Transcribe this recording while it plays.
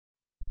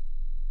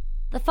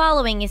The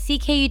following is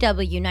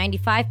CKUW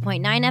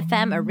 95.9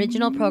 FM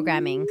original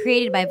programming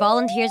created by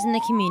volunteers in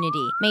the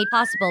community, made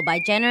possible by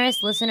generous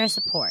listener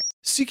support.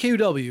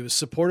 CKUW is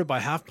supported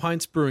by Half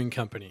Pints Brewing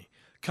Company.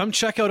 Come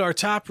check out our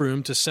tap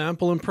room to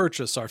sample and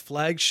purchase our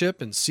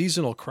flagship and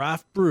seasonal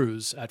craft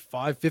brews at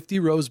 550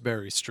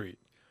 Roseberry Street.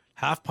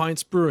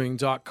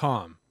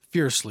 halfpintsbrewing.com.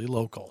 Fiercely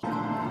local.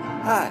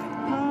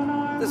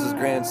 Hi, this is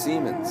Grant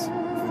Siemens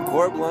from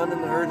Corblund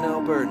and the Herdin'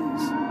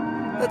 Albertans.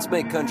 Let's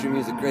make country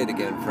music great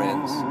again,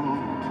 friends.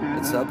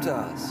 It's up to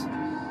us.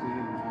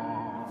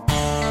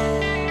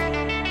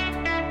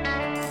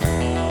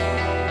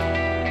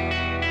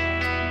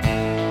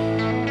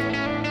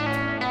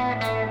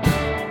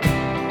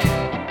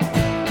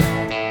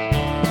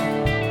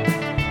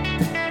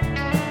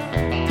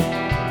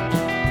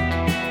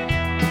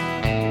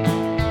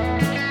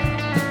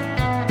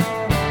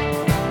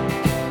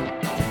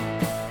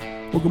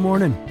 Well, good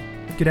morning,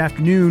 good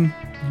afternoon,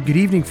 good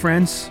evening,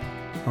 friends.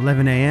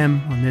 11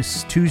 a.m. on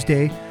this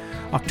Tuesday,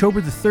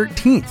 October the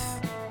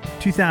 13th,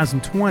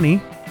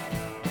 2020.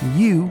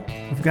 You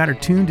have got her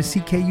tuned to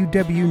CKUW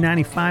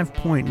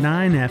 95.9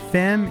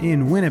 FM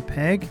in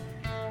Winnipeg.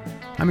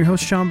 I'm your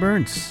host, Sean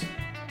Burns,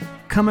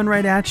 coming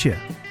right at you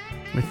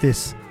with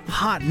this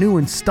hot new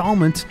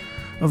installment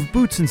of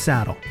Boots and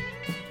Saddle,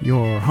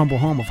 your humble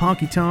home of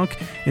honky tonk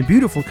and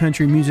beautiful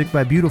country music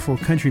by beautiful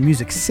country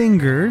music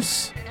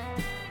singers.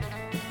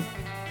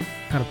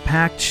 Got a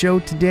packed show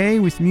today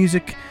with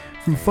music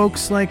from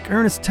folks like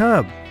Ernest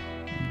Tubb,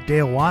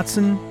 Dale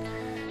Watson,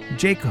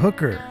 Jake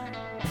Hooker,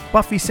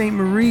 Buffy St.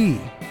 Marie,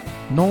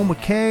 Noel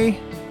McKay,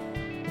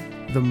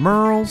 The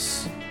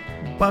Merles,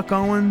 Buck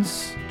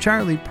Owens,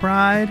 Charlie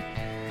Pride,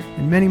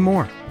 and many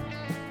more.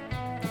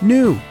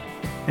 New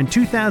and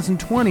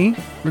 2020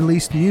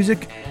 released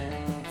music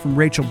from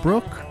Rachel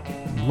Brooke,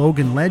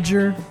 Logan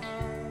Ledger,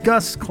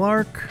 Gus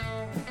Clark,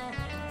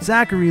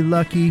 Zachary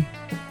Lucky,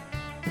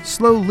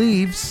 Slow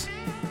Leaves,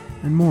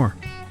 and more.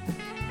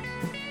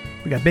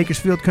 We got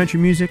Bakersfield country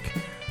music.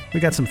 We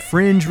got some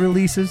fringe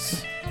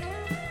releases.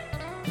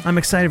 I'm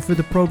excited for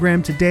the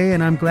program today,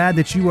 and I'm glad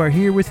that you are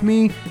here with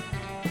me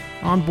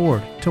on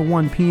board till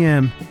 1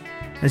 p.m.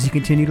 as you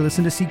continue to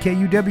listen to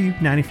CKUW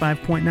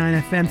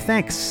 95.9 FM.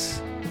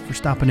 Thanks for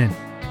stopping in.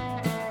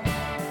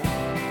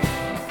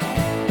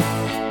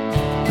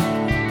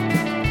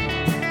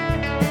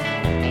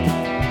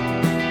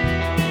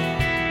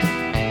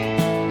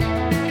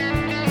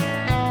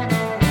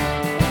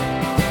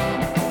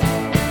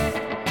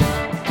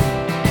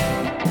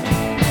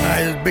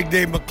 Big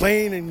Dave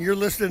McLean, and you're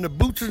listening to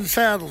Boots and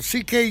Saddles,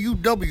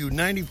 CKUW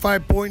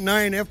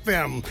 95.9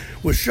 FM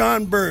with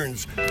Sean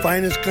Burns,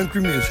 finest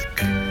country music.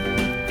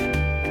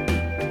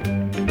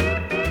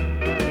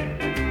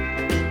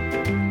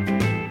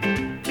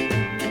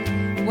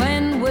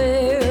 When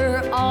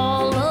we're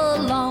all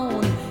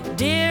alone,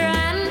 dear,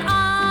 and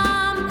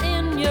I'm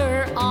in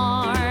your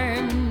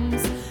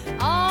arms,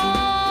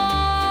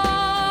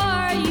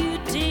 are you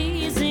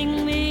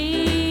teasing me?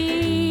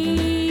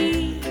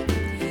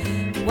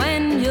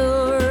 When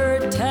you're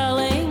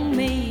telling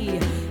me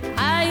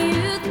how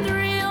you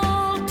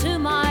thrill to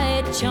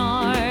my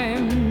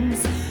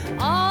charms,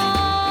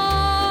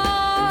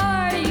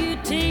 are you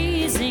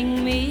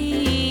teasing me?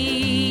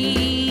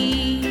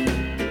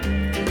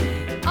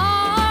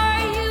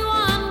 Are you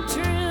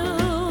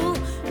untrue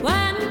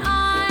when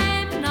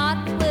I'm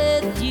not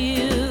with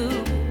you?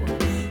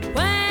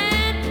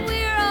 When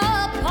we're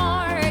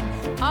apart,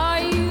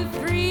 are you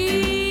free?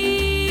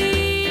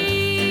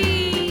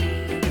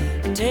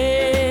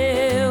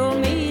 Tell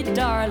me,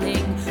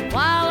 darling,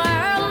 while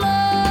our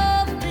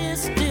love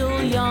is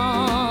still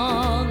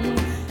young,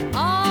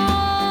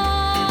 are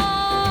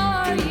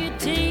you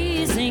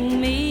teasing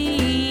me?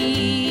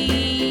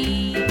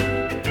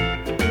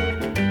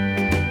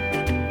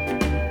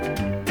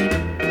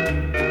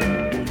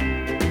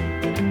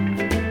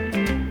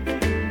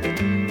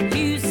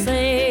 You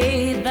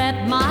say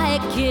that my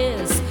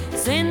kiss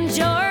sends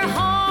your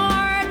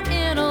heart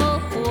in a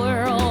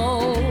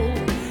whirl.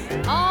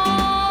 Are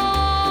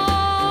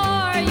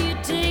you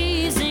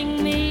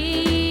teasing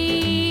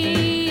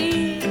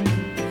me?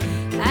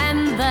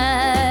 And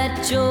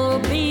that you'll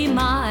be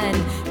mine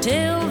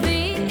till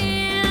the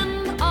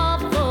end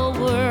of the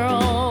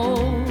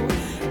world.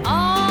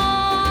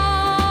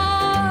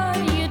 Are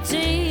you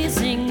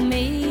teasing me?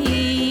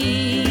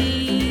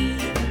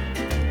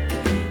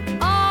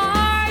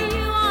 Are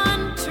you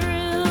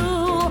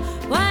untrue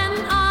when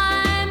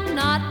I'm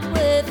not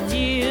with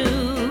you?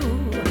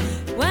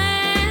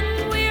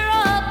 When we're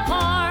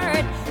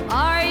apart,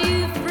 are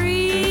you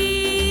free?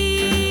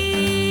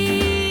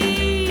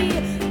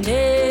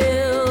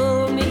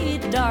 Tell me,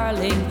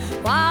 darling,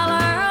 while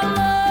our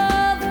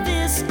love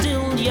is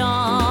still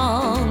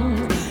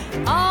young,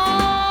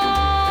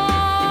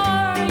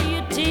 are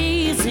you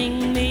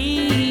teasing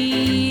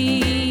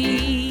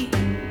me?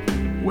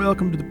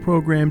 Welcome to the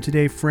program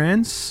today,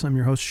 friends. I'm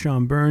your host,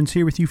 Sean Burns,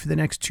 here with you for the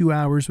next 2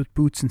 hours with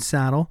Boots and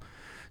Saddle.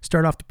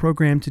 Start off the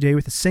program today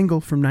with a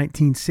single from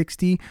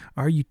 1960,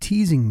 Are You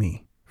Teasing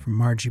Me, from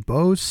Margie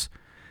Bose.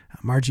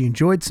 Margie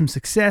enjoyed some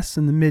success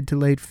in the mid to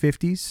late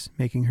 50s,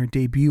 making her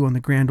debut on the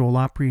Grand Ole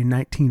Opry in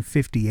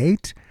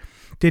 1958.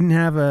 Didn't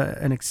have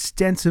an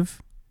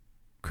extensive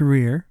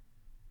career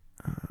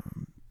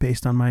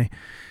based on my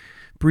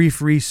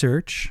brief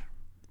research,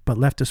 but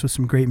left us with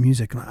some great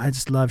music. I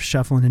just love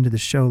shuffling into the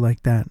show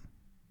like that.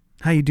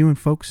 How you doing,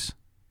 folks?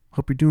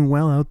 Hope you're doing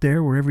well out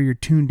there, wherever you're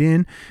tuned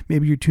in.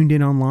 Maybe you're tuned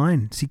in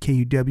online,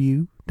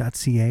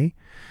 ckuw.ca,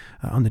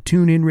 on the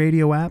TuneIn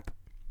radio app.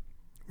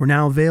 We're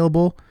now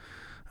available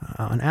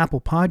on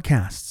Apple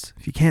Podcasts,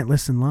 if you can't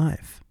listen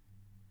live.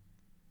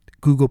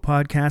 Google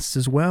Podcasts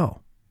as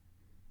well.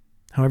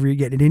 However you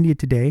get it into you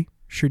today,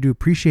 sure do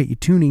appreciate you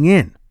tuning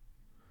in.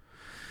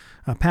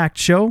 A packed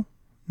show,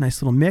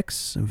 nice little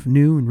mix of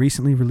new and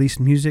recently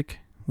released music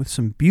with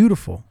some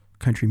beautiful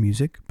country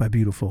music by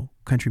beautiful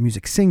country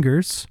music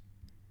singers.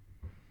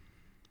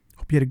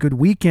 Hope you had a good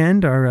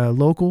weekend, our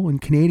local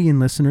and Canadian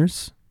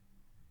listeners,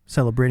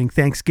 celebrating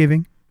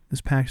Thanksgiving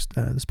this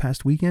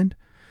past weekend.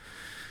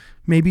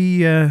 Maybe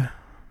you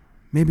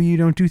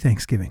don't do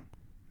Thanksgiving.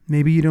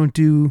 Maybe you don't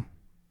do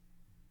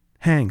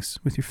hangs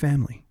with your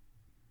family.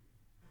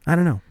 I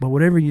don't know, but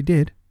whatever you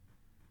did,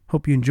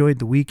 hope you enjoyed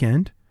the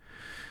weekend.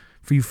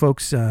 For you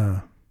folks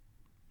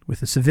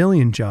with a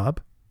civilian job,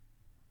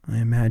 I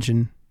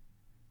imagine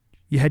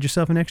you had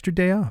yourself an extra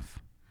day off.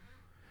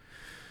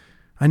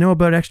 I know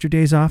about extra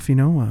days off,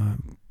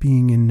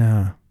 being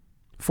in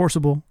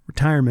forcible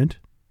retirement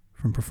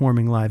from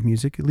performing live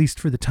music, at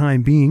least for the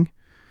time being.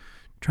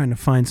 Trying to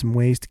find some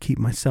ways to keep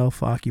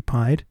myself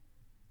occupied.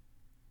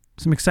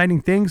 Some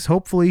exciting things,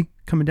 hopefully,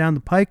 coming down the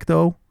pike,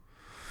 though.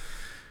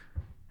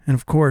 And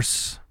of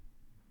course,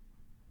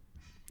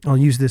 I'll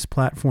use this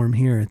platform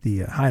here at the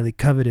highly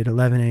coveted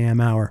 11 a.m.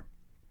 hour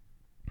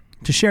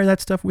to share that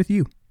stuff with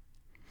you.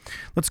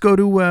 Let's go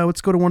to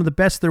one of the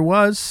best there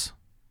was,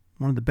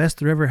 one of the best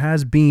there ever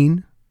has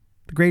been,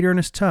 the great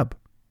Ernest Tubb,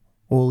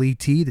 Ol'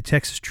 E.T., the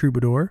Texas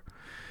troubadour.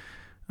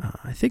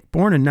 I think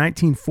born in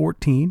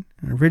 1914,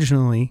 and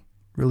originally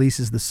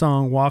releases the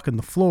song Walkin'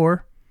 the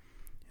Floor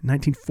in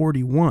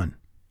 1941.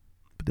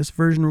 But this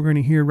version we're going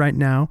to hear right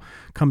now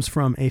comes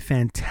from a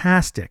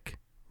fantastic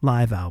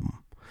live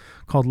album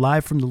called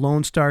Live from the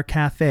Lone Star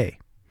Cafe.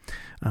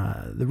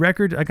 The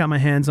record I got my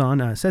hands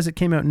on says it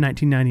came out in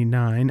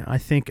 1999. I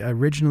think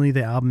originally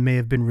the album may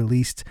have been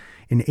released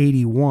in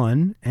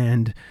 81,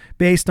 and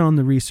based on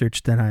the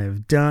research that I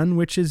have done,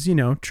 which is,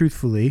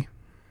 truthfully,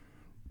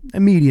 a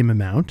medium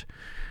amount,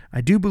 I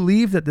do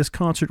believe that this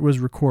concert was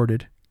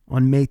recorded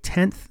on May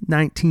 10th,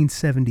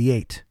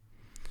 1978.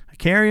 I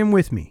carry him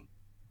with me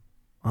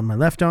on my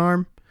left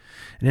arm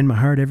and in my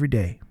heart every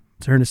day.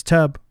 It's Ernest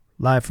Tubb,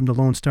 live from the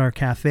Lone Star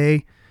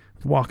Cafe,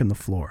 with Walkin' the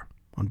Floor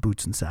on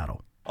Boots and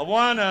Saddle. A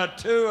one, a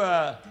two,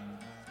 I'm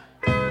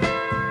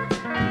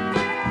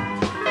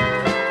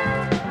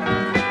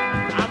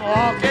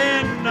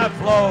walking the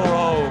floor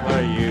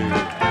over you.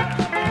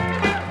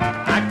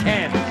 I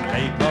can't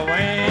sleep a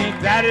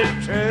wink, that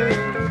is true.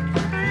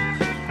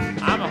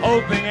 I'm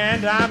hoping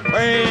and I'm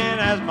praying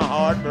as my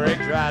heart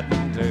breaks right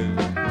in two.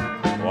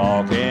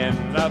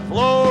 Walking the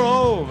floor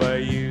over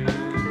you.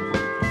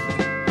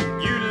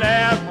 You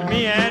left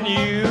me and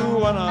you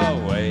went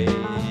away.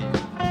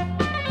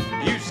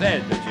 You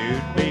said that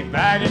you'd be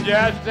back in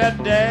just a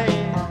day.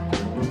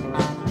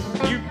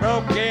 You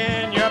broke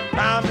in your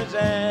promise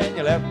and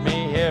you left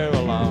me here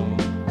alone.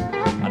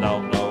 I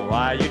don't know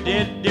why you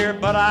did, dear,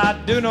 but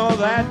I do know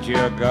that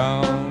you're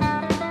gone.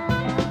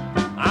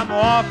 I'm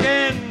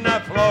walking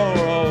the floor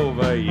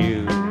over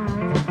you.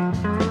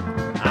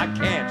 I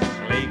can't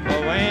sleep a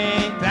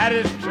wink, that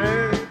is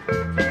true.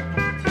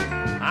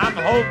 I'm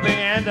hoping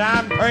and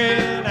I'm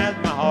praying as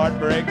my heart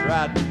breaks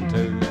right in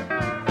two.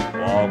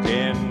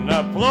 Walking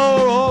the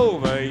floor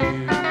over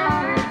you.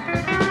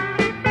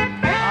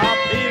 Oh,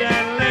 Pete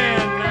and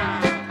Lynn.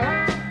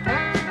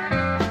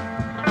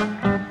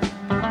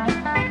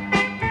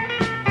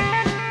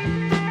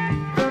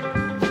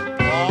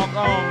 Walk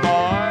on,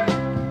 boy.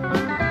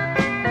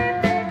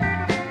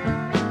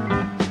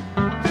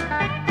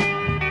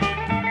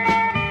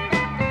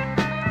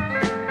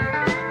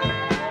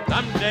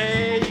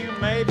 Someday you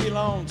may be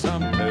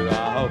lonesome too. I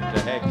hope to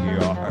heck you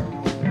are.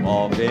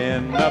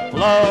 Walking the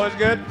floor is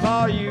good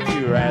for you,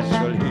 you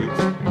rascal, you.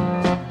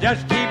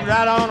 Just keep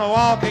right on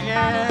walking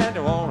and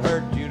it won't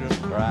hurt you to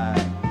cry.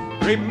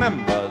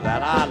 Remember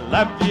that I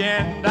loved you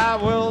and I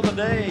will the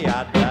day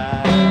I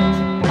die.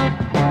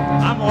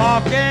 I'm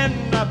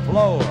walking the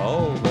floor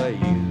over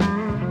you.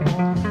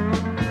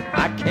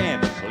 I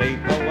can't sleep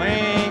a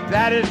wink,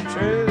 that is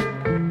true.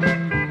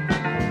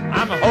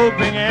 I'm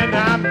hoping and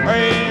I'm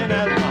praying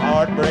as my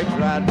heart breaks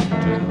right in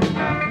two.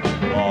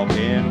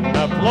 Walking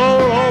the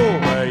floor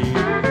over you.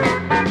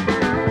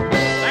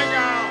 Thank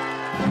you.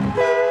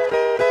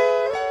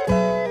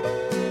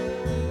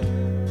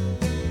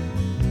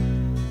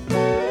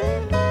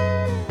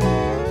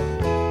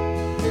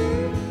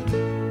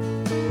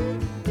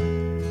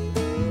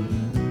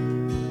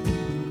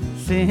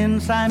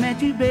 Since I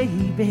met you,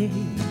 baby,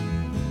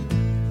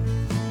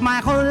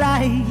 my whole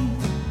life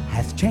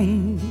has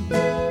changed.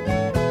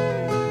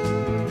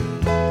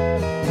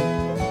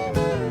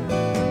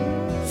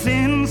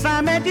 Since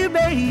I met you,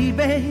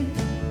 baby,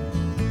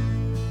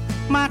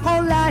 my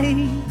whole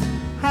life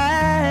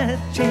has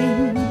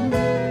changed.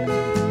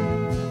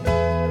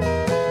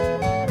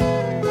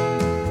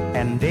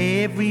 And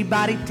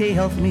everybody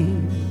tells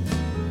me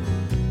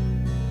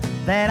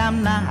that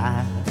I'm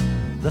not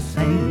the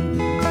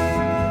same.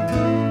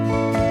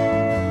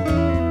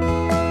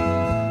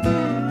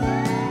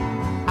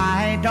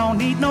 I don't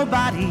need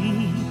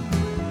nobody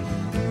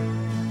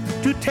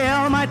to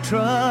tell my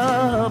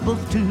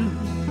troubles to.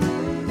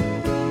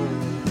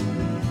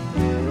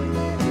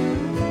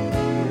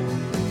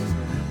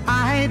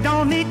 I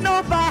don't need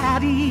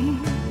nobody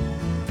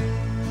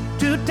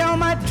to tell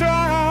my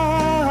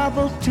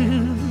troubles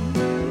to.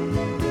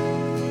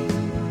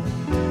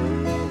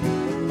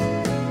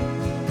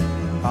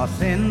 Oh,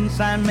 since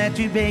I met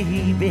you,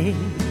 baby,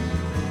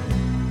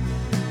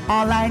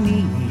 all I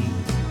need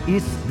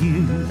is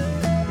you.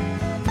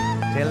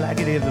 Tell it like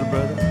it is, little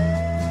brother.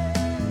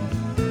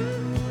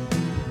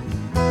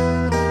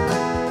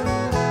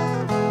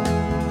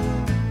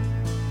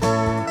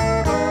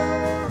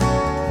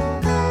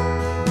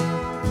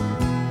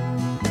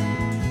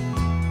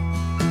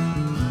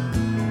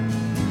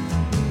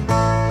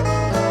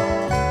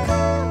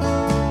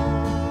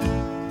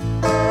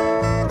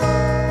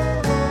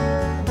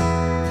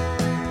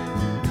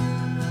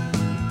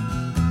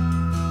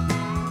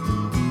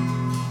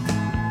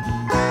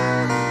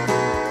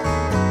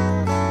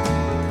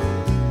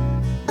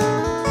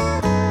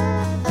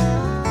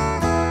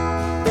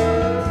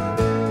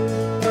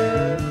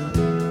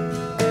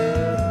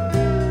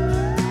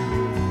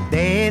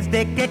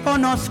 Desde que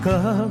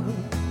conozco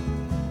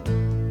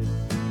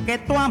que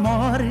tu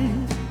amor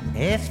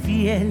es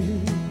fiel,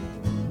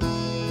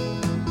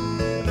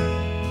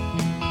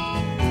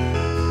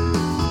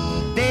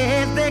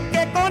 desde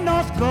que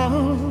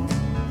conozco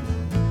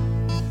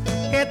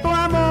que tu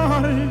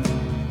amor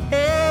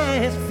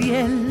es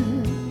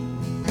fiel,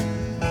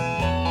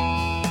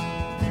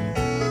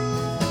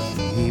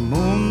 mi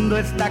mundo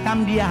está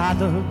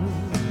cambiado,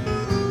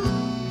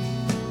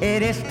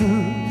 eres tú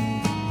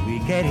mi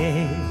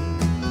querer.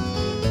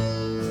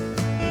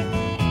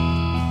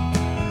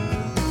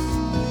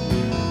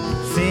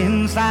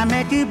 Since I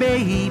met you,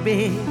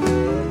 baby,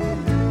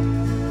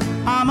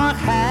 I'm a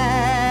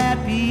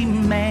happy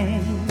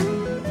man.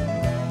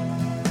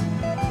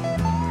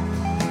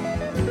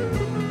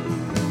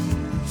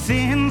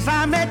 Since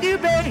I met you,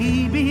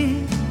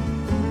 baby,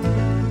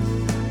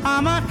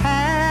 I'm a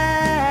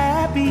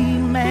happy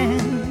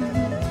man.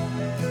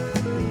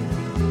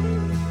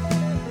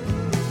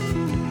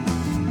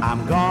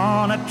 I'm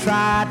gonna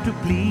try to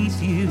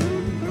please you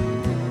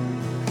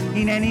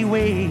in any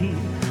way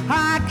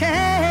I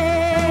can.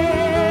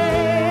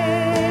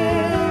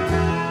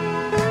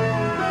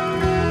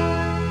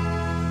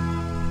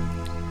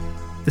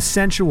 The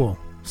sensual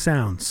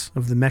sounds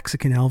of the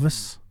Mexican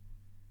Elvis,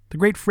 the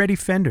great Freddie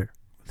Fender,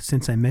 with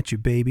Since I Met You,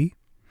 Baby.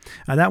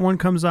 That one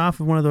comes off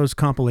of one of those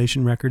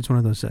compilation records, one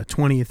of those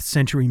 20th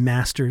Century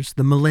Masters,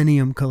 the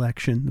Millennium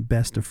Collection, the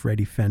best of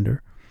Freddie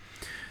Fender.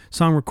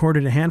 Song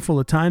recorded a handful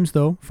of times,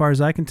 though, as far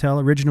as I can tell,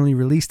 originally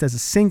released as a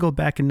single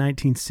back in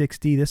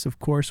 1960. This, of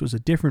course, was a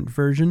different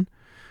version.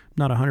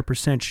 Not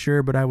 100%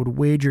 sure, but I would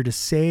wager to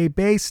say,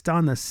 based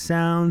on the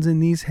sounds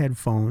in these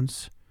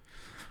headphones,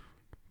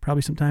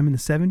 probably sometime in the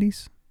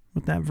 70s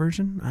with that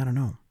version. I don't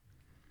know.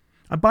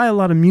 I buy a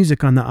lot of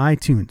music on the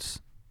iTunes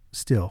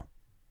still.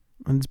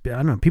 I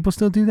don't know. People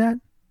still do that?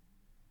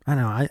 I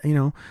don't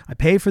know. I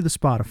pay for the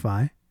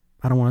Spotify.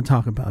 I don't want to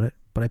talk about it,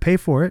 but I pay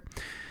for it.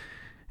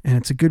 And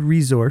it's a good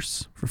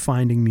resource for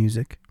finding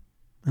music.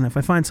 And if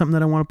I find something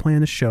that I want to play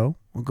on the show,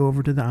 I'll go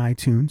over to the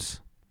iTunes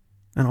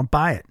and I'll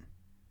buy it.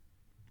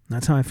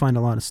 That's how I find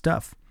a lot of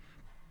stuff.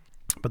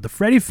 But the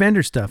Freddie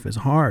Fender stuff is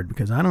hard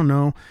because I don't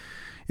know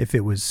if it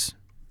was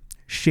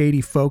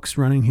shady folks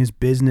running his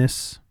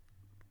business,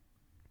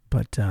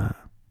 but a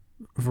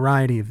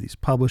variety of these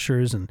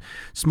publishers and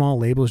small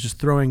labels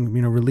just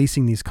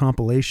releasing these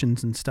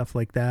compilations and stuff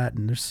like that.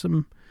 And there's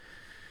some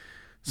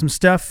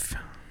stuff,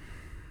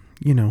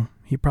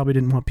 he probably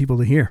didn't want people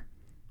to hear.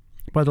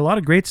 But a lot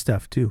of great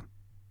stuff too.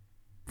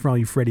 For all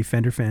you Freddie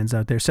Fender fans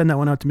out there, send that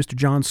one out to Mr.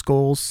 John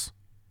Scholes,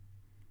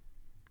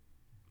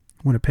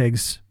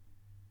 Winnipeg's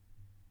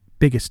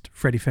biggest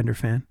Freddie Fender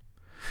fan.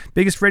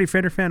 Biggest Freddie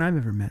Fender fan I've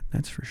ever met,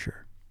 that's for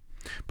sure.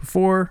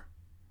 Before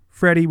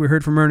Freddie, we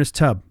heard from Ernest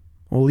Tubb,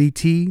 old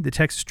E.T., the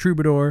Texas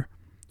Troubadour,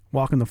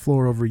 Walking the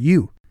Floor Over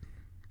You.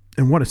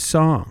 And what a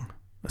song,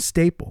 a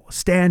staple, a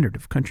standard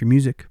of country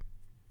music.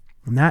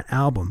 And that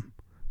album,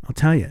 I'll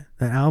tell you,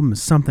 that album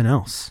is something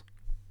else.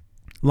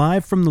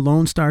 Live from the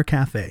Lone Star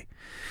Cafe.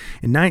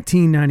 In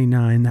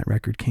 1999, that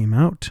record came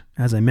out.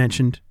 As I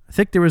mentioned, I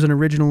think there was an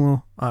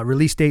original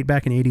release date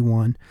back in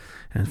 81,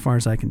 and as far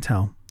as I can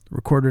tell,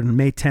 recorded on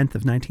May 10th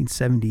of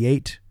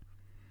 1978.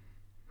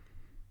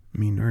 I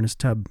mean, Ernest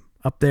Tubb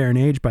up there in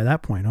age by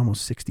that point,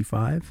 almost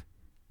 65.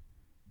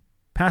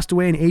 Passed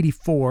away in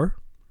 84,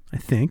 I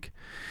think.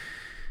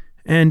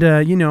 And,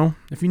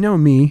 if you know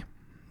me,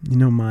 you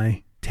know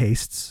my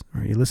tastes,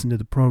 or you listen to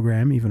the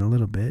program even a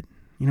little bit,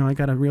 You know, I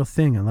got a real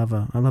thing. I love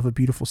a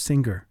beautiful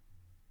singer.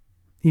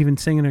 Even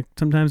singing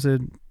sometimes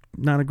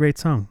not a great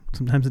song.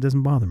 Sometimes it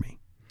doesn't bother me.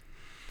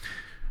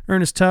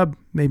 Ernest Tubb,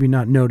 maybe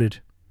not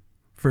noted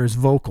for his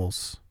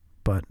vocals,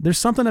 but there's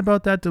something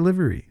about that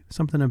delivery,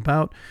 something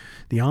about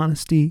the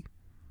honesty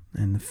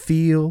and the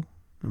feel,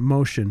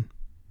 emotion,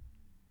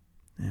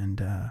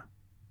 and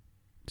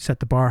set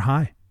the bar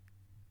high.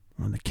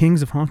 One of the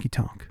kings of honky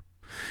tonk.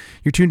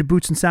 You're tuned to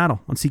Boots and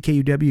Saddle on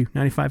CKUW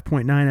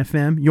 95.9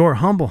 FM, your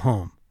humble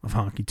home of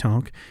honky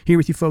tonk. Here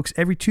with you folks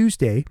every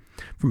Tuesday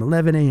from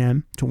 11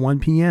 a.m. to 1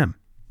 p.m.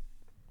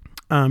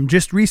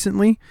 Just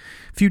recently,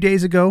 a few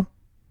days ago,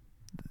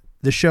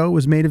 the show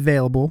was made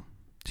available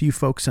to you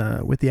folks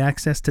with the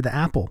access to the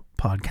Apple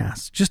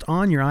Podcasts, just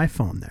on your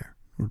iPhone there.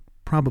 Or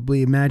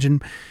probably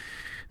imagine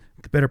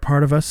the better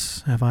part of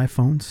us have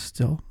iPhones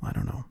still. I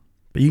don't know.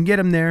 But you can get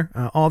them there.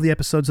 All the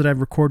episodes that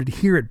I've recorded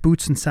here at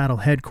Boots and Saddle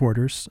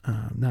headquarters.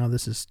 Now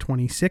this is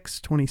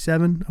 26,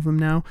 27 of them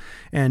now.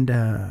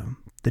 And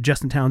the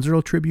Justin Townes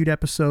Earl tribute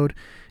episode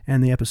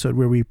and the episode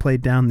where we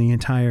played down the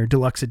entire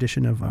deluxe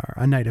edition of our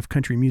A Night of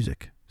Country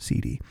Music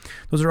CD.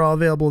 Those are all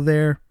available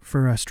there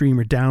for a stream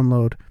or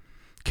download.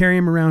 Carry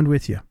them around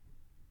with you.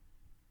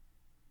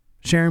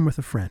 Share them with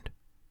a friend.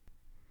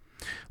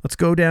 Let's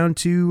go down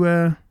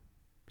to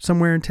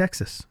somewhere in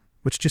Texas,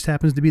 which just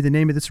happens to be the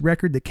name of this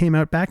record that came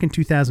out back in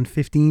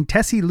 2015.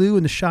 Tessie Lou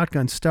and the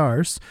Shotgun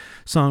Stars,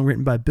 song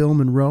written by Bill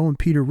Monroe and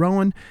Peter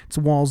Rowan. It's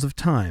Walls of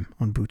Time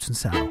on Boots and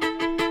Saddle.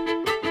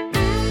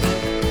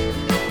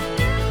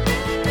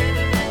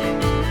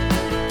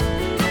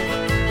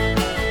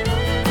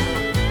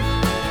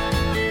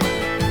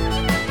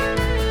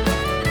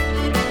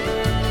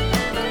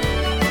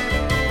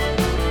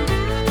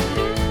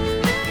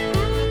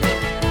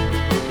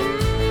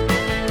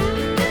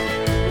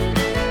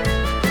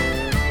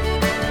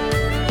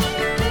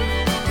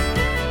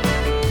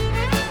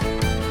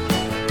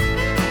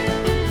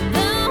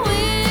 The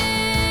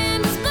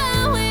wind's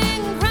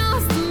blowing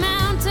across the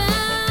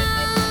mountain.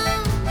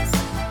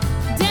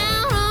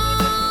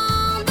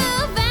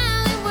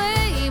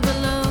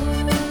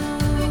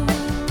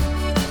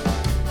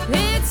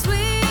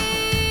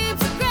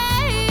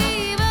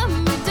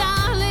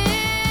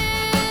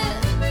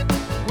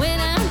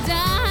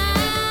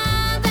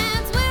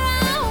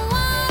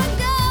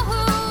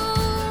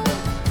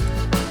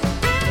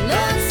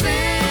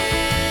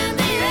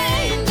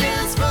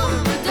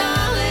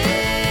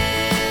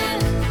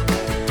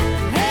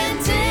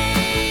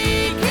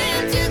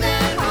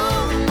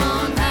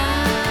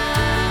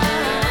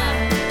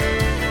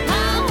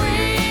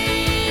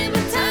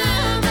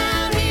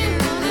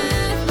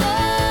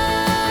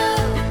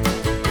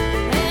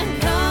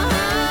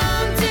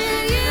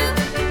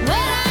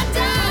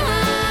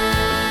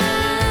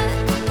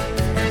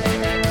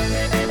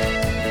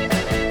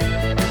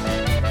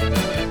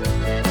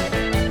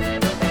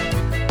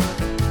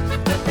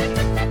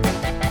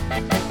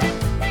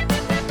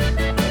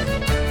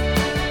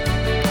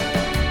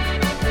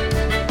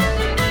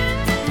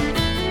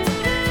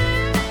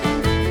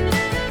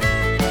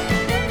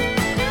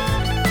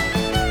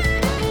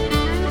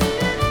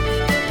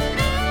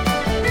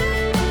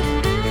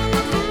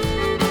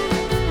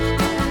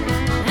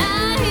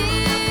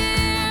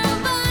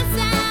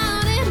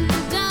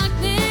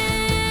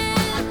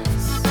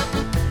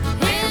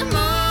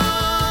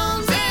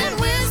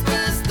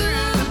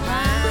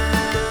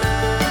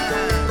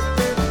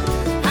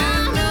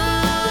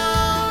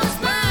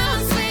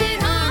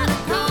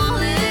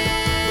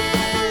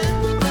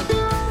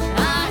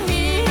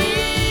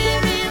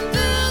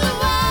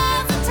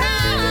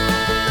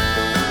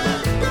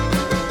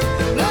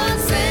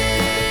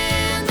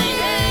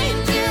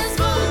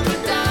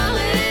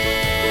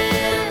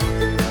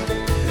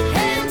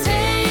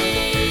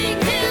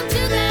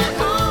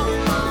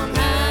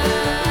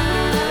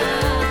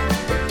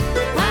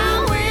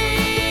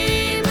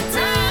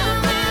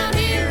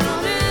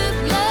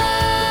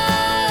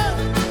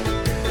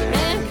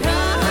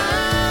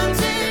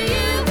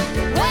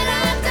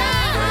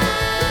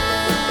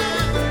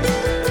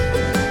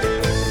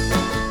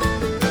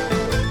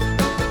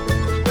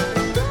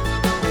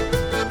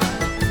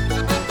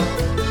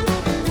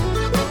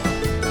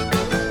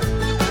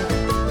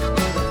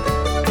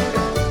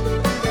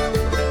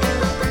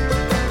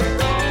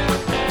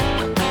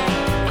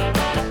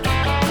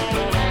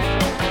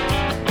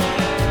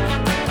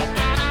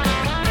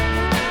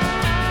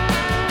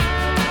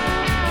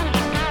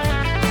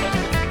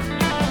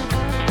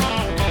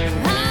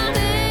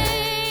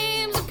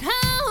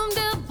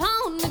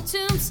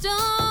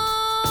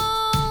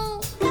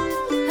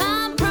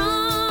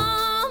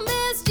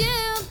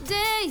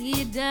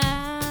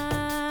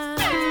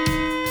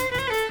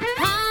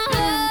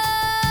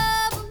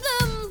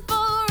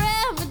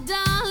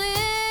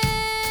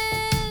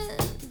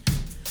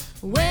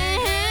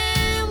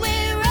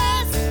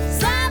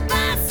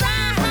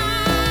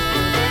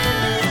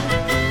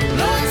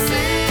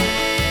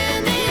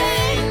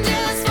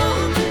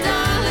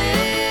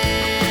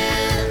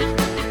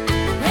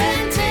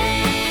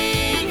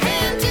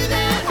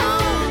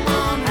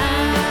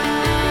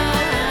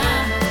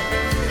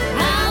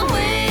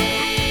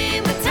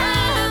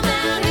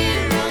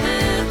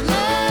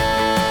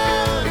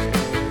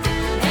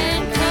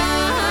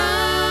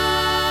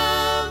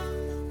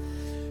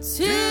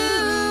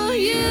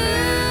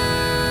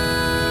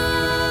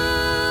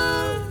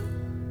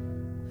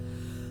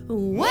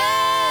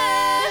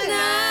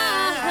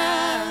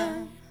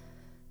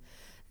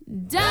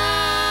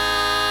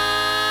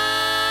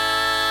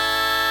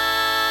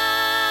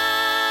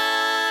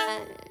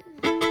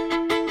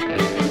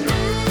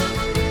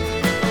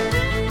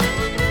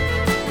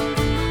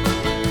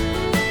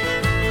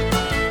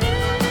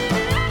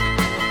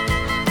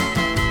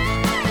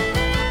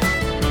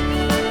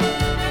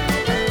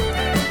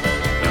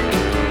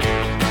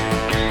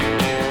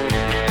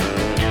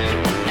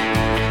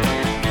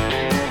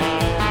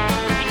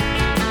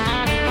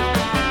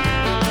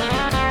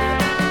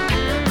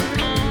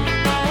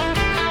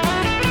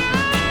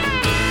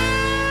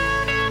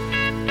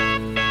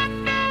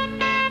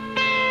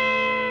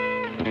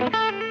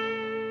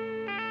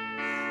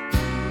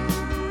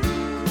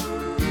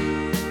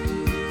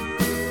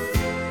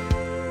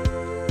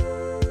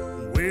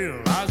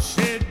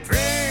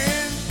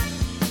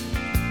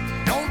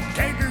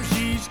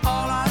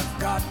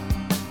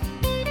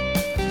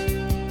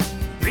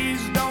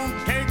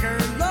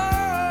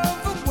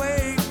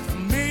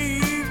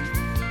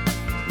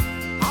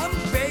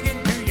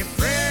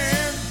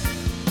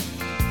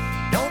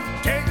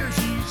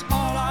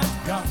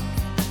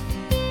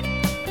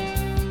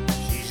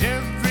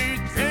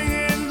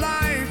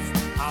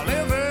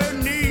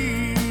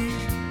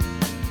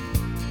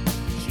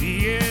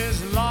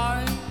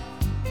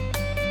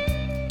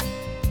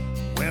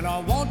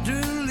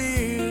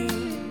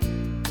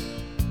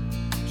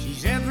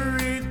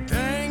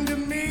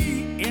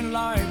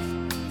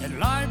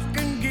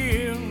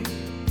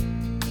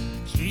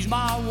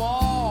 my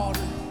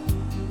water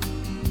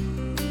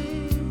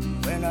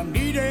when I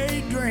need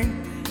a drink.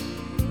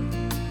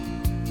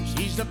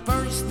 She's the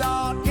first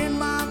thought in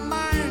my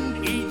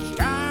mind each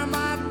time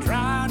I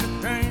try to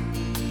think.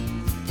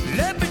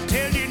 Let me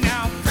tell you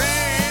now,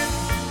 friend,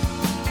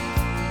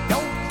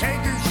 don't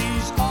take her,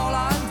 she's all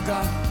I've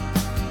got.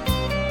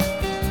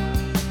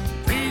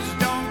 Please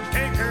don't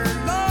take her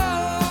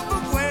love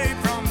away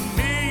from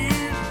me.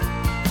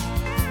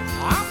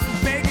 I'm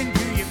begging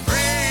to you,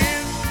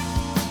 friend,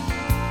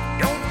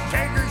 don't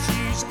take her,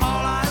 she's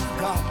all I've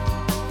got.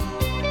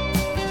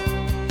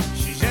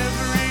 She's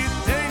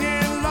everything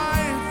in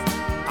life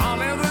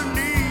I'll ever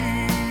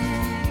need.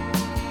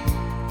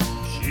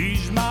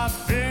 She's my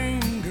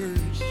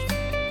fingers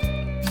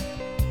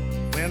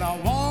when I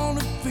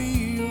wanna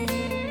feel.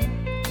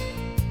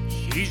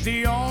 She's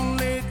the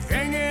only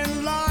thing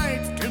in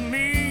life to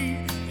me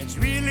that's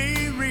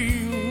really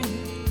real.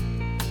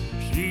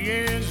 She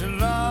is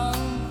love.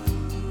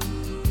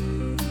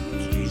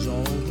 She's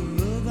all the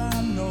love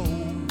I know.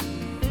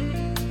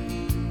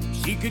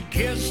 She could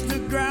kiss the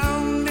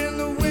ground in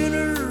the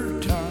winter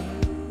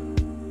time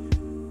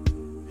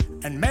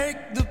and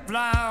make the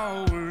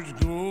flowers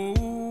grow.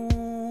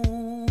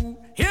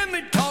 Hear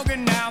me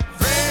talking now,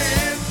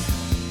 friend.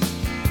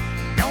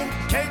 Don't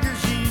take her,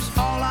 she's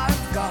all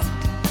I've got.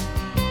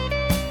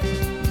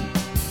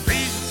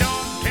 Please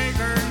don't take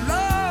her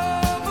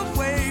love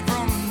away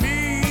from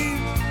me.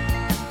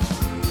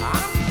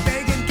 I'm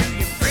begging to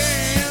you,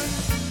 friend.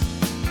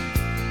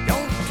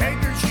 Don't take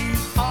her,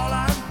 she's all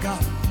I've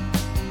got.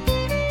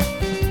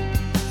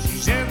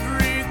 She's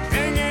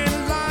everything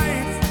in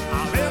life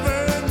I'll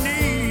ever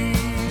need.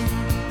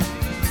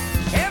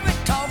 Hear me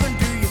talking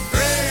to you,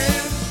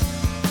 friend.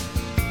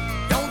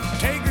 Don't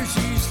take her,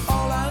 she's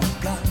all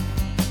I've got.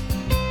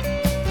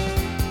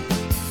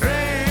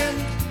 Friend,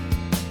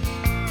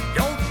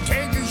 don't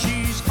take her,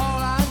 she's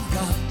all I've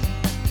got.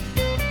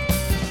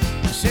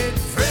 I said,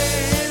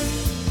 friend,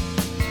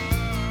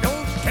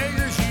 don't take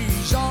her,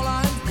 she's all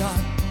I've got.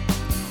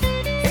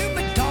 Hear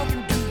me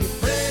talking to you,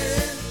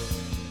 friend.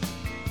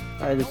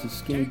 Hi, this is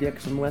Skinny Dick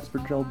from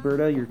Westbridge,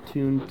 Alberta. You're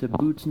tuned to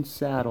Boots and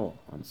Saddle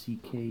on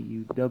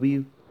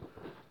CKUW,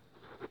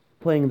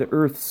 playing the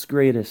Earth's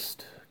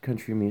greatest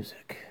country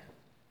music.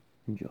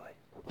 Enjoy.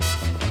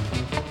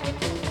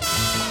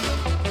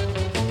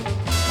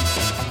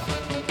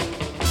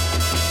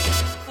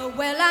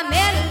 Well, I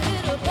met a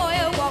little boy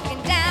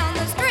walking down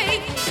the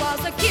street. He was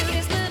the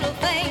cutest little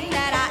thing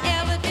that I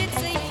ever did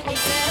see. He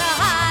said,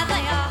 hi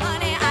there,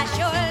 honey, I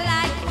sure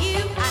like you.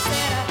 I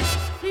said,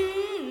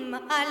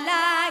 I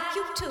like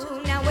you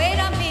too. Now wait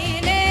a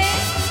minute.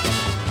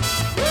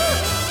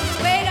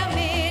 Wait a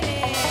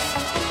minute.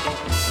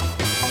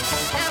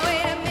 Now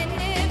wait a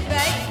minute,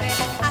 baby.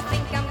 I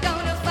think I'm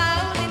gonna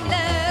fall in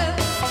love.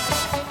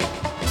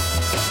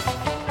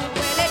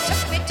 Well, it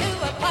took me to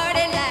a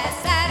party last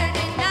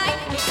Saturday night.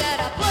 He said,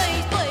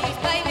 please, please,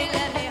 baby,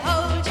 let me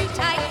hold you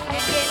tight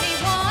and give me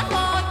one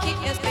more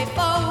kiss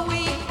before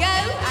we go.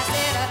 I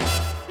said,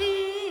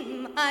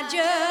 I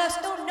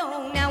just don't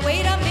know. Now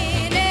wait a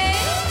minute.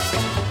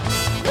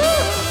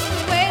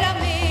 Wait a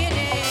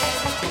minute.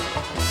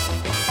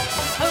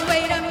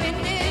 Wait a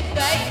minute,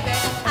 baby.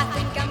 I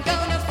think I'm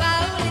gonna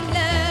fall in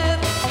love.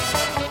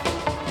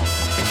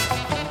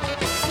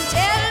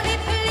 Tell me,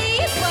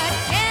 please, what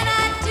can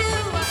I do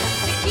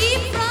to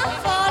keep from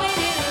falling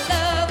in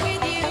love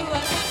with you?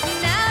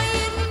 Now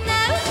you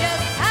know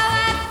just how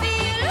I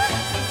feel.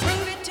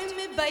 Prove it to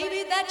me, baby,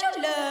 that your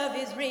love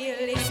is real.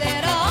 He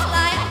said, all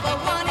I ever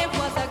wanted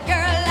was a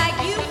girl like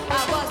you.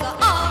 I was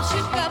all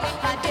shook up,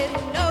 I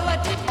didn't know what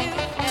to do.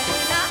 And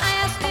when I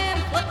asked him,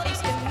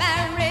 please, to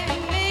marry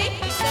me,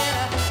 he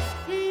said,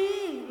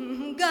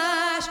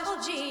 gosh, oh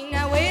gee,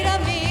 now wait a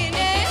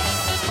minute.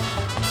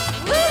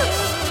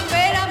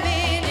 Wait a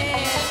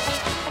minute.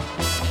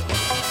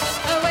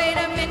 Wait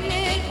a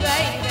minute,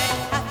 baby.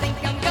 I think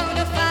I'm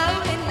gonna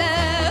fall in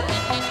love.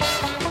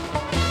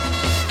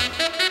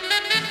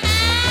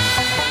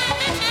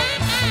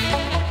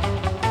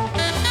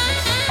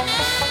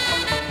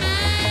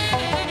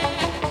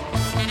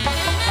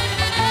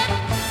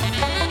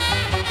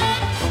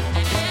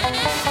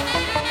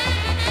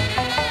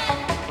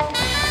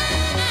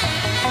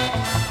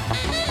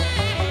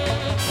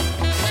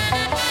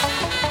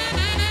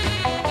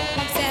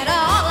 He said,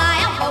 all I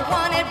ever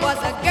wanted was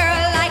a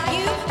girl like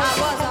you. I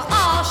was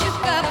all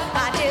shook up,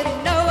 I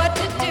didn't know what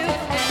to do.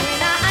 And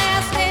when I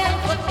asked him,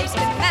 please,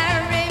 to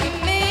marry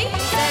me,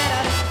 he said,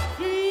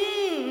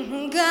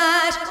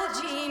 gosh, oh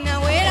gee, now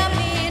wait a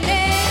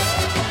minute.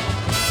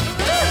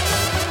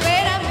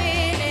 Wait a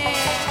minute.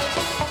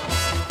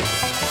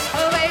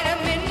 Wait a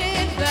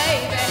minute,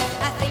 baby.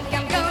 I think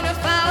I'm gonna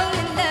fall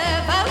in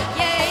love. Oh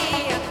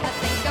yeah, I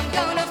think I'm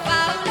gonna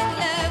fall in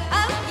love.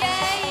 Oh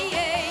yeah,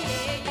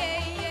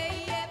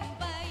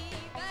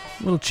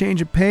 A little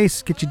change of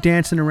pace, get you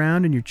dancing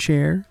around in your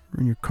chair,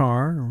 or in your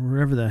car, or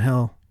wherever the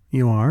hell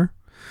you are.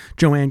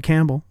 Joanne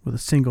Campbell with a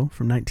single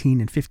from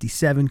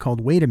 1957 called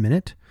Wait a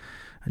Minute.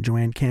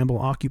 Joanne Campbell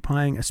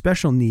occupying a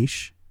special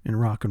niche in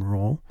rock and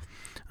roll.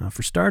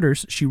 For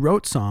starters, she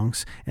wrote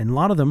songs, and a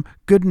lot of them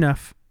good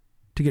enough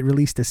to get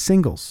released as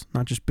singles,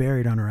 not just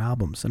buried on her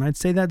albums. And I'd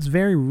say that's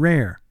very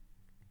rare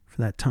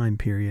for that time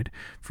period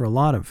for a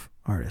lot of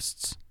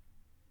artists.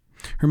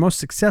 Her most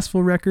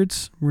successful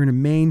records were in a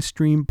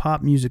mainstream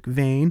pop music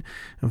vein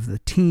of the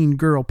teen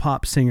girl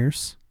pop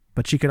singers,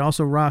 but she could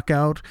also rock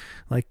out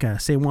like,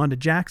 say, Wanda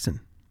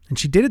Jackson. And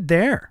she did it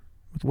there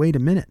with Wait a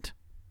Minute.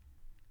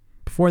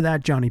 Before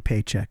that, Johnny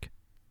Paycheck.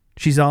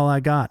 She's All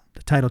I Got,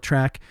 the title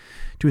track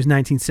to his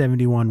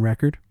 1971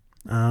 record.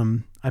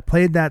 I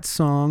played that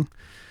song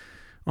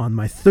on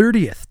my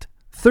 30th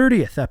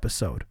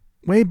episode,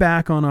 way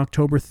back on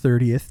October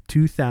 30th,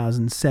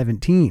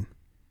 2017.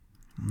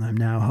 I'm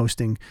now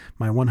hosting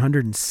my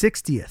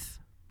 160th.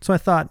 So I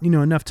thought,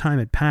 enough time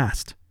had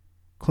passed.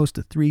 Close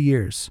to 3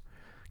 years.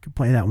 I could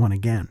play that one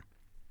again.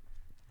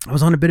 I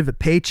was on a bit of a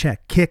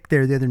Paycheck kick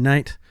there the other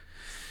night.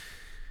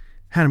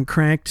 Had him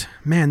cranked.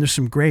 Man, there's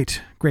some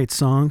great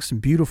songs, some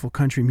beautiful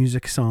country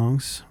music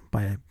songs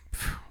by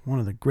one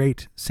of the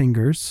great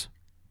singers.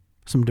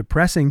 Some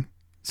depressing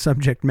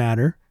subject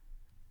matter.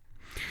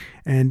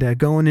 And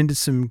going into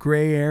some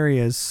gray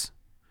areas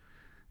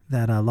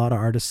that a lot of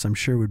artists, I'm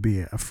sure, would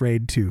be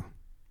afraid to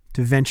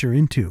venture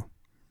into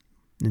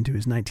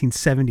his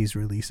 1970s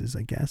releases,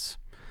 I guess.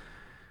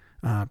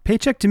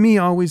 Paycheck to me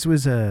always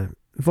was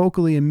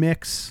vocally a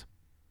mix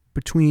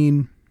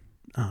between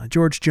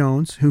George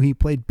Jones, who he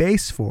played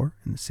bass for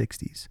in the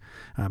 60s.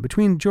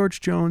 Between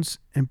George Jones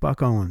and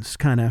Buck Owens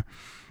kind of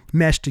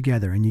meshed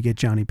together and you get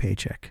Johnny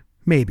Paycheck.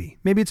 Maybe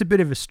it's a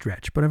bit of a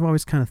stretch, but I've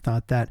always kind of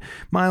thought that.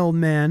 My old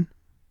man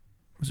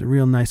was a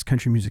real nice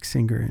country music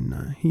singer,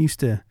 and he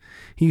used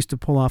to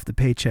pull off the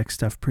Paycheck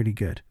stuff pretty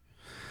good.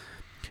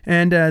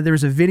 And there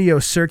was a video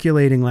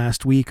circulating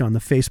last week on the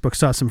Facebook.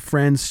 Saw some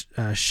friends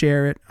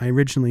share it. I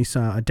originally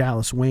saw a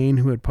Dallas Wayne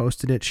who had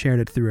posted it, shared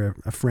it through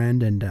a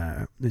friend,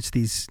 and it's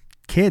these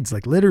kids,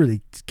 like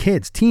literally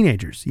kids,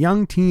 teenagers,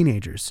 young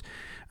teenagers,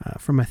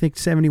 from I think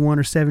 71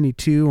 or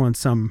 72 on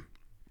some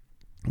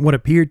what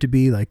appeared to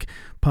be like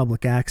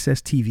public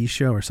access TV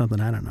show or something,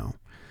 I don't know,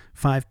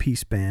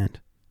 5-piece band.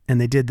 And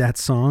they did that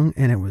song,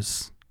 and it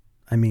was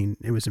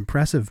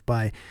impressive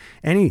by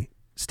any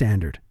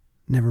standard.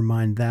 Never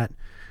mind that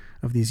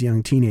of these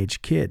young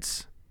teenage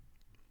kids.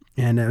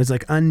 And it was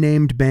like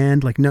unnamed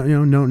band, like no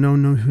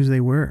who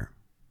they were.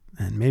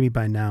 And maybe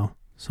by now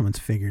someone's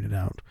figured it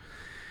out.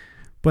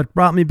 But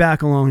brought me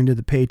back along into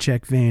the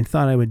Paycheck vein.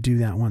 Thought I would do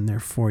that one there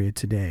for you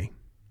today.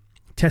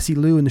 Tessie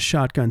Lou and the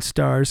Shotgun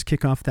Stars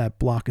kick off that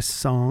block of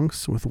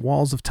songs with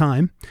Walls of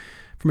Time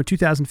from a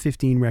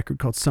 2015 record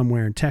called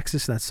Somewhere in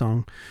Texas. That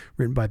song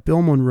written by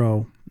Bill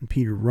Monroe and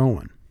Peter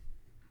Rowan.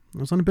 I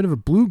was on a bit of a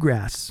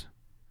bluegrass,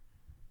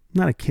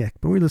 not a kick,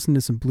 but we listened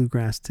to some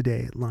bluegrass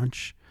today at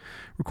lunch.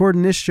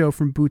 Recording this show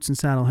from Boots and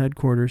Saddle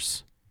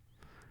headquarters.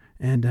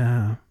 And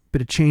a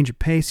bit of change of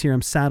pace here.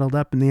 I'm saddled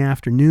up in the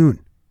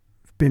afternoon.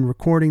 I've been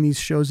recording these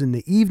shows in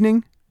the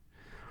evening,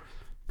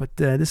 but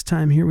this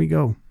time here we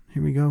go,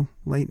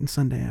 late in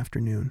Sunday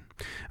afternoon.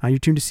 You're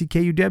tuned to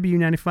CKUW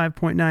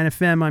 95.9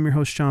 FM. I'm your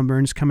host, Sean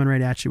Burns, coming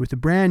right at you with a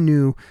brand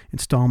new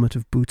installment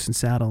of Boots and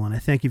Saddle. And I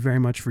thank you very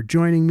much for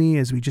joining me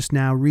as we just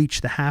now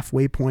reach the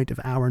halfway point of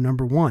hour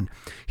number 1.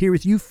 Here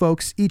with you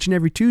folks each and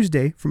every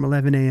Tuesday from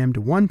 11 a.m. to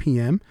 1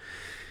 p.m.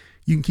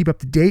 You can keep up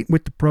to date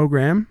with the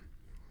program,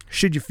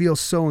 should you feel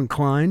so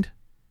inclined.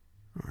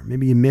 Or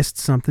maybe you missed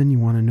something, you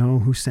want to know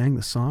who sang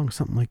the song,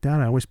 something like that.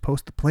 I always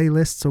post the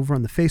playlists over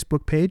on the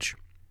Facebook page.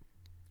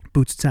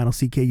 Boots and Saddle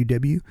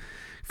CKUW.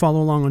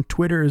 Follow along on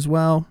Twitter as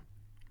well.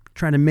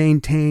 Try to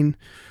maintain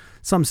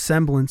some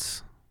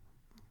semblance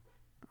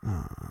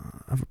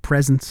of a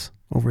presence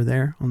over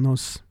there on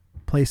those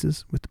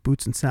places with the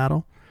Boots and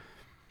Saddle.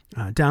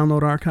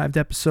 Download archived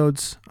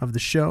episodes of the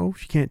show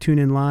if you can't tune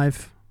in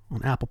live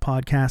on Apple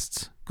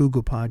Podcasts,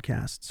 Google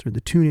Podcasts, or the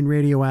TuneIn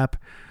Radio app,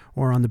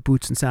 or on the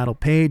Boots and Saddle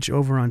page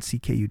over on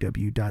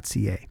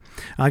ckuw.ca.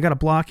 I got a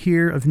block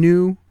here of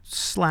new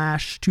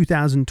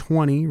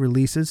 /2020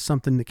 releases,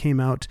 something that came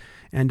out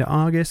end of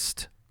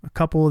August, a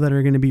couple that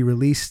are going to be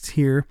released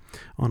here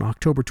on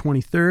October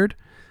 23rd,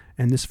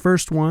 and this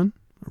first one,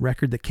 a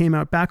record that came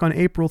out back on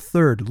April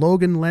 3rd,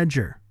 Logan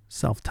Ledger,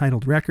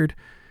 self-titled record,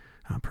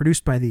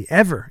 produced by the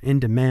ever in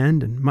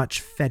demand and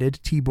much feted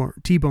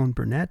T-Bone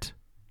Burnett,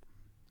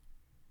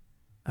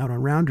 out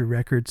on Rounder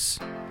Records.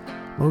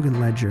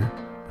 Logan Ledger,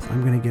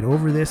 I'm Gonna Get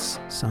Over This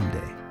Someday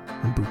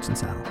on Boots and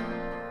Saddle.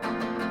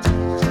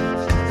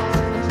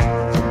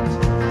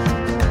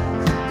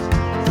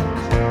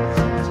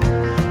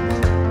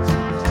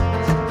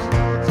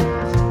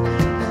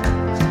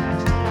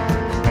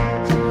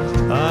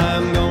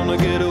 I'm gonna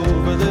get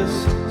over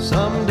this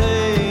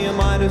someday. I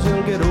might as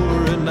well get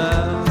over it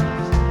now.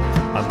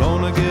 I'm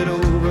gonna get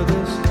over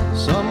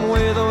this some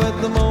way, though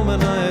at the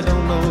moment I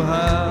don't know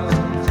how.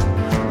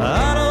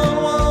 I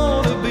don't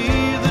want to be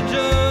the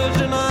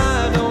judge, and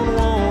I don't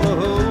want to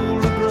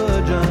hold a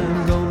grudge.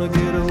 I'm gonna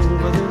get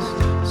over this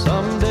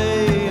someday.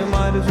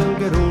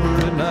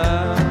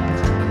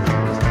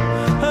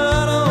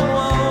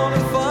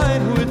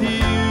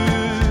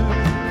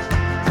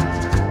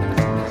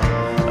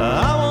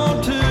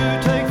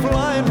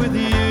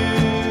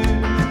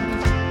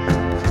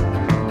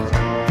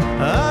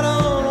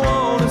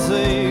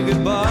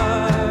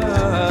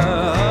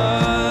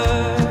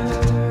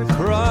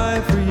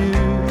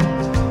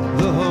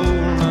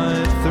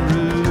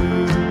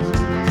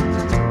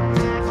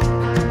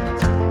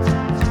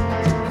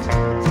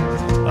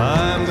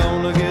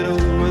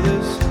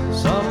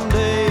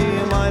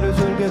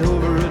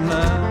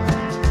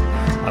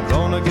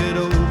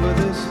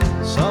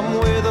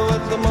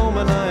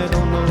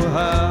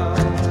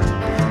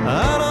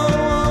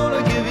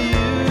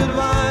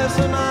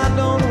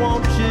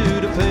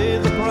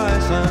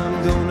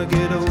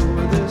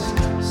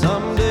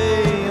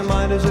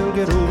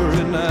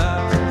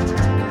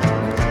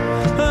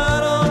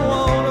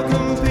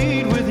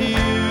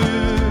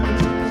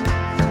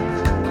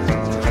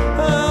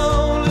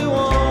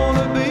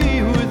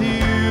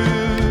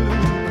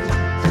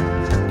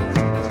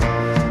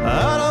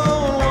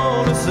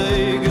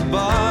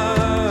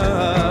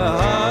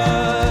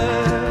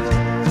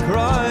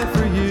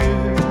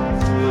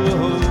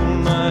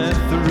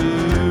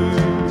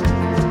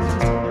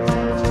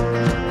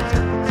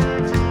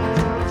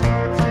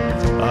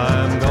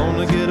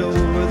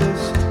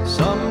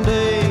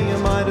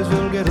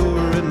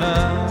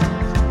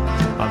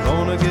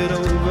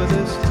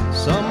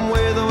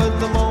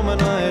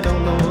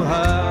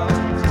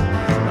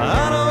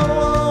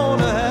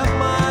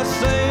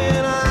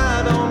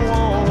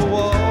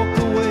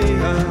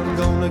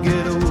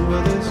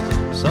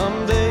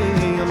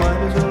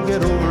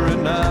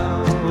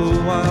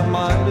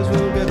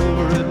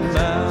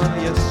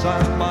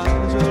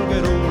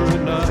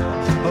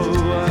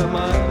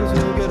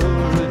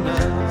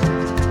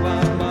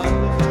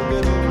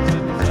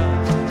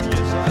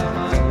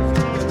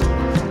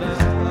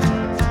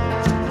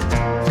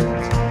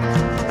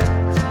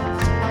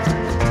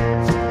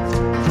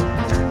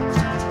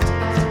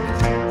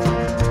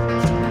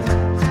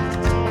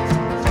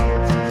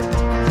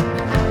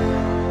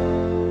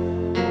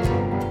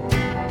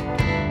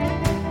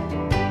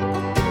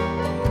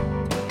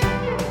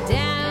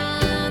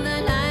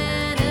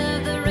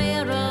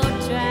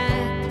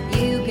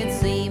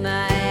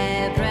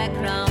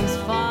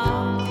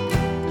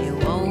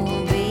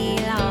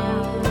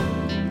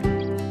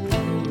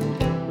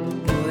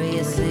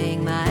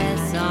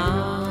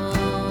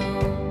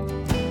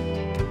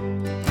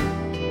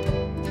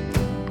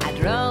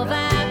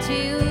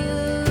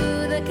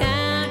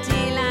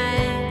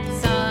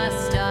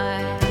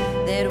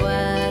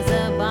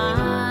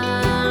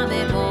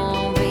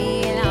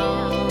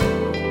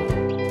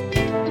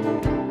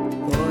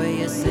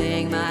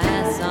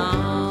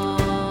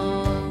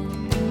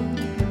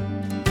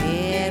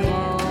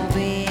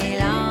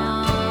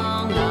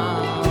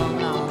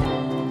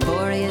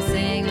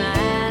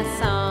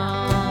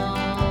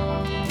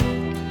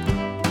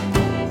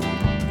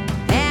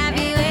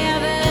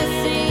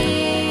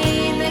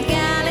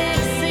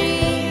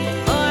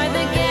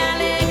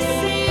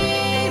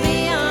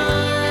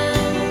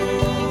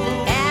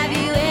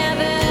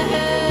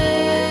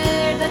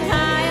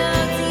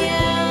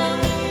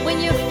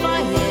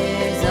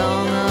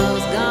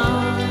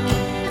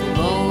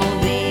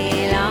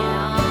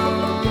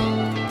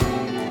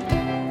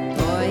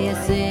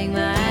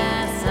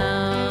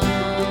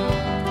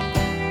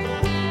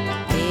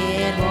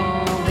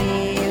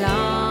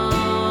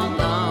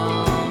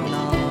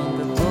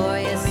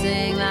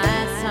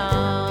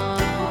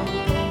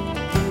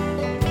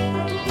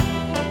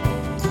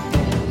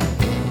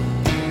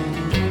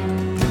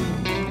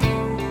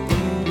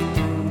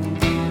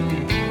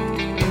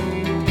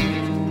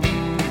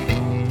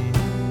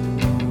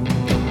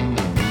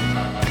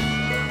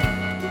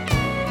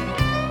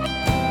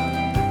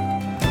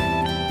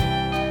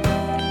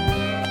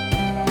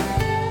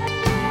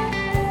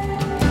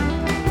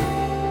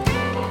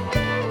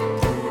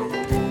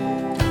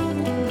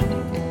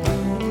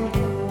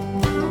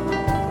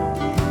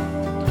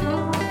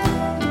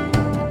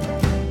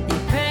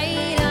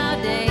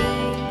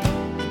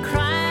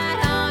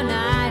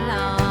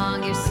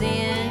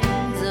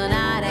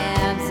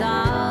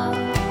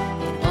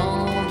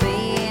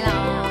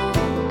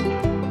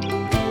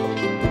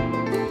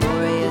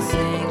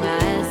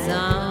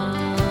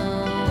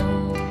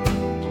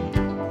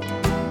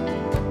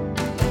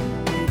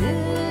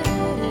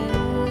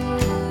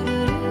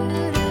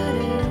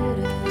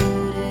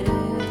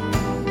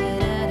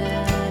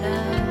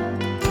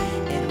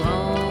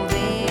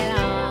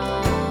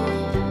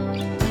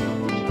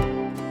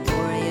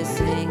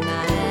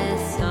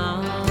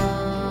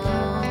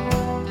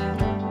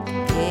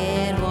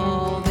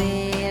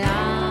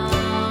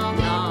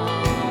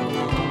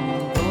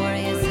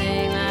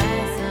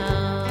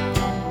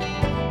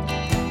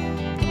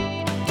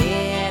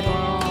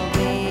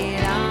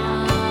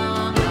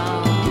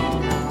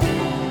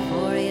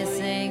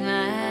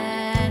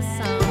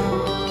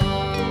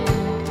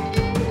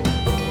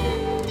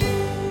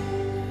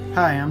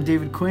 Hi, I'm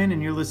David Quinn,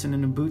 and you're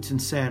listening to Boots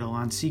and Saddle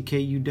on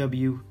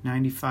CKUW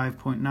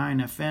 95.9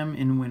 FM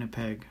in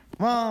Winnipeg.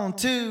 1,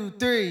 2,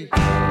 3.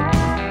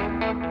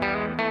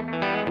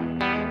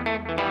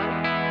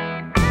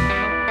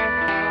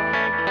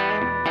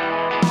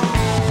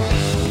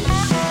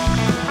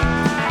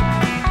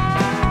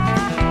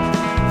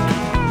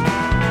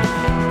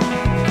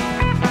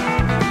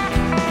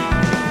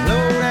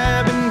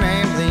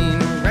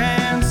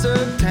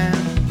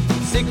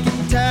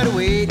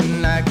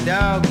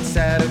 Dog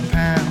inside a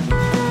pound.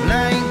 Well,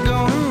 I ain't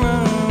gonna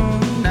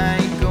run, I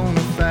ain't gonna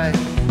fight.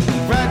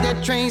 Ride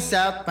that train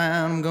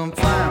southbound, I'm gonna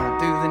fly on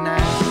through the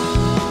night.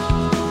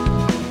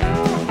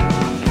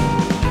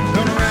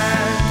 Gonna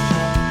ride,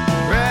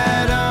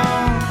 ride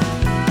on,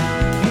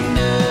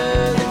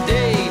 another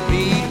day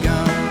be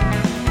gone.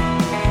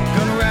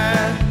 Gonna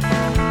ride,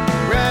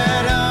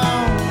 ride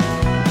on,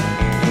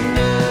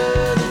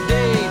 another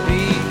day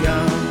be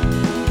gone.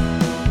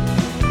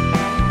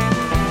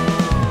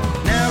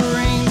 Now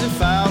rains are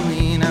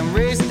falling, I'm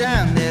raced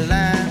down that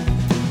line,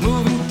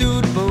 moving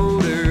through the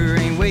border,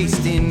 ain't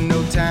wasting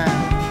no time.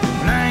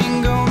 And I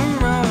ain't gonna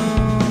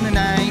run, and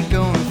I ain't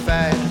gonna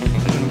fight. I'm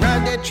gonna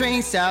ride that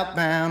train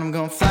southbound, I'm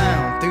gonna fly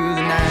on through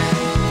the night.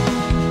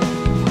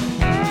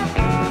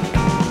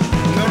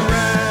 I'm gonna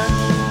ride,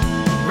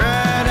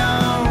 ride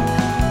on,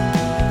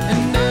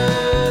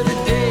 another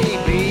day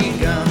be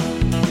gone.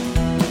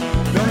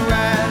 Gonna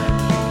ride,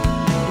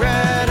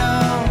 ride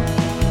on,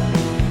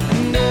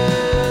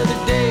 another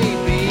day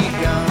be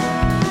gone.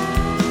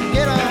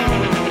 Get on.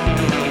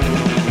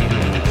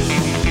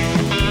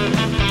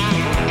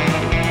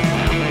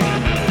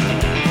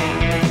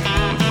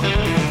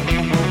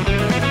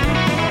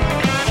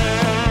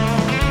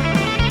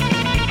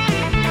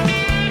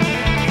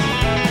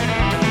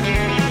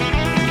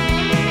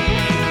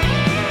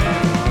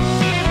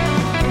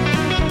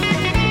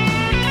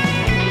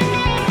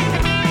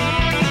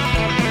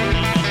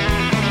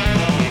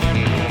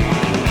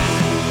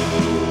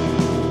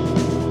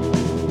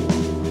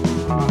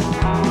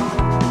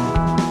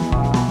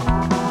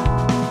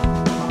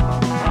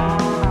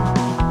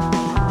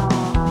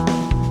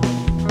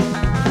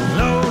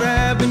 Lord,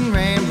 I've been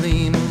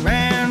rambling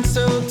around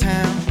Soul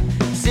Town,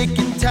 sick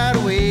and tired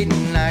of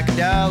waiting like a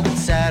dog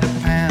inside a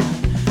pound.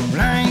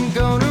 Well, I ain't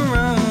gonna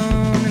run,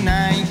 and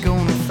I ain't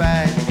gonna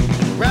fight.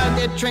 Ride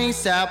that train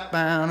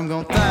southbound, I'm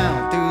gonna fly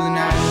on through the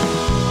night.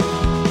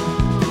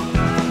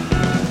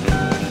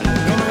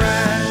 Gonna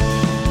ride,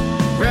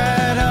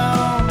 ride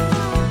on,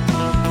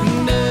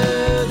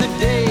 another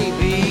day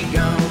be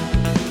gone.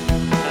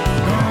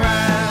 Gonna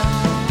ride,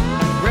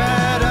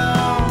 ride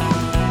on,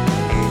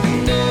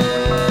 another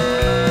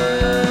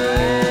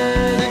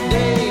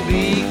day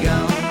be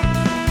gone.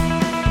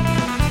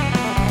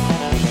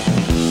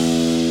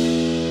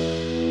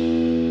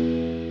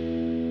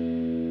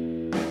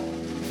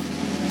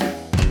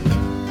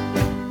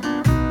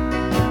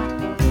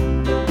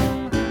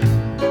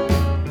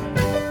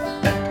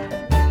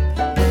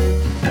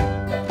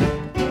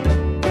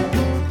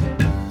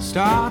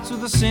 Starts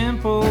with a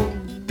simple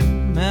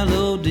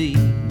melody,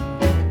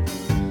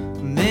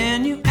 and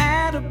then you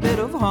add a bit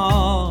of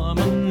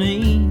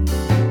harmony.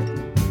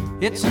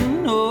 It's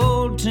an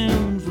old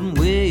tune from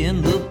way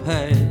in the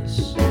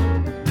past.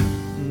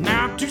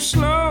 Not too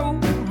slow,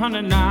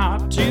 honey,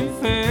 not too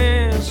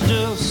fast.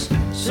 Just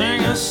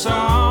sing a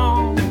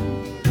song,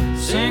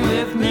 sing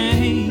with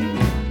me.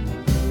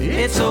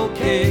 It's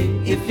okay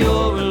if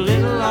you're a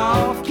little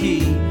off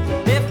key.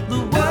 If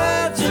the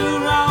words are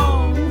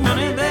wrong,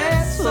 honey,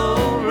 that's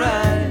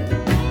alright.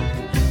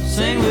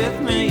 Sing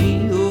with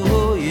me,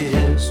 oh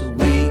yes,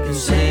 we can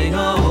sing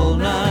all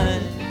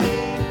night.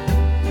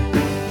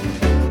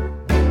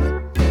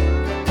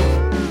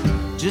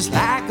 Just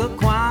like a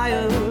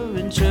choir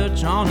in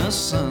church on a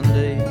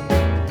Sunday,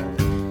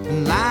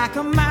 and like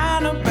a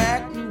miner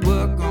back to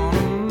work on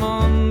a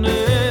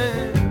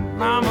Monday.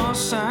 Mama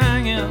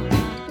singing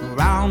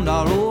around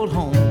our old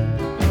home.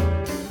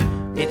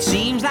 It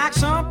seems like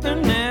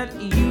something that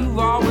you've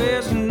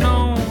always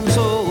known.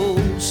 So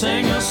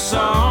sing a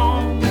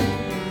song,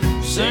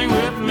 sing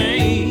with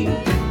me.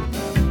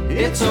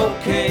 It's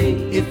okay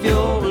if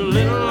you're a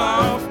little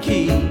off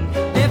key.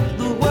 If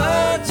the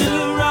words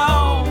are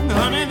wrong,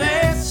 honey,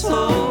 that's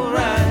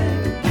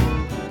alright.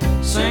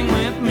 Sing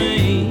with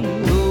me,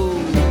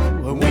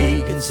 oh,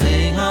 we can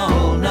sing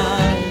all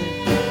night.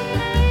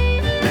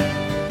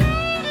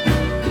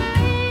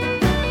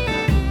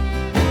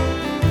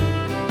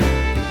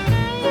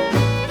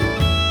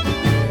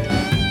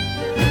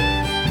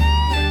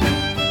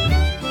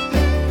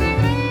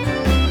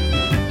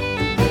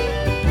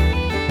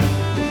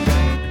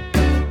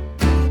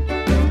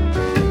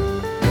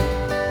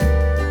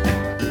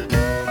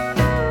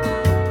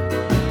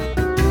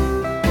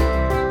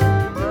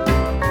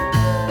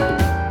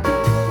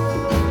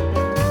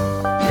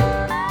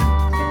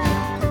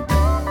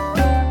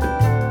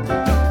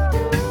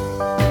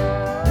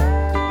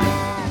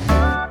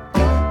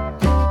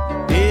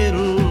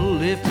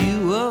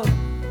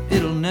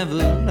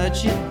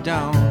 let you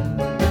down.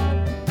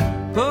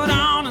 Put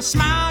on a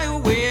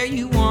smile where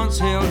you once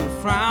held a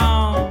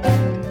frown.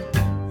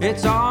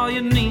 It's all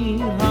you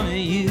need,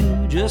 honey,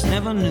 you just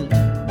never knew.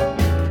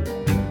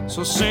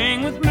 So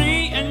sing with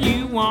me and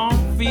you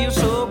won't feel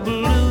so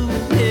blue.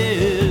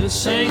 Yeah,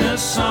 sing a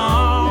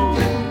song,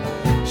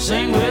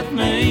 sing with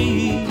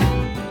me.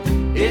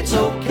 It's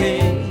okay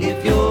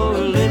if you're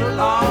a little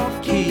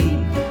off key.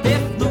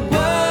 If the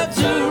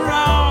words are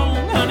wrong,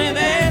 honey,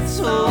 that's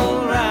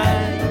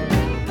alright.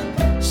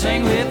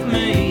 Sing with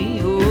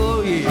me,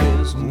 oh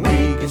yes,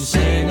 we can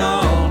sing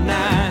all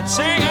night.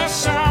 Sing a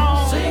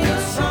song,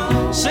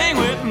 sing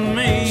with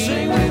me.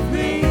 Sing with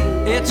me.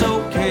 It's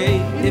okay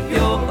if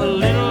you're a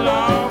little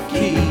off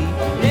key.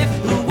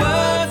 If the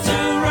words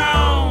are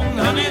wrong,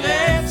 honey,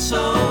 that's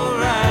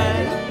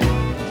alright.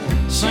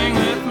 Sing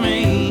with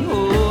me,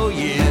 oh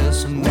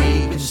yes, and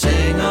we can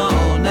sing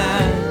all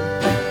night.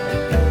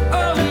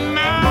 Oh,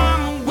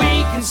 mama,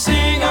 we can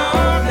sing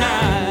all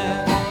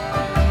night.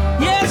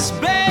 Yes,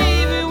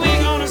 baby,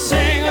 we're gonna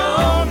sing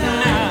all night.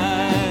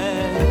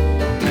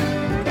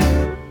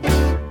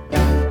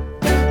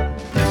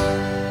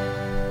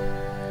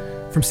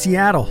 From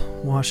Seattle,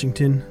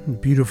 Washington, the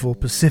beautiful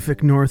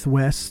Pacific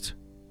Northwest,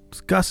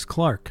 it's Gus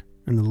Clark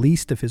and the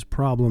Least of His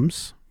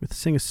Problems with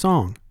Sing a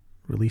Song,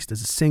 released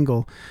as a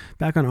single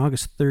back on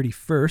August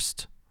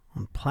 31st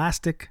on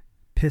Plastic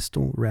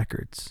Pistol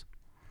Records.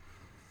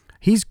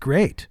 He's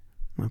great.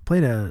 I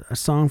played a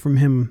song from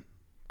him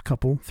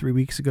a 3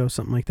 weeks ago,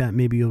 something like that.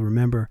 Maybe you'll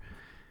remember.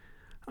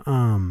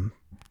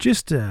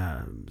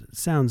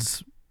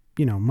 Sounds,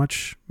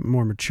 much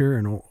more mature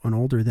and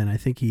older than I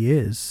think he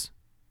is.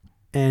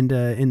 And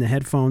in the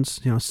headphones,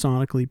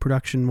 sonically,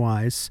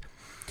 production-wise,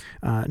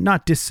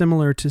 not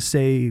dissimilar to,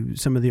 say,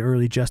 some of the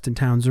early Justin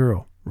Townes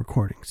Earl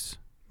recordings.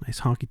 Nice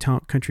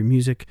honky-tonk country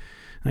music,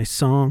 nice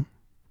song,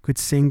 good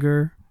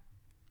singer.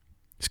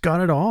 He's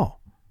got it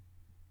all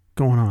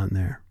going on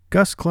there.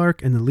 Gus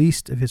Clark and the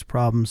Least of His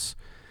Problems.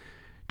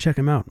 Check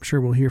him out. I'm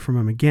sure we'll hear from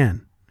him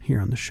again here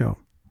on the show.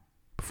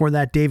 Before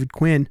that, David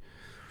Quinn,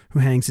 who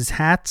hangs his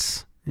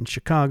hats in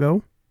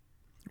Chicago.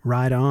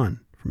 Ride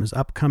On, from his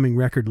upcoming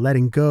record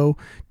Letting Go,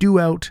 due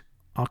out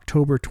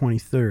October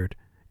 23rd.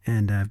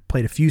 And I've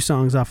played a few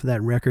songs off of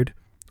that record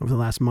over the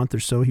last month or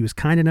so. He was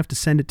kind enough to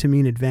send it to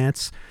me in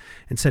advance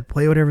and said,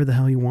 play whatever the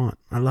hell you want.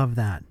 I love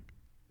that.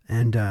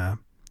 And a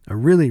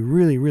really,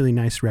 really, really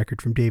nice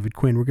record from David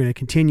Quinn. We're going to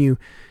continue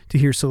to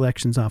hear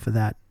selections off of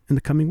that in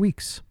the coming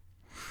weeks.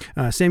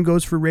 Same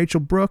goes for Rachel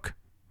Brooke.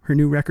 Her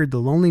new record, The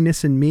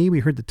Loneliness in Me, we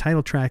heard the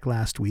title track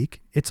last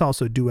week. It's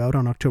also due out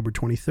on October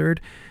 23rd.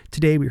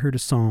 Today we heard a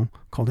song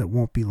called It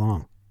Won't Be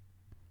Long.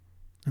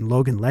 And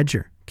Logan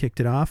Ledger kicked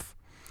it off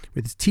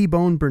with his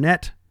T-Bone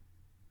Burnett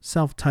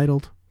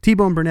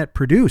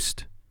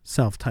produced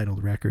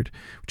self-titled record,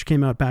 which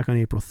came out back on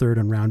April 3rd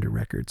on Rounder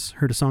Records.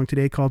 Heard a song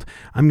today called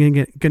I'm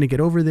Gonna Get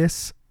Over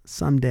This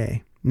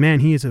Someday. Man,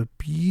 he is a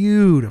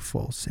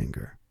beautiful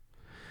singer.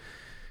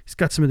 He's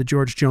got some of the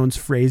George Jones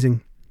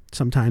phrasing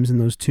sometimes in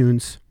those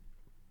tunes.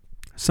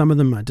 Some of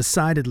them are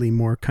decidedly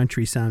more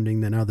country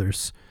sounding than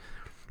others.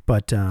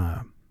 But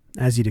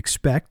as you'd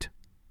expect,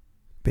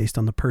 based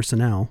on the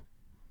personnel,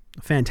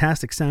 a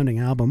fantastic sounding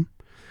album.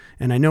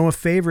 And I know a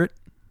favorite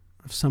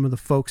of some of the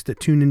folks that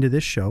tune into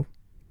this show.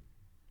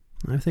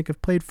 I think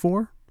I've played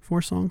four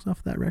songs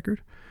off that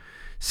record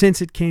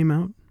since it came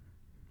out.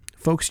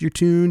 Folks, you're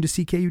tuned to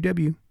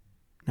CKUW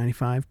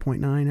 95.9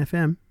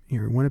 FM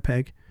here in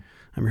Winnipeg.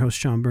 I'm your host,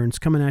 Sean Burns,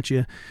 coming at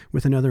you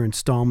with another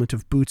installment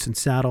of Boots and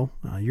Saddle,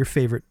 your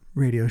favorite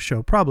radio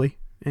show, probably,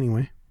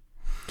 anyway.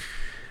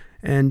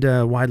 And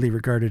widely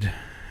regarded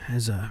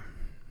as a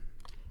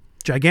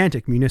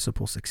gigantic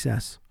municipal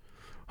success,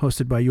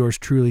 hosted by yours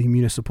truly,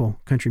 municipal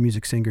country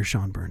music singer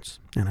Sean Burns.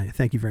 And I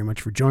thank you very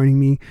much for joining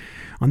me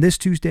on this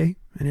Tuesday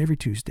and every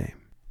Tuesday.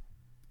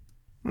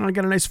 Well, I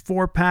got a nice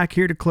 4-pack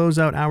here to close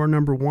out hour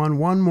number 1.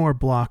 One more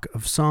block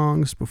of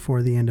songs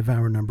before the end of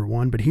hour number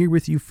 1, but here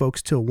with you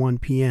folks till 1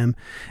 p.m.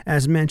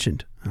 as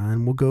mentioned.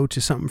 And we'll go to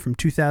something from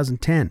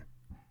 2010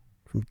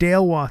 from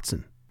Dale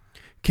Watson.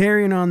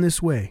 Carrying On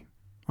This Way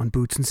on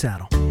Boots and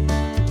Saddle.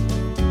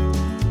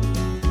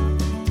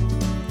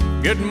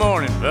 Good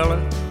morning,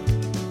 fella.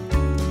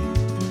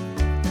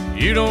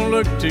 You don't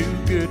look too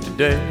good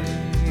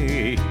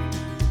today.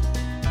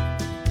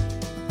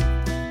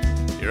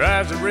 Your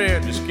eyes are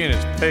red, your skin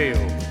is pale.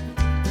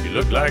 You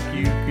look like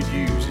you could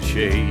use a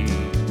shave.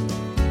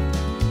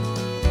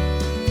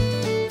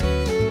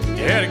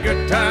 You had a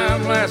good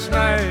time last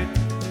night.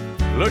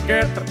 Look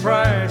at the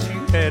price you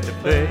had to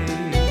pay.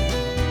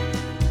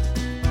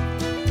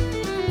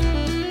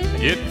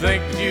 You'd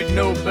think that you'd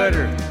know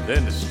better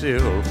than to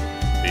still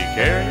be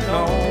carrying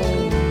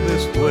on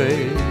this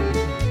way.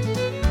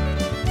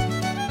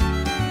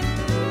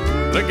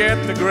 Look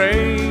at the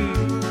gray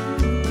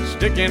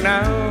sticking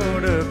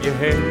out of your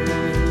hair.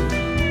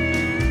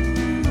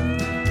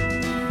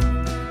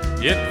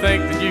 You'd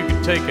think that you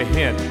could take a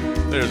hint.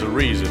 There's a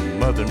reason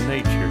Mother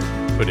Nature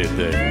put it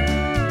there.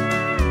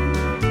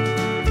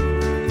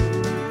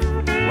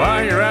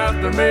 While you're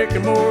out there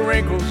making more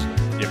wrinkles,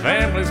 your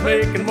family's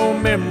making more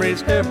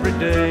memories every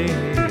day.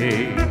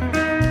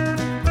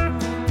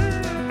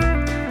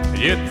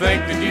 You'd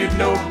think that you'd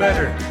know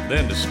better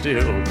than to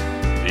still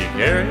be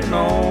carrying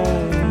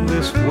on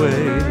this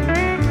way.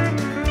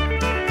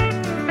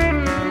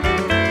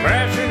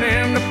 Crashing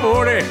into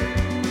 40,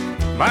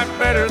 might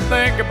better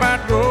think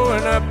about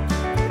growing up.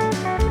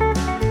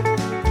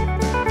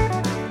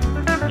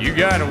 You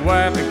got a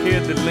wife and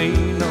kid that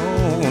lean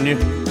on you.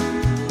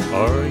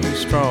 Are you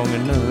strong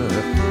enough?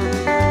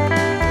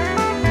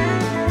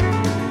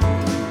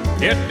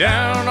 Get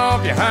down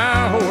off your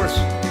high horse.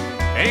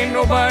 Ain't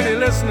nobody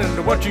listening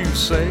to what you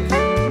say.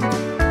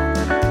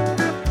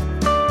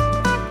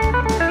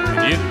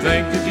 And you'd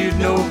think that you'd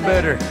know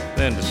better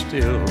than to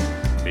still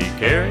be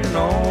carrying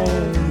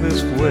on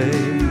this way.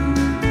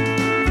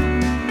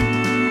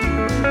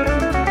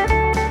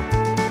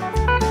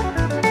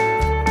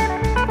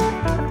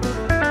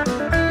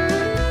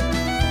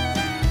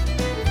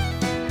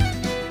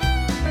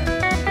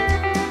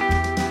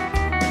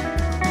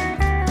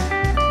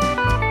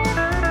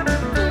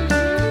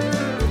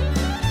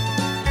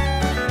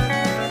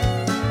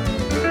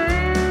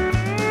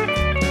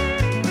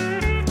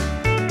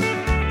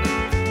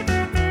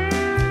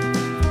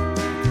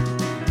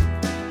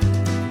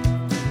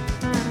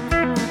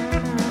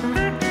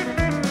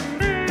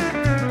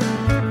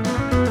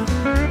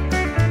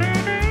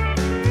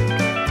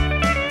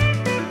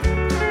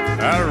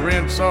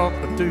 Off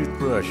the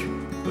toothbrush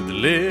with the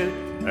lid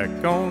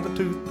back on the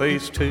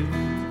toothpaste tube.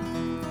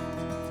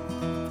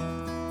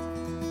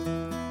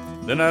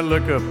 Then I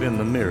look up in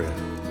the mirror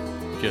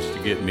just to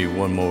get me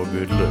one more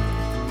good look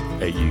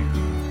at you.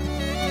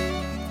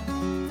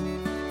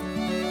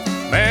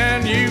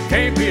 Man, you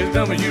can't be as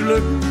dumb as you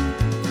look.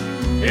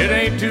 It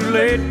ain't too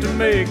late to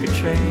make a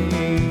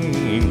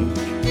change.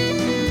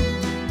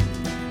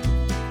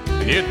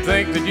 And you'd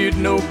think that you'd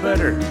know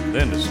better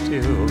than to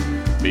still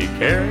be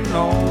carrying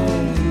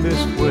on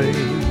this way.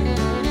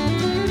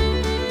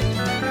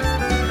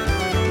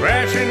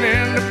 Crashing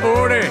into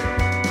 40,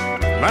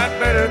 might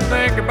better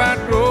think about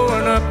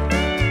growing up.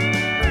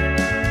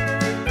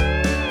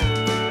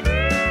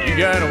 You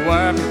got a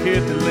wife and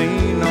kid to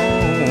lean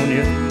on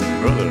you.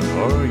 Brother,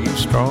 are you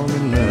strong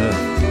enough?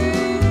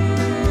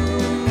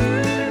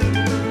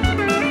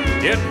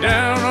 Get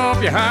down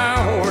off your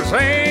high horse.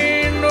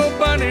 Ain't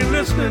nobody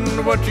listening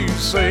to what you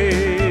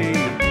say.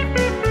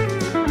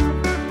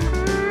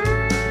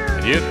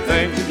 You'd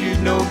think that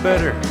you'd know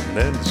better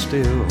than to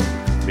still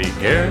be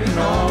carrying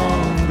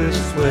on this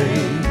way.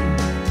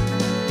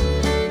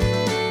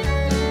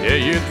 Yeah,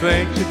 you'd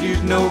think that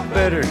you'd know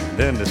better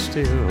than to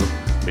still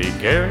be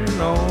carrying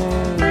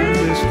on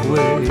this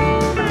way.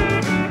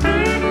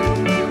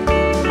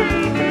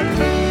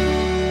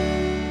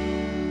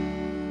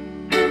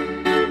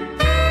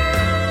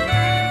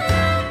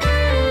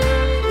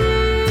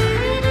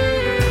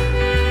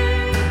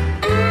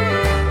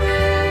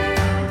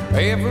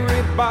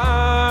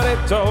 Everybody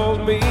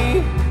told me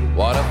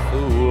what a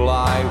fool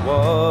I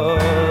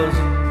was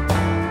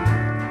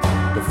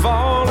to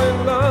fall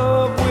in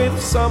love with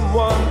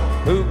someone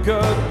who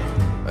could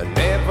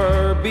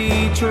never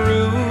be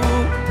true.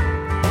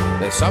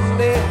 That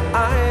someday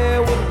I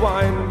would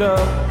wind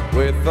up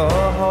with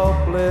a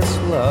hopeless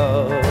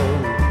love.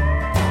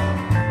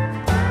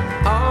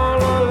 All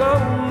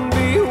alone,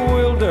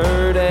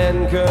 bewildered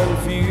and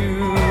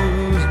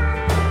confused.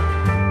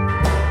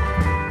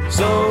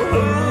 So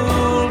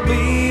who'll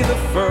be the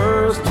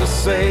first to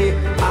say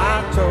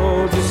I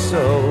told you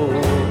so?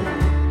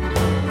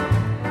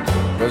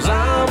 'Cause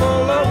I'm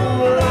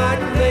alone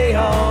like they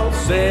all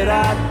said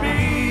I'd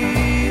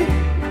be.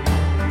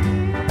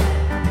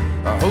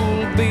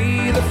 Who'll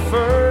be the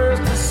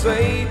first to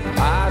say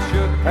I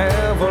should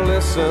have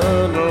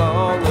listened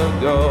long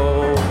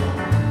ago?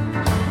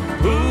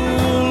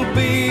 Who'll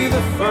be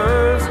the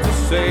first to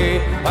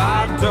say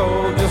I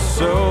told you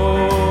so?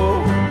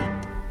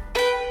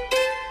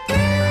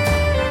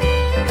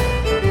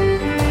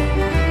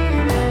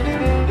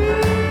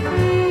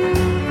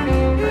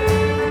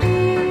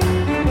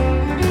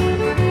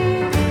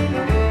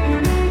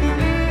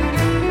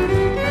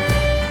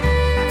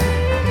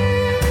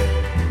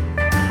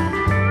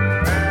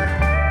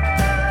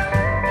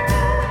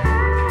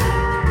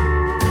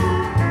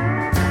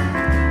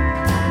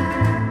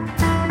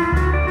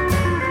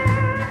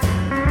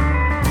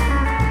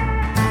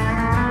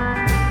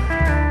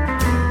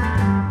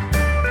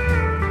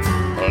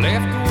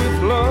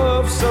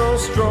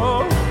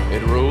 Strong,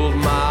 it ruled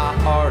my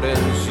heart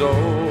and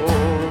soul.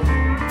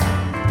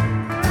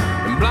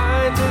 And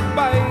blinded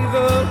by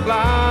the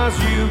lies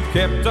you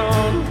kept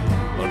on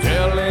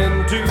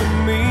telling to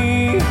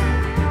me,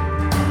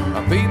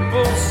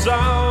 people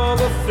saw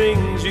the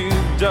things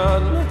you've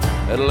done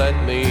and let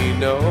me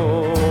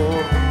know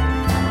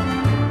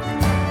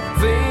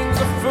things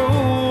a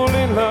fool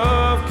in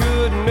love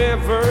could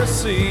never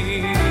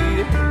see.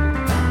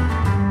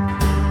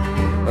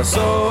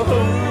 So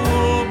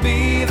who'll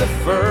be the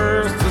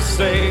first to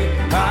say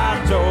I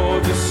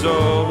told you so?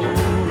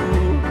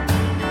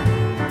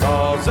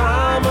 'Cause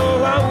I'm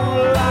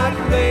alone like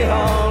they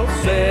all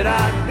said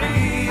I'd be.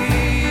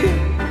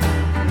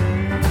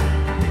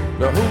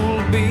 Now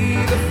who'll be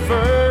the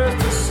first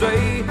to say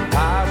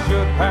I should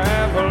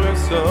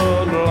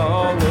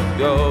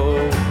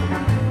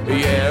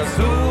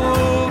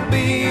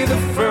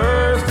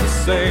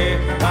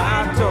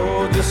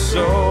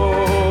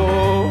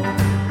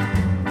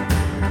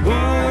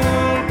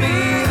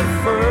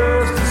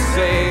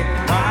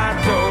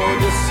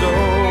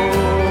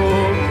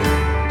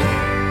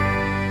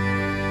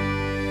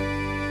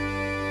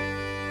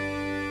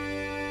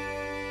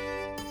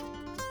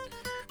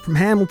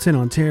Hamilton,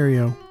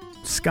 Ontario,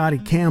 Scotty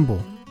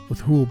Campbell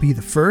with Who Will Be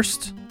the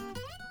First.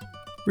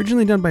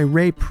 Originally done by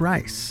Ray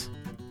Price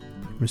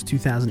from his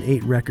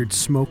 2008 record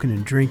Smokin'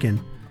 and Drinkin'.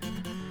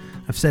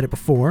 I've said it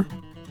before,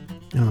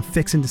 and I'm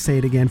fixing to say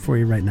it again for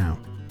you right now.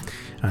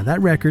 That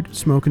record,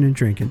 Smokin' and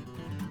Drinkin',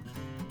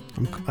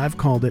 I've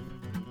called it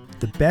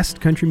the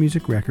best country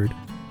music record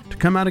to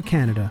come out of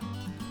Canada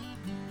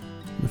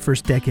in the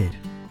first decade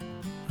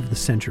of the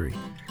century.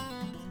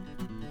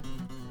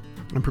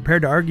 I'm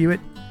prepared to argue it.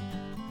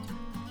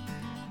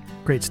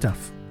 Great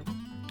stuff.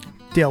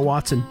 Dale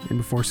Watson in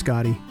before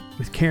Scotty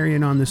with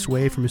Carrying On This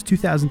Way from his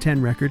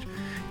 2010 record,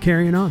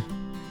 Carrying On.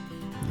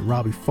 And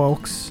Robbie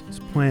Fulks is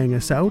playing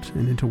us out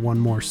and into one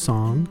more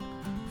song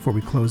before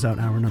we close out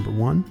hour number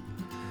 1.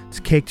 It's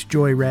Caked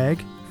Joy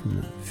Rag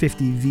from the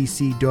 50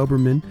 VC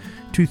Doberman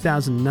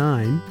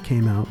 2009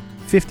 came out.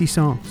 50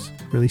 songs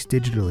released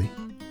digitally.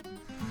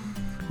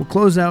 We'll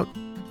close out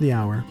the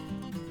hour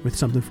with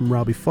something from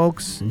Robbie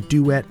Fulks in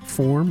duet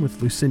form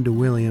with Lucinda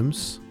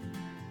Williams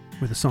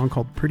with a song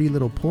called Pretty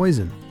Little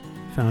Poison,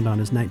 found on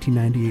his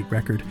 1998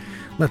 record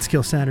Let's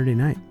Kill Saturday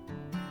Night.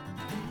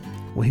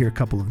 We'll hear a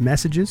couple of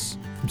messages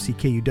from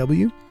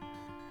CKUW, and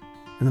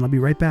then I'll be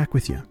right back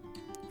with you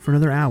for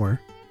another hour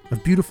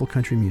of beautiful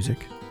country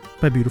music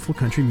by beautiful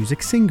country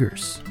music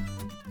singers.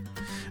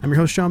 I'm your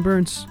host, Sean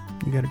Burns.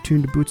 You got it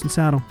tuned to Boots and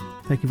Saddle.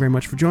 Thank you very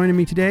much for joining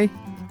me today.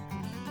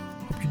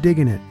 Hope you're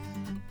digging it.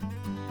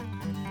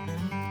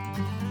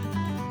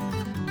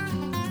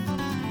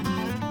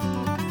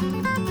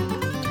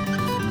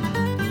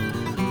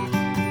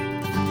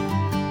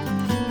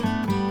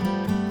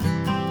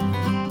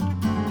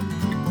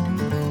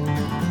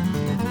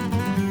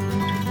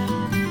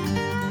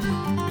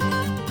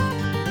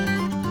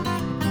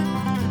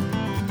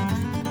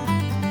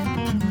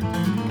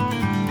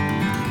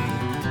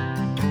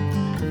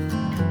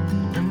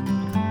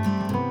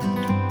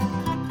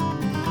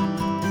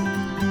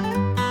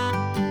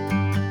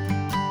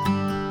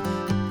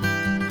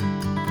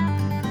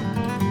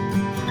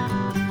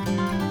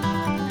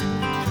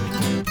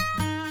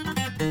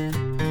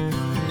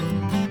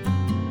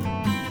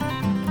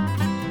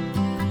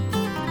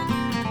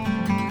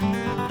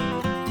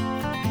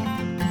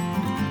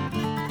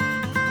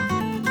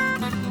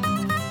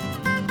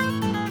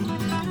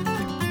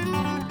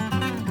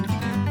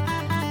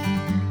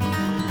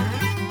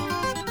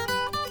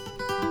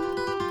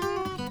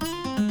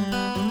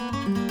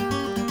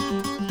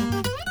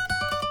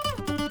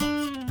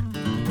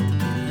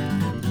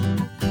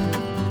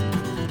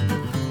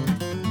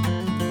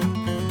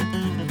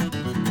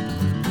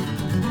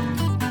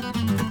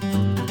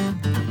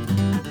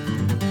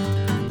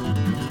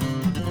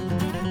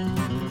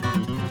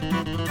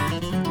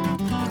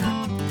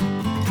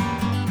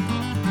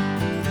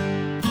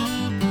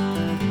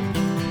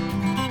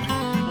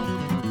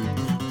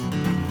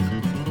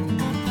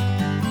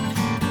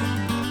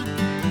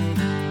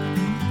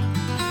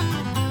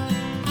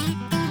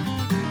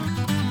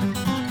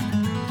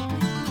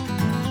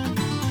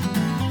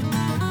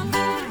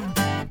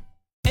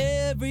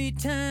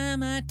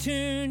 time I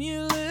turn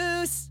you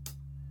loose,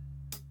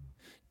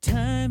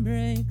 time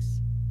breaks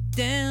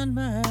down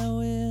my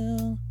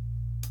will.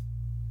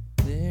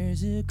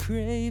 There's a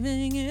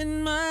craving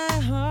in my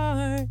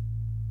heart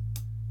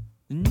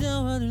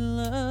no other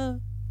love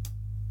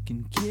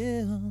can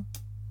kill.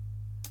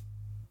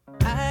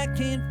 I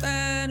can't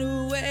find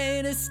a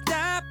way to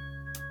stop,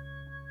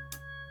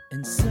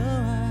 and so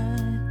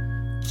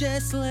I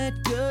just let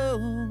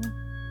go.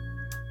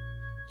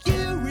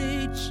 You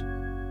reach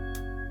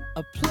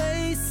a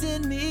place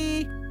in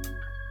me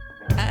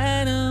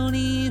I don't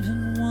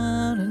even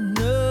wanna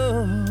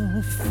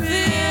know.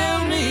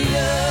 Fill me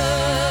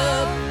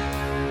up,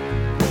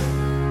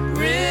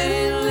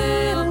 pretty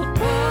little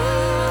poison.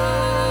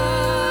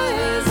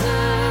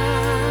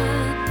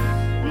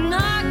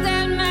 Knock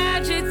that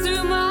magic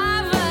through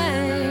my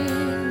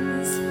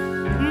veins.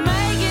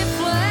 Make it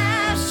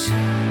flash,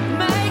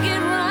 make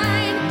it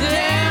rain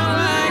down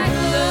like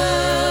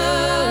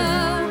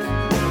love.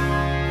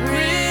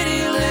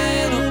 Pretty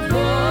little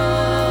poison.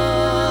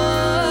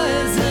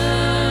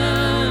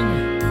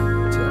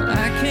 Till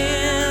I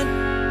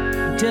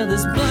can't tell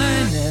this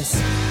blindness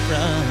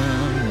from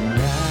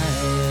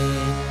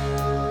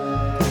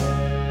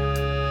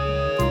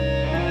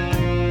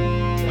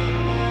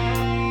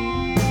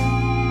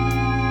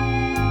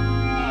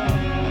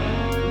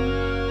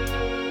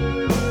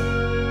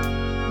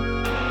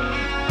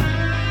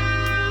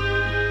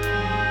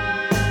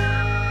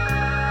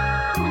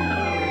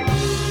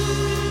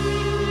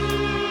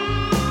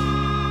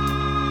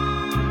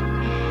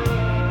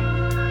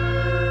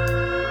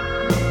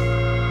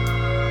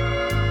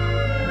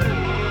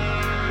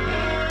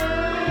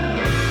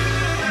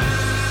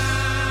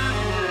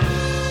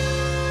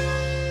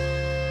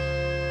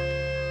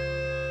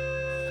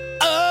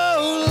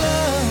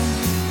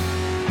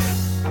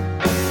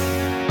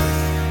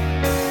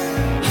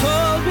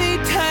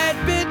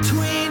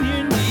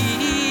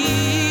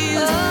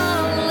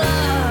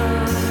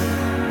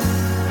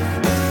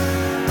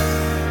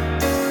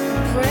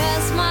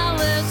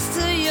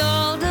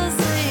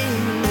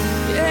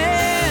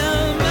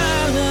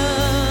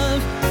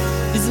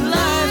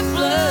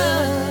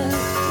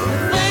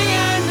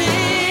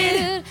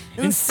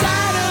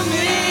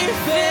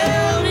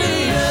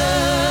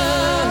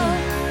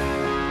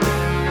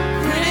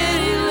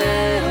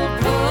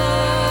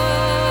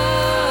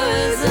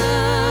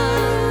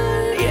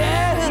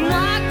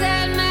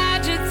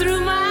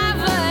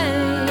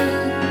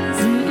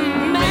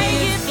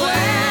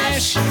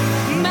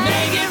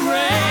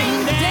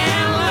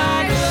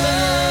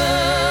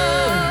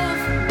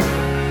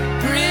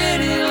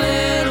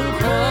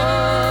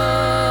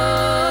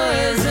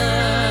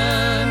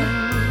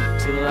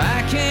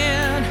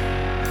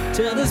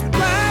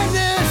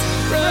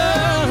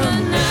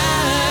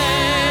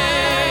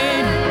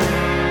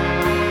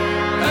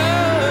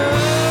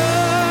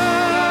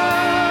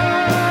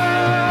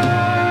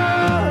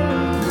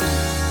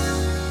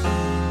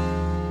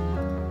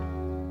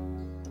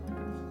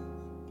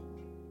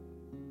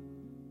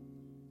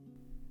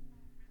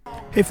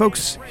Hey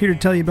folks, here to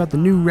tell you about the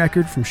new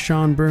record from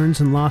Sean Burns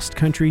and Lost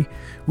Country,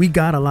 We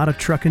Got a Lot of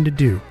Truckin' to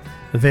Do.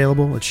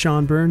 Available at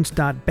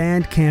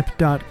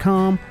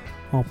seanburns.bandcamp.com.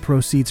 All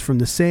proceeds from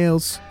the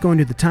sales going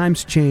to the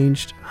Times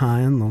Changed High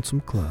and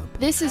Lonesome Club.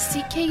 This is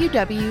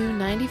CKUW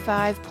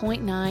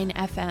 95.9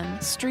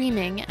 FM,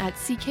 streaming at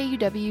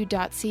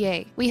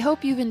ckuw.ca. We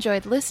hope you've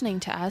enjoyed listening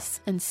to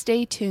us, and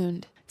stay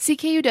tuned.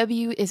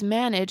 CKUW is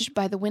managed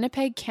by the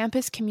Winnipeg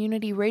Campus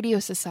Community Radio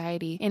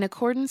Society in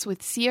accordance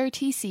with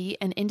CRTC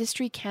and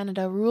Industry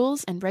Canada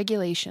rules and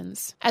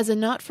regulations. As a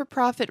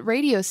not-for-profit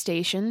radio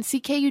station,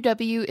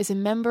 CKUW is a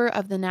member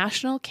of the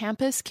National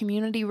Campus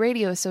Community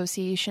Radio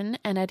Association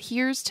and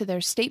adheres to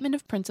their statement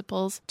of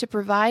principles to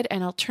provide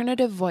an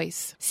alternative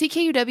voice.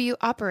 CKUW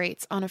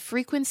operates on a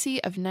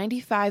frequency of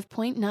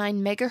 95.9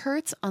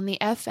 MHz on the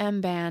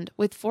FM band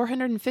with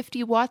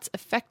 450 watts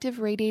effective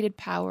radiated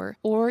power,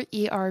 or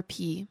ERP.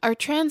 Our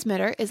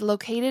transmitter is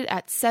located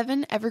at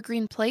 7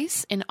 Evergreen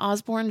Place in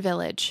Osborne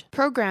Village.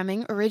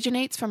 Programming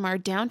originates from our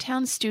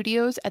downtown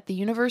studios at the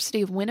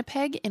University of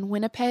Winnipeg in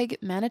Winnipeg,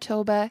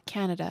 Manitoba,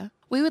 Canada.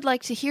 We would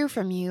like to hear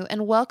from you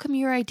and welcome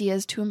your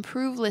ideas to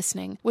improve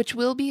listening, which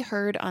will be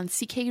heard on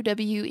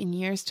CKUW in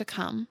years to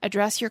come.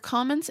 Address your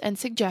comments and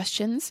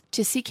suggestions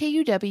to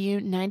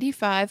CKUW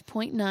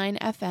 95.9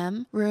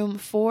 FM, room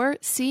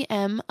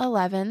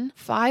 4CM11,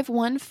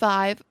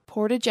 515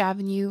 Portage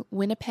Avenue,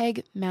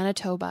 Winnipeg,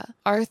 Manitoba,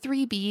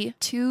 R3B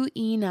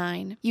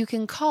 2E9. You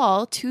can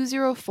call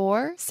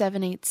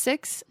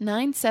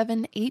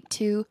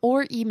 204-786-9782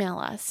 or email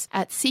us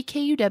at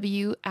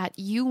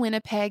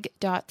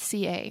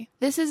ckuw@uwinnipeg.ca.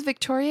 This is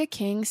Victoria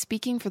King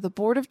speaking for the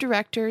Board of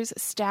Directors,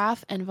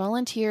 staff, and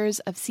volunteers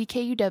of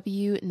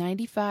CKUW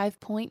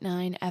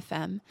 95.9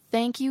 FM.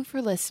 Thank you for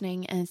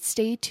listening and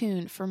stay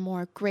tuned for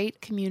more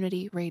great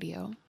community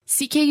radio.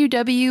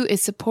 CKUW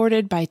is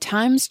supported by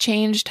Times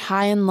Changed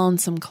High and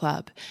Lonesome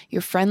Club,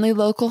 your friendly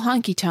local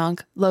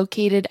honky-tonk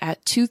located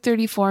at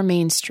 234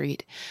 Main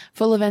Street.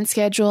 Full event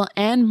schedule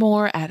and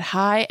more at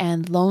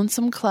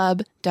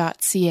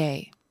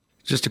highandlonesomeclub.ca.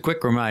 Just a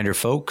quick reminder,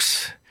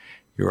 folks,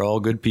 you're all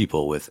good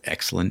people with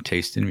excellent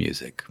taste in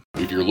music.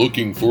 If you're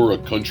looking for a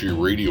country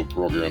radio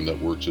program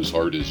that works as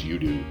hard as you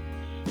do,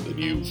 then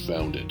you've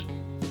found it.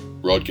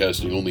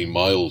 Broadcasting only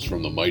miles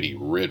from the mighty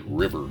Red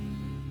River,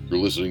 you're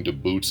listening to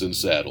Boots and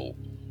Saddle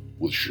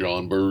with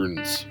Sean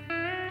Burns.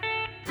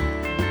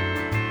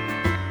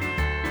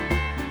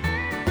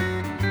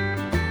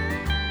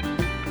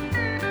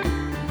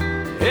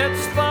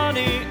 It's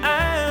funny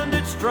and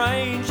it's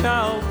strange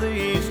how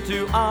these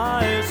two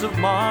eyes of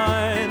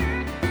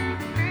mine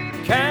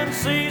can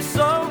see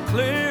so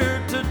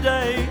clear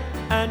today,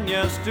 and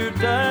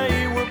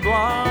yesterday were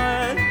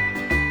blind.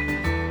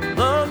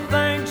 The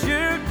things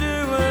you're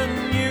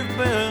doing, you've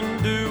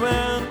been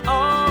doing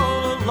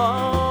all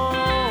along.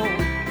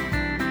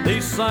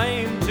 These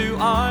same two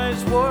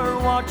eyes were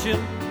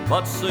watching,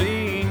 but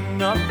seeing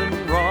nothing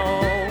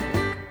wrong.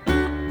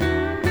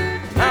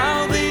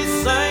 Now these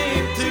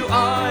same two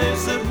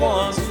eyes that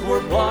once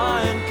were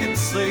blind can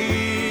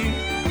see.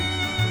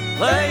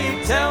 They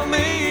tell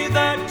me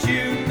that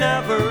you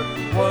never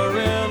were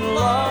in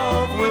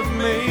love with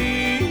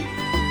me.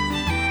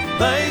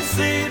 They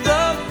see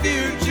the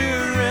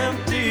future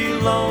empty,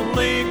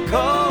 lonely,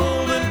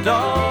 cold and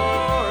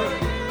dark.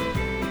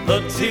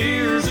 The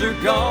tears are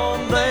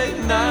gone, they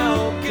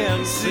now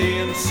can see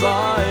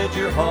inside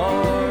your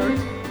heart.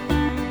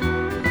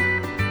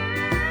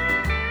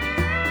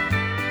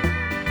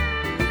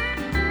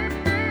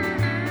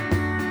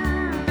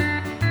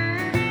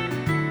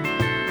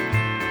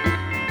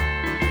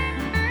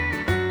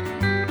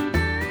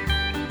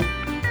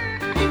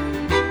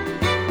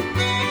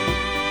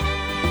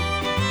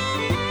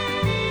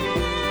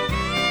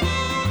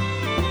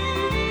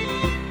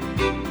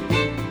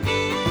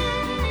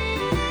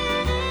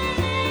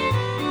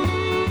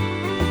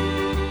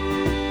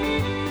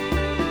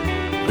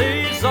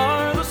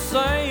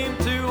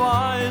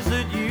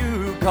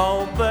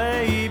 Call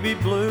baby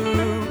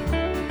blue.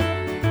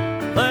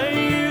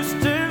 They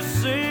used to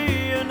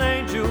see an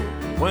angel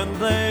when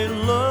they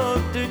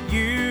looked at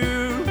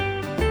you.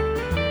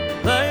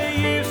 They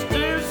used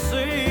to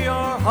see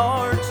our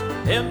hearts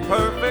in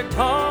perfect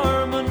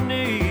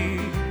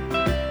harmony.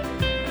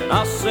 And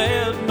I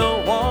said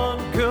no one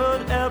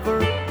could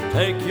ever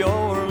take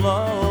your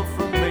love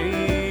from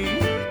me.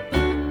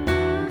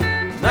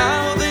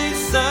 Now these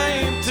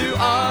same two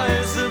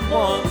eyes that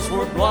once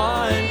were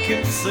blind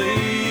can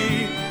see.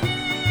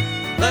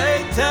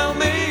 They tell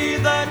me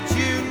that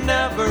you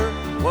never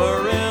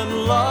were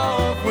in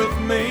love with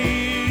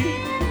me.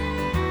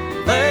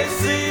 They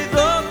see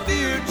the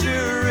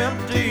future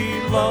empty,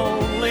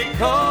 lonely,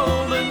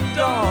 cold and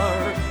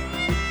dark.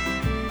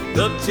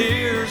 The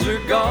tears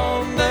are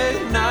gone, they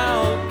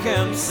now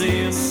can see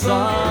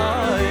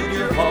inside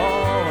your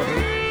heart.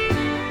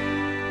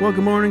 Well,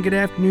 good morning, good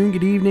afternoon,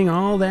 good evening,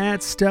 all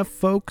that stuff,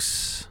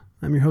 folks.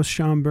 I'm your host,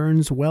 Sean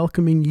Burns,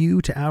 welcoming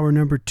you to hour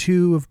number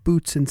 2 of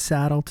Boots and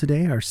Saddle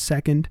today, our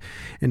second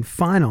and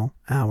final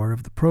hour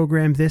of the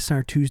program. This,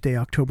 our Tuesday,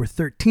 October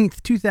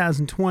 13th,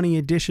 2020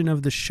 edition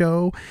of the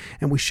show,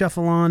 and we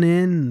shuffle on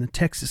in the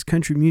Texas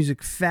country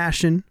music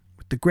fashion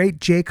with the great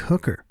Jake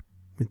Hooker.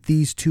 With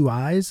These Two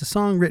Eyes, a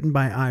song written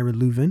by Ira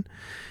Leuven,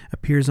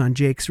 appears on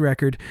Jake's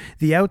record,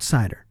 The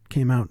Outsider,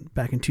 came out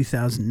back in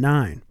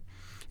 2009.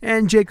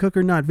 And Jake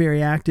Hooker not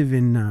very active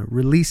in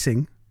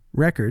releasing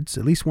records,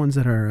 at least ones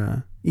that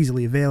are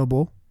easily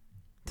available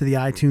to the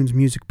iTunes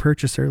music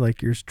purchaser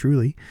like yours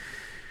truly.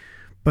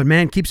 But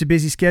man, keeps a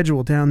busy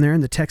schedule down there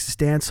in the Texas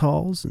dance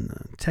halls and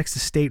the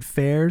Texas state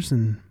fairs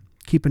and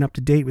keeping up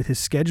to date with his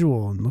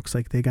schedule. And looks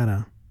like they got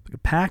a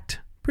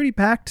pretty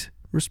packed,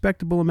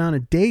 respectable amount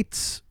of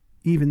dates,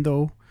 even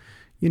though,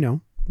 you know,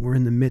 we're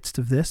in the midst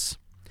of this.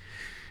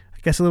 I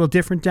guess a little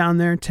different down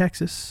there in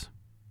Texas.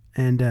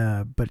 And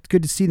but it's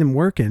good to see them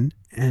working.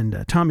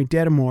 And Tommy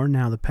Dedamore,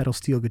 now the pedal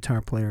steel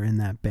guitar player in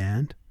that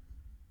band,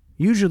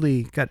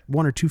 usually got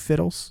 1 or 2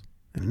 fiddles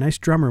and a nice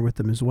drummer with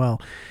them as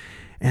well.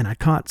 And I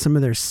caught some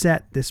of their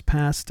set this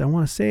past, I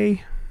want to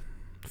say,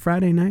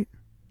 Friday night,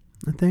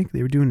 I think.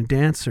 They were doing a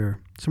dance or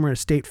somewhere at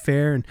a state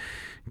fair, and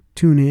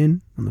tune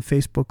in on the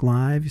Facebook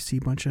Live. You see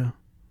a bunch of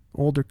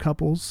older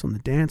couples on the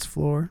dance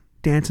floor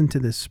dancing to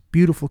this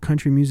beautiful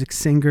country music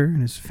singer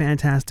and his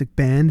fantastic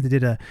band. They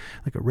did a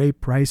Ray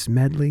Price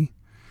medley.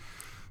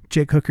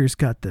 Jake Hooker's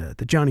got the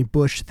Johnny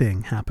Bush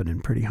thing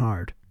happening pretty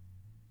hard.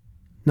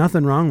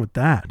 Nothing wrong with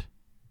that.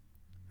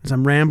 As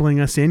I'm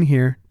rambling us in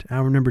here to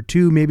hour number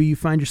 2, maybe you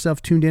find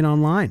yourself tuned in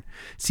online,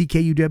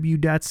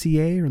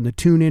 ckuw.ca or on the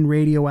TuneIn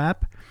radio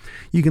app.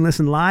 You can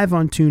listen live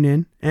on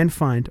TuneIn and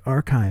find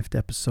archived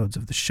episodes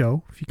of the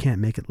show if you can't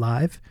make it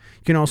live.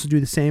 You can also do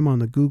the same on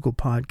the Google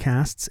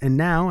Podcasts, and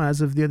now, as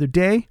of the other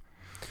day,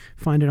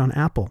 find it on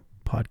Apple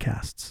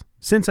Podcasts.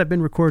 Since I've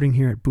been recording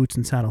here at Boots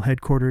and Saddle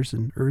headquarters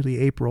in early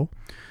April,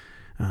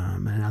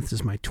 and this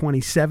is my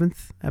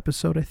 27th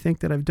episode, I think,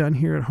 that I've done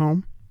here at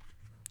home.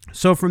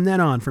 So from then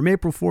on, from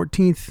April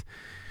 14th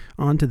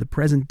on to the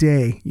present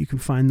day, you can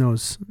find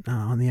those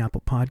on the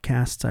Apple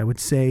Podcasts. I would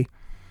say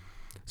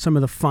some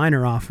of the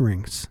finer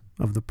offerings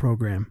of the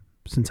program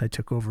since I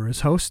took over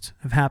as host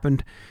have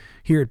happened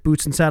here at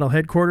Boots and Saddle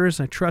headquarters.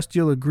 I trust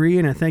you'll agree,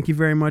 and I thank you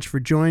very much for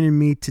joining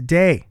me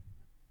today.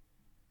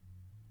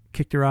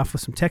 Kicked her off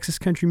with some Texas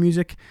country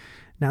music.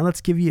 Now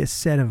let's give you a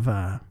set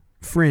of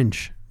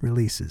fringe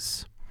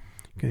releases.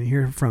 You're going to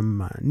hear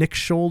from Nick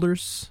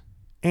Shoulders,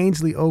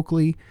 Ainsley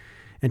Oakley,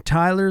 and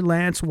Tyler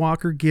Lance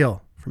Walker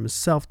Gill from his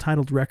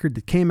self-titled record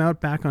that came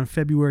out back on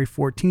February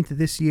 14th of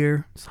this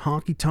year. It's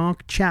Honky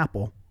Tonk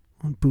Chapel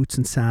on Boots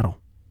and Saddle.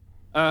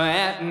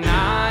 At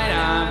night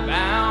I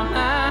bow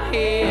my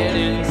head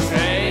and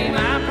say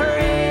my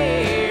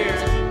prayers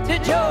to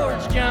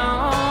George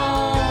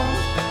Jones.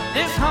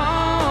 This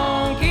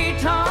Honky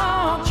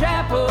Tonk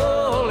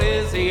Chapel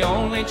is the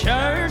only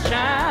church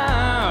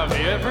I've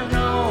ever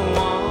known.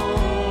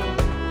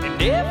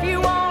 And if you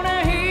want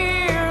to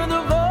hear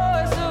the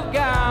voice of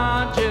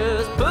God,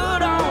 just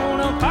put on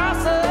a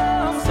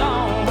possum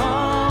song.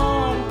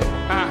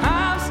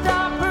 I've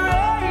stopped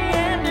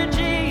praying to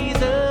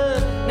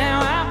Jesus,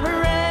 now I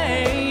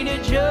pray to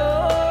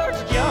George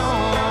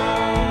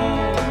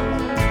Jones.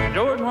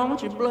 George,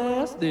 won't you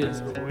bless this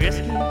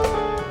whiskey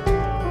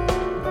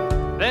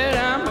that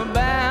I'm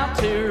about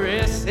to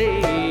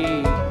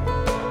receive,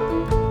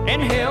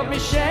 and help me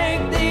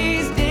shake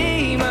these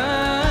demons.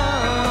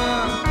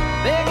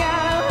 They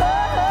got a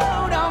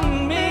hold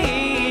on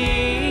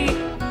me.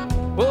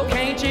 Well,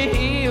 can't you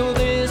heal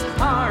this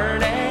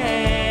heartache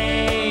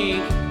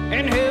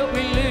and help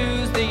me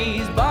lose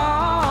these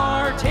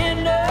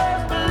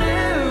bartender's blues?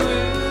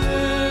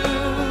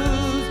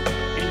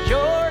 And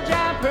George,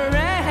 I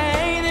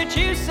pray that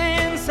you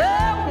send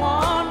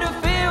someone to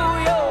fill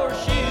your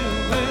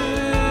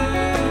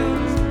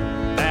shoes.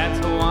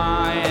 That's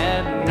why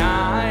at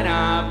night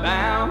I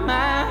bow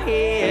my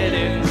head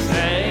and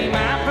say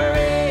my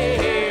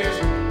prayers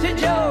to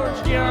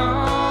George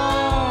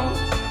Jones.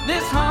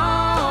 This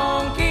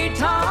Honky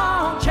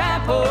Tonk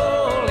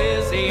Chapel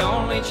is the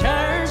only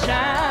church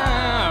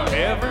I've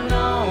ever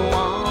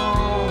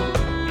known.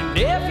 And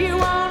if you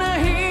want to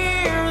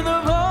hear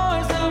the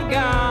voice of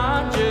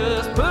God,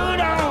 just put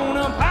on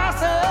a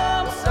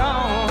possum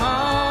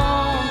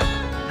song.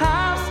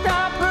 I'll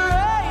stop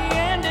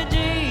praying to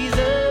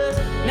Jesus,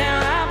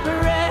 now I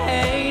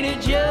pray to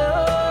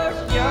George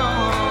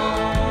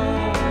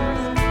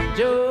Jones.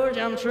 George,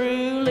 I'm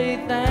truly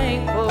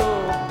thankful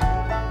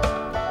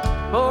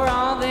for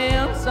all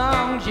them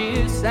songs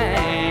you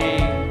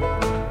sang.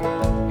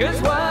 'Cause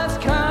what's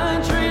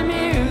country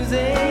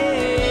music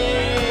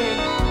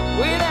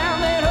without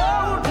that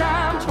old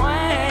time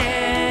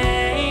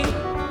twang?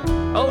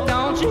 Oh,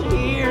 don't you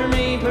hear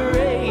me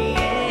praying?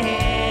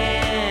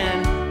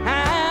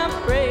 I'm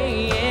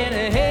praying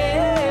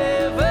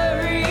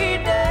every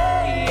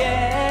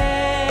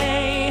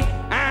day.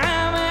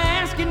 I'm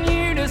asking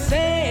you to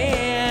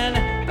send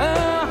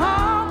a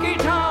honky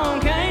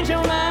tonk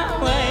angel my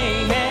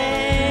way.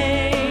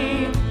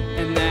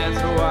 And that's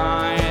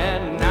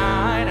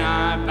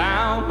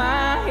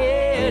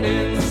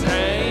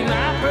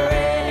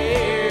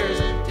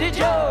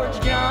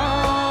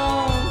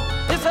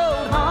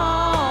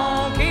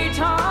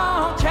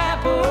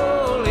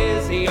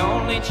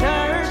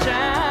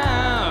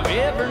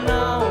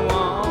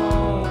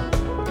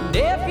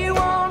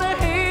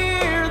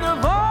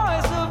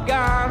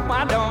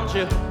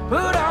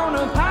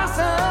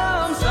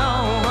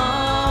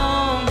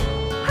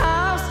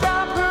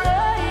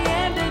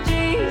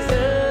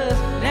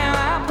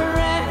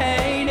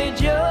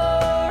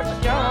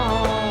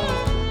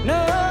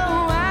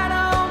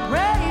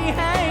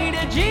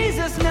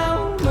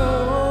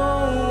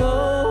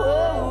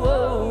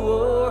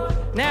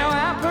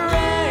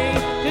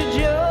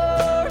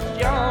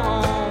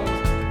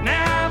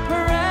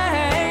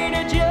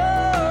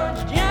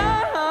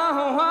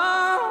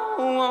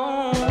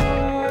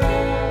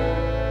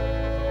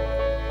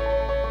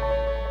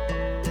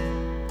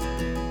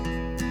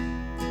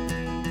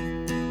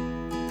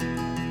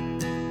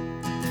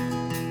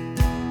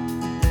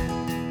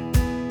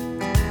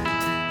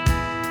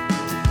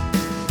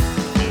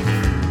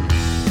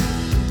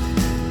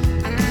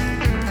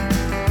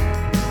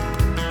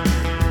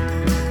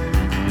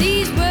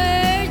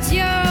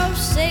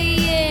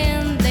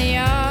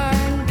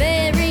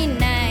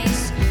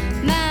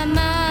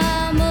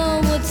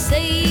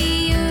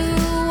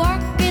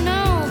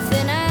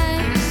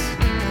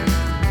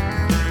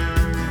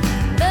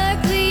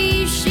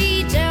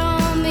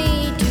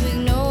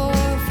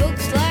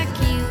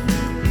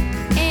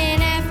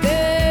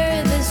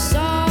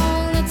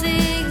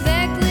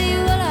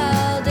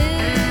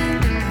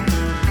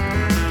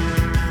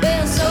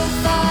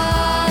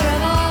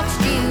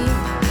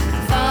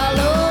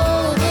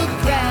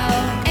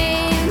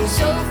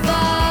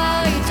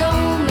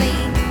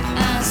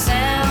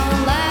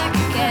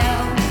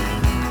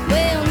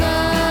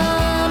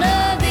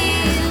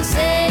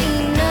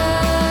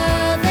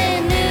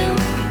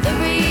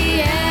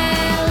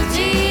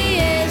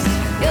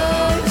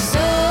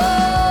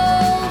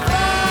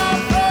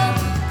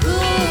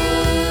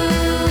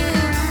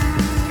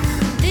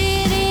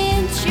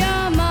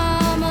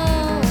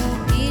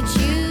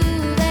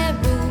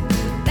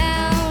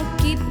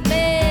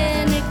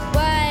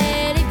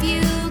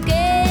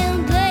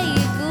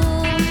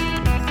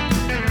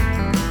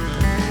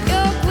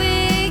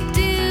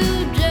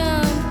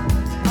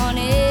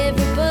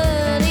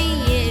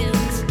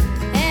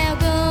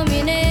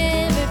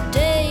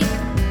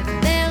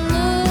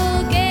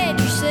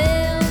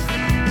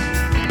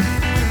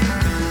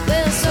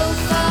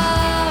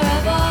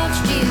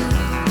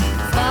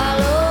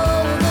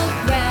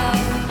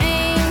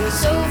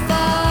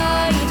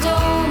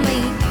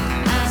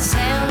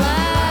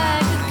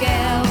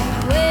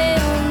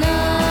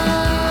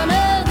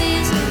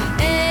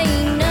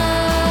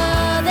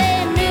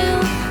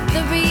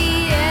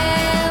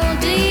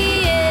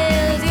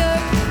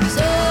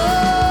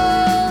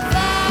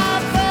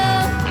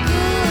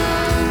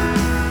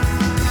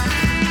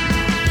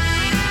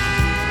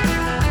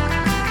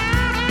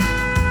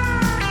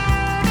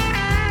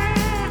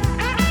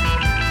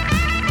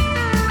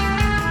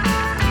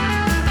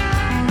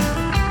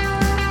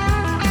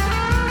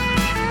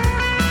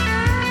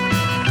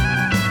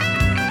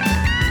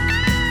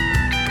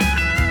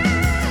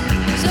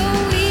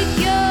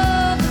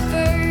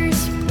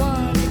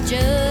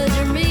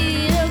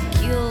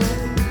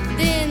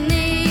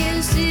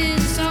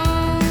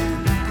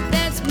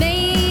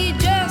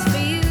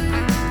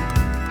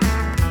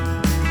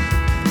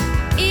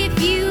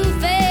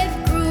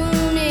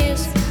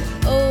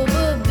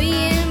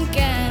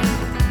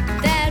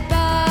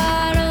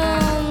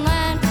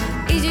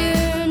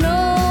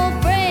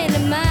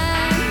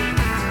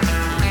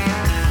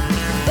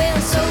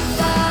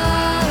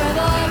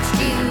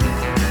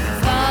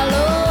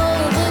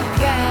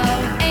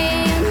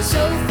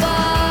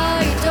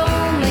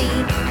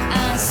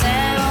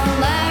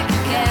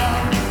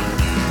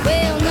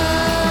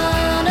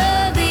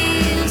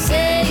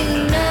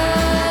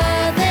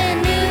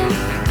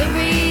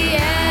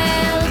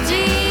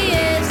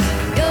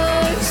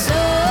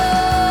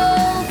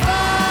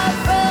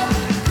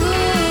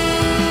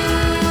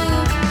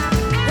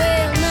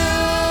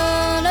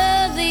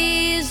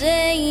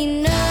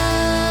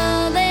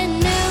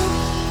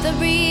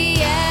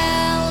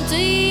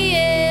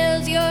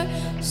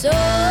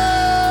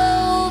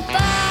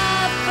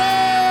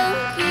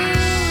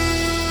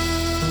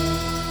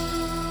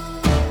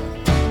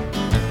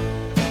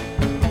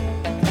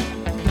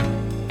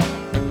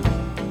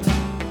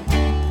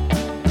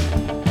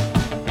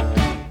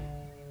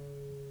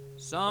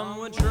Some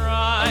would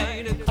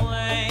try to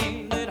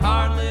claim that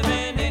hard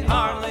living ain't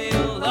hardly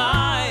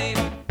alive.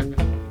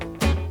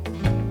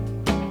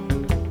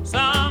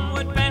 Some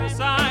would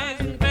fantasize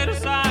and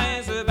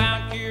fantasize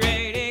about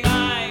curating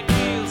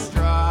ideal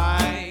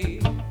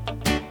strife.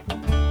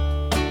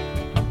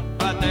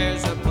 But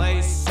there's a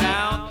place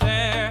out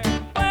there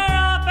where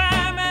all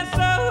famous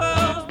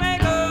souls may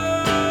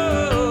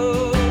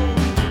go,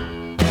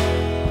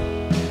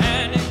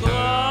 and it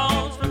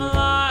glows from the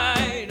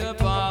light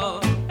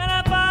above and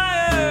a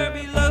fire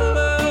below.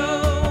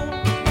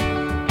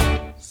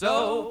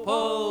 So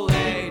pull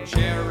a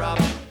chair up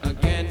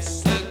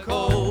against the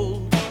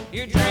cold.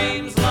 Your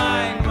dreams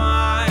like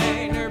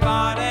mine are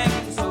bought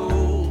and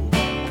sold.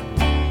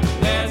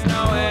 There's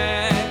no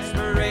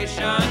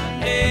expiration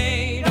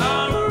date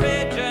on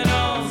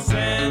original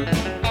sin.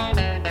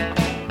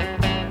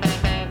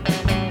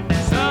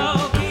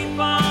 So keep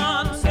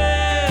on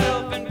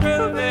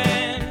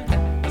self-improving.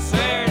 I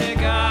swear to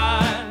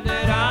God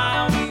that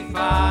I'll be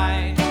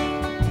fine.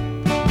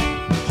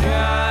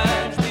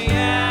 Judge me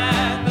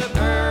at the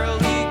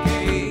pearly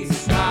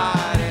gates,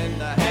 not in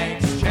the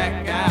Hank's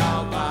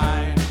checkout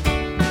line.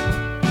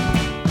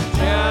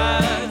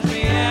 Judge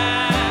me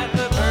at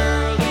the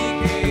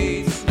pearly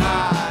gates,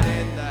 not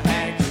in the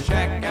Hank's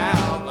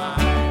checkout line.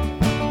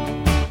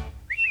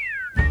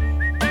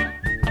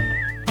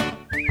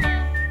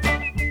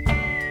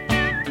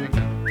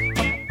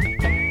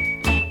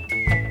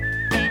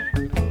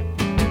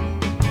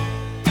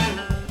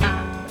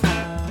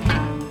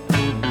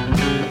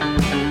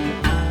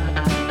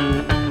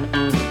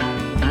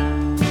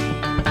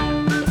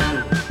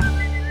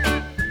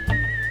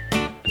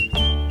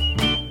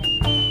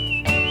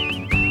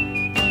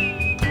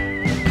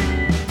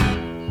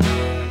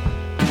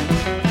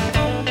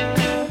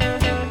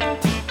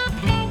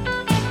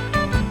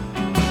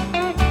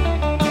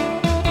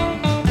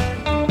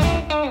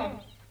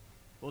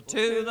 Well,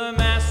 to the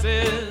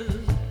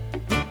masses,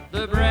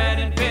 the bread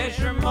and fish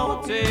are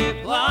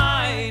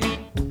multiplied,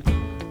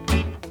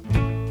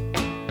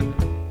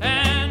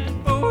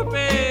 and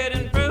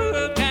forbidden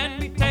fruit can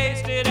be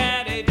tasted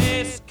at a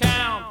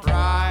discount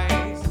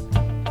price.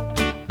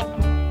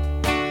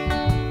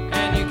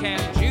 And you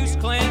can't juice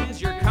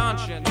cleanse your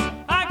conscience.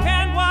 I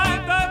can't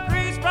wipe the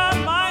grease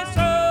from my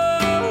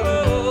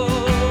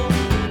soul.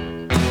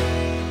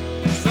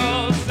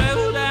 So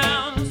settle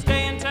down,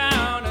 stay in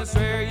town. I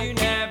swear you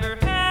never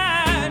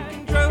had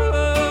control.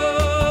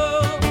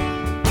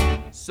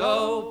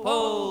 So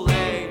pull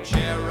a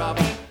chair up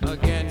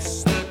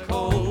against the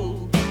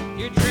cold.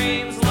 Your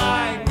dreams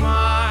like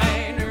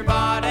mine are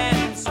bought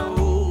and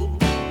sold.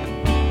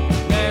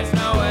 There's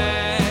no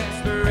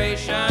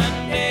expiration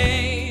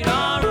date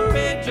on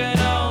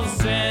original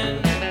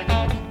sin.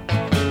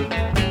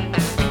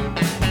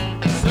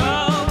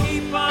 So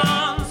keep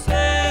on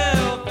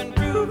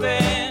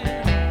self-improving.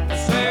 I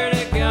swear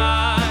to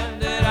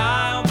God that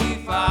I'll be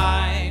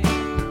fine.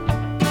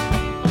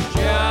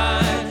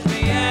 Judge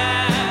me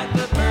at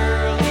the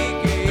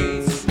pearly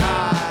gates,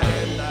 not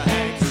in the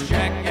Hank's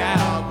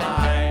checkout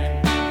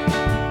line.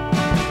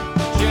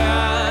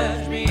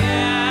 Judge me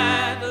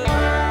at the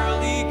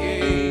pearly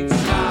gates,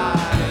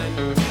 not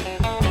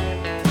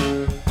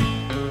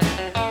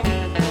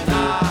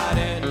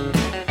in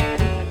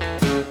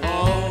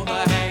oh,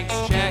 the Hank's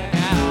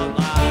checkout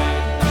line.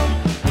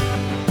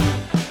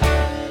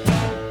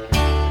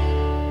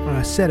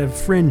 A set of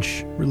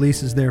Fringe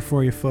releases there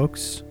for you,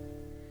 folks.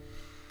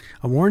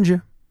 I warned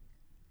you.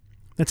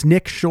 That's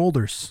Nick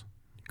Shoulders.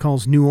 He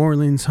calls New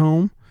Orleans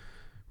home.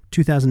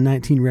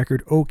 2019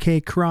 record OK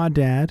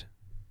Crawdad.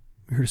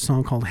 We heard a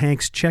song called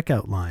Hank's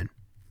Checkout Line.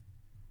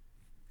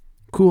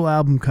 Cool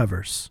album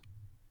covers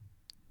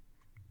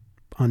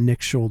on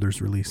Nick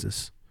Shoulders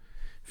releases.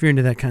 If you're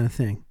into that kind of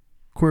thing.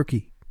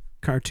 Quirky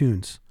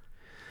cartoons.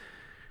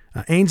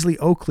 Ainsley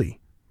Oakley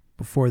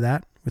before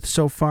that with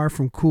So Far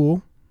From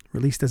Cool,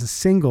 released as a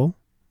single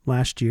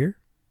last year.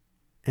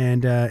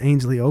 And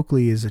Ainsley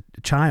Oakley is a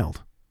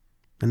child.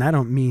 And I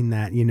don't mean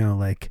that, you know,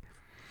 like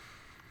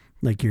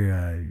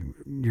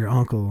your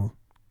uncle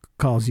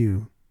calls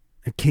you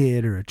a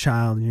kid or a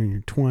child and you're in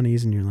your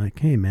 20s and you're like,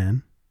 hey,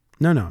 man.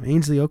 No.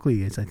 Ainsley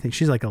Oakley is, I think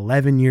she's like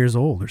 11 years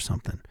old or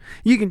something.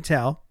 You can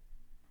tell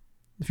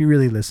if you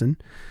really listen.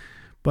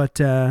 But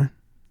some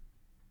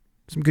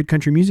good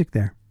country music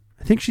there.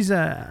 I think she's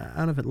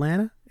out of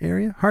Atlanta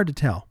area. Hard to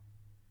tell.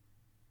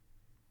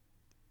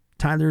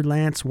 Tyler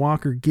Lance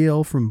Walker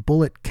Gill from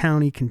Bullitt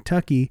County,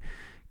 Kentucky,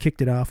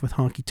 kicked it off with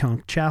Honky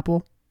Tonk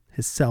Chapel,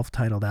 his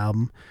self-titled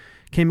album.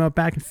 Came out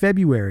back in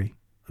February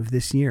of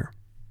this year.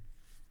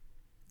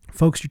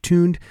 Folks, you're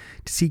tuned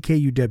to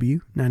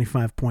CKUW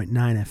 95.9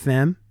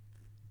 FM.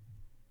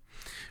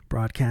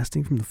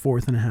 Broadcasting from the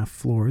 4th and a half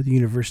floor of the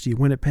University of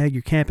Winnipeg,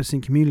 your campus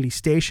and community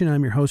station.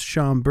 I'm your host,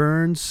 Sean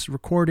Burns,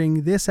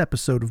 recording this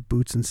episode of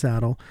Boots and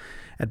Saddle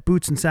at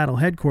Boots and Saddle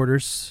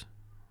headquarters,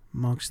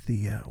 amongst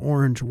the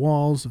orange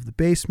walls of the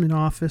basement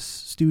office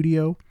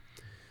studio.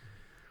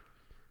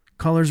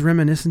 Colors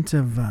reminiscent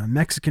of a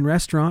Mexican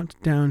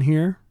restaurant down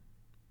here.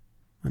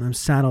 and I'm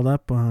saddled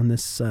up on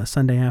this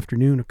Sunday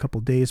afternoon, a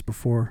couple days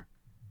before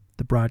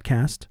the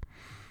broadcast,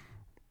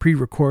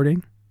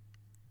 pre-recording.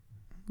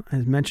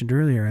 As mentioned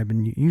earlier, I've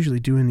been usually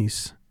doing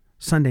these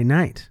Sunday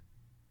night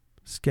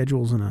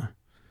schedules and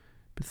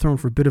been thrown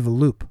for a bit of a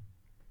loop.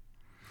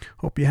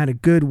 Hope you had a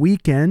good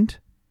weekend,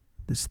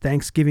 this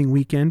Thanksgiving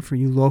weekend for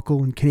you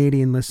local and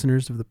Canadian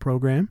listeners of the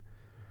program.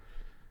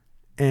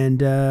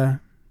 And,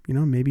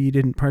 maybe you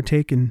didn't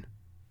partake in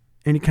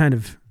any kind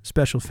of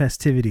special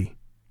festivity.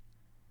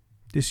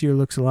 This year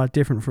looks a lot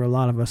different for a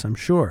lot of us, I'm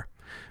sure.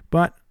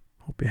 But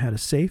hope you had a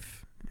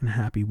safe and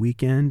happy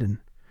weekend, and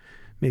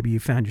maybe you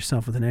found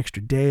yourself with an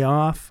extra day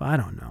off. I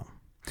don't know.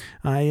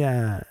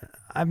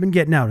 I've been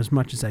getting out as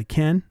much as I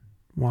can,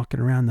 walking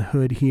around the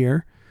hood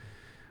here.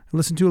 I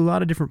listen to a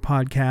lot of different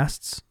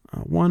podcasts.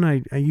 One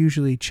I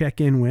usually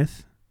check in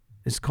with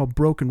is called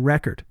Broken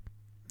Record.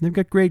 They've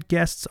got great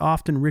guests.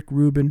 Often Rick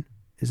Rubin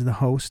is the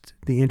host,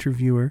 the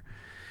interviewer.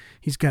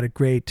 He's got a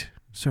great,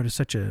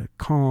 such a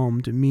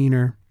calm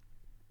demeanor,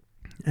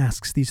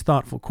 asks these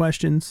thoughtful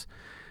questions.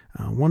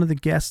 One of the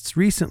guests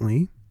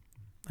recently,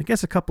 I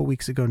guess a couple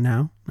weeks ago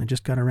now, I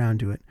just got around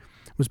to it,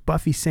 was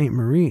Buffy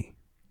Sainte-Marie.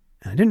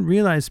 And I didn't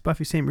realize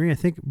Buffy Sainte-Marie, I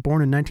think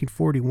born in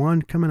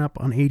 1941, coming up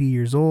on 80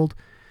 years old.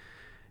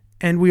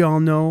 And we all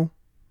know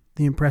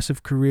the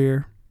impressive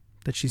career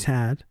that she's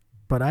had,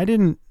 but I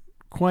didn't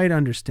quite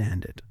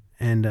understand it.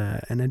 And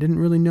I didn't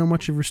really know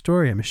much of her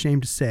story, I'm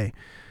ashamed to say.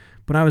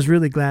 But I was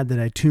really glad that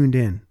I tuned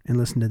in and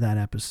listened to that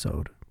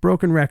episode.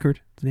 Broken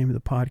Record, the name of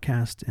the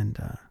podcast, and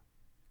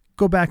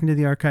go back into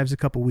the archives a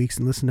couple weeks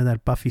and listen to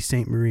that Buffy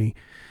Sainte-Marie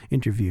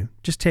interview.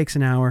 Just takes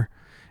an hour,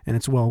 and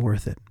it's well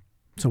worth it.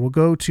 So we'll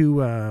go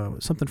to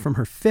something from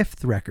her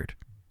 5th record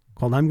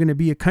called I'm Gonna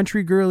Be a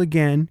Country Girl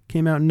Again.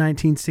 Came out in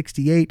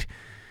 1968.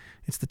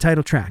 It's the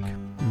title track.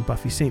 And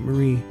Buffy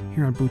Sainte-Marie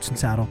here on Boots and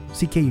Saddle,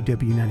 CKUW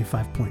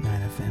 95.9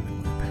 FM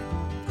in Winnipeg.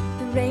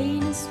 The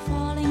rain is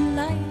falling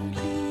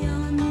lightly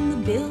on the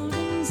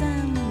buildings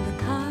and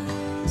the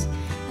cars.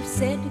 I've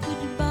said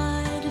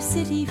goodbye to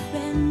city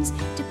friends,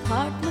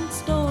 department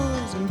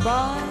stores and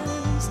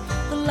bars.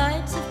 The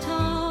lights of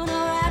town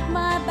are at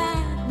my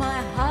back,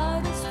 my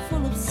heart is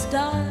full of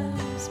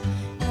stars,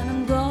 and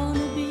I'm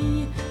gonna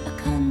be a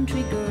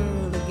country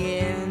girl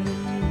again.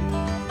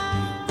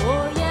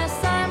 Oh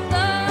yes, I'm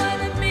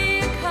gonna be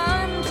a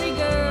country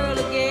girl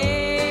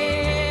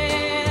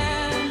again,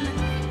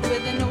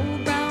 with an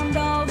old brown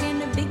dog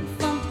in a big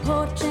front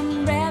porch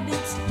and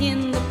rabbits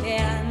in the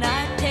pen.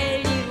 I tell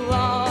you,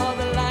 all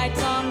the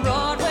lights on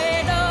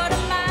Broadway don't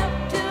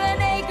amount to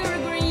an acre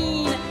of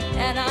green,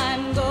 and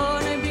I'm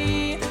gonna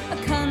be a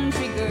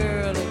country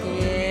girl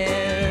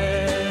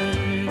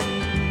again.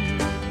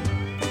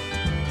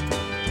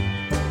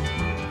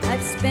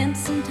 I've spent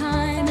some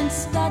time in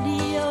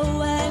study,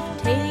 oh,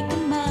 I've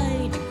taken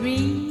my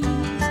degrees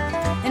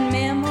and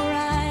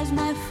memorized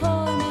my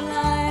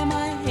formulae,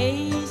 my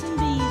A's and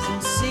B's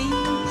and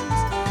C's.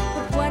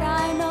 But what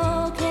I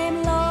know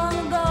came long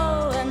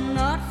ago and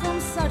not from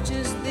such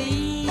as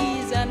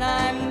these, and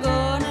I'm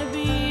gonna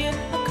be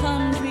a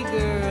country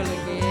girl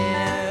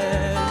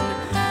again.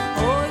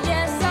 Oh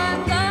yes,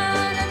 I'm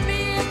gonna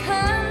be a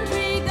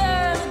country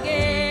girl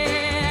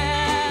again,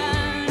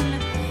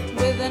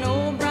 with an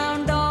old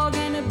brown dog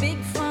and a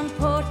big front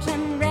porch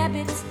and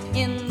rabbits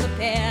in the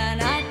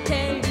pen. I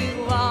tell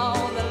you,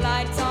 all the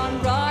lights on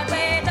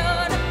Broadway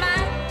don't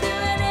amount to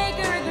an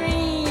acre of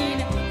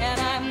green, and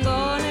I'm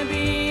gonna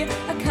be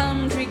a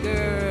country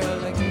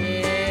girl again.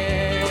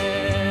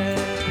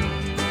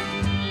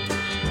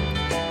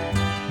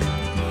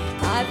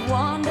 I've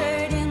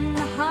wandered in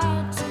the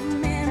hearts of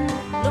men,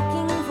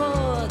 looking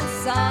for the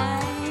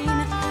sign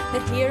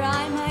that here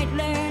I might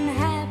learn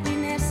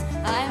happiness,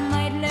 I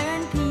might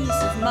learn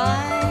peace of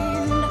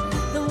mind.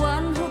 The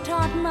one who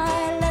taught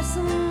my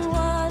lesson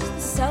was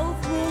the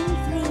south wind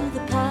through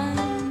the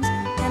pines,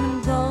 and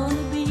I'm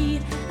gonna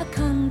be a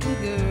country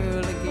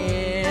girl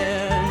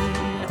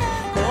again.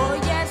 Oh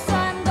yes,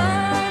 I'm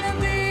gonna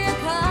be a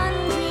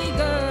country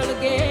girl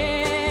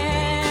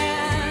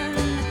again,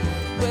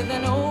 with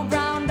an old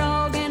brown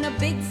dog and a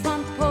big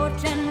front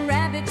porch and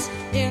rabbits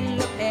in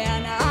the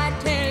pen. I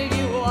tell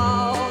you,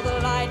 all the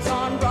lights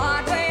on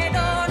Broadway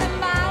don't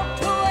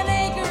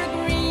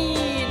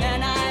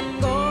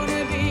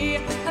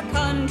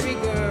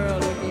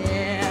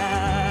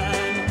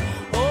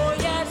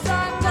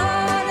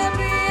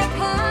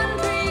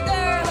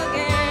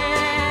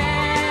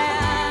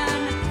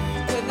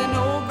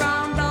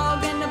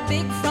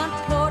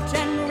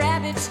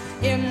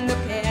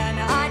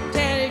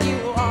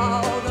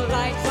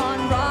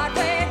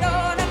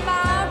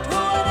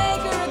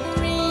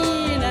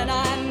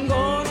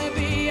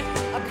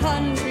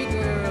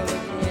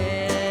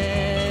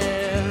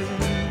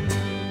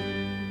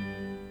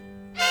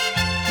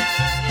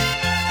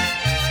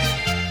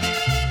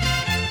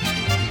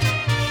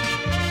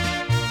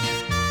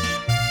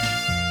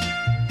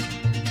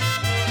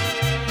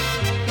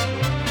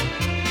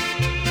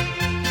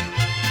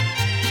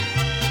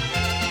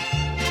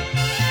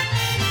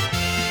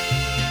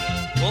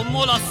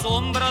como la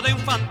sombra de un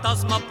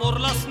fantasma por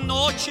las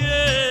noches,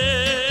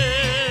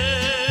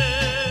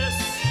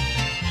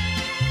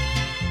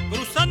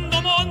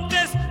 cruzando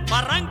montes,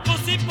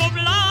 barrancos y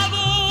poblados.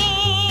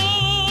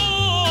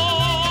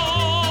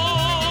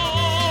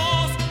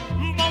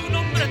 Va un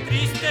hombre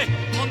triste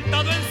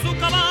montado en su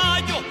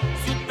caballo,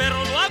 su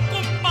perro lo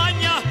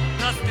acompaña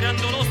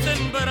rastreando los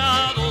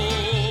sembrados.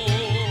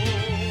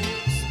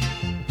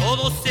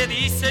 Todos se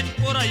dicen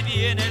por ahí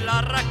viene la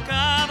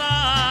arracada.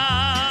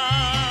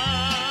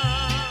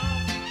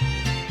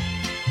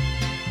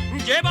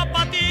 Lleva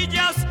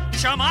patillas,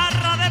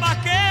 chamarra de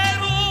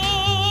vaquero,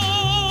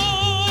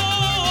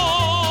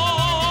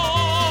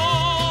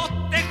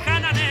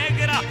 tejana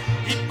negra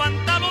y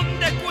pantalón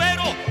de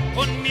cuero,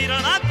 con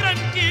mirada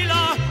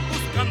tranquila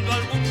buscando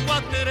algún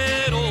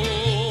cuatrero.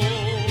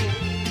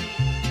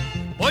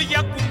 Voy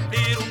a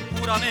cumplir un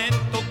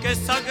juramento que es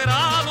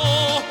sagrado.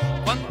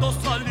 Cuando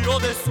salió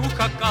de su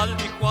jacal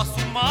dijo a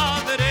su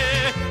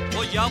madre: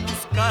 voy a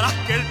buscar a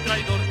aquel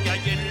traidor que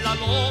hay en la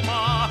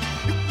loma.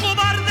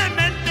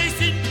 Cobardemente y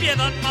sin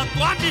piedad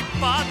mató a mi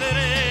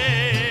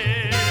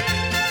padre.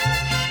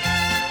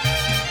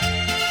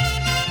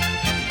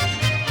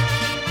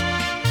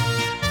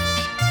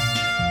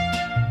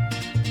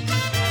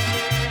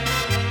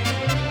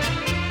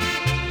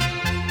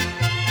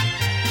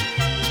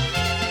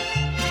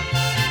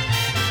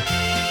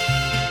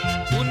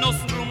 Unos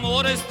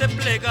rumores de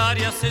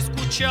plegarias se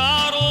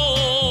escucharon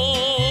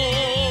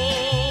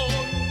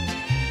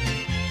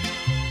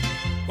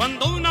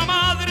cuando una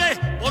madre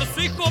por su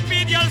hijo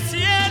pide al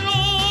cielo.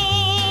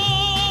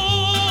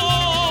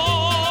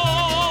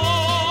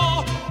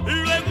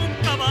 Luego un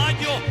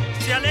caballo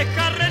se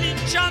aleja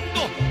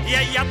relinchando y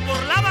allá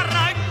por la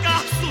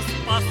barranca sus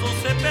pasos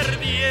se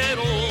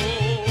perdieron.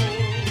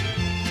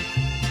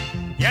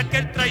 Y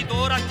aquel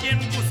traidor a quien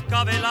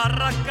buscaba la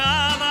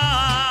arracada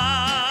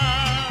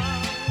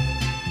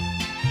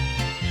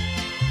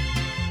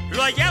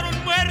lo hallaron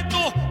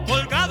muerto,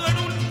 colgado en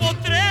un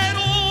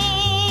potrero.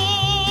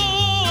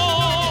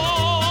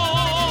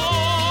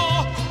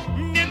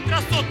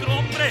 Mientras otro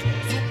hombre,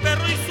 su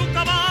perro y su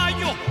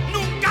caballo,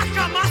 nunca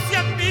jamás se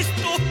han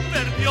visto,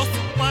 perdió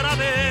su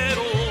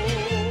paradero.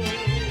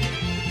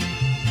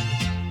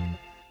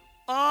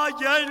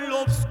 Allá en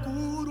lo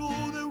oscuro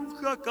de un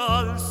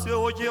jacal se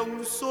oye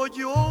un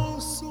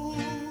sollozo.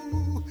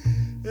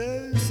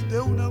 Es de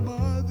una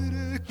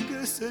madre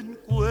que se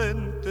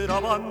encuentra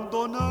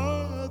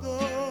abandonada.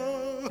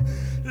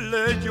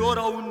 Le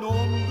llora un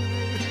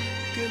hombre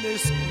que le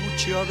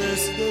escucha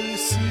desde el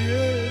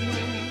cielo,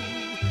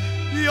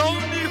 y a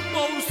un hijo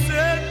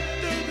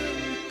ausente del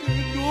que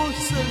no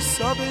se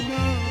sabe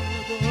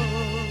nada.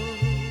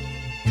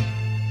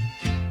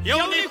 Y a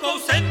un hijo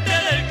ausente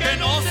del que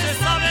no se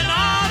sabe nada.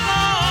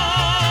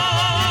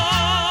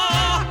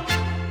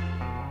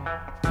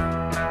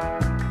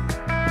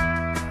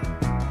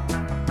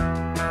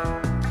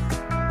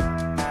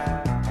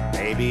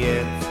 Maybe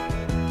it's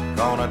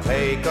gonna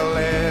take a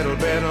little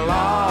bit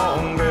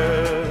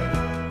longer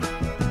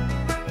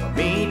for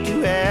me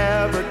to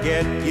ever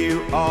get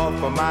you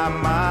off of my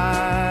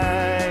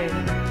mind.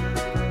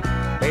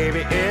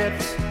 Baby,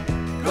 it's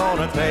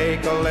gonna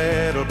take a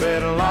little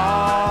bit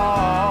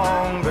longer,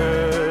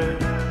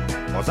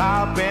 'cause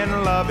I've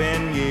been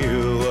loving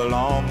you a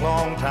long,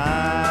 long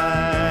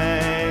time.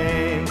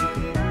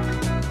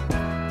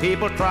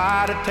 People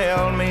try to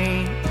tell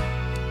me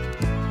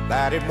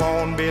that it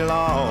won't be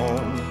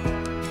long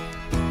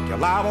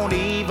till I won't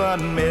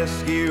even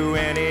miss you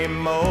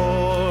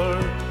anymore.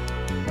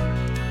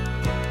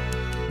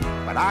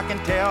 But I can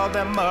tell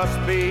there must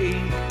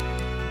be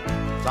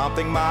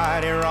something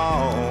mighty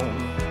wrong,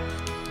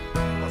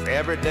 'cause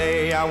every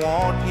day I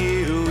want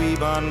you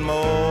even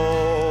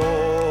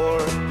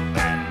more.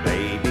 And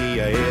baby,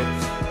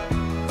 it's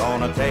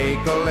gonna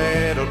take a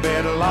little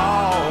bit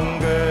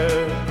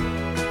longer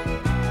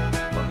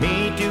for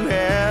me to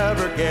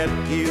ever get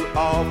you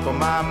off of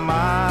my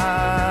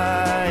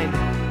mind.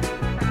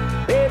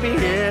 Baby,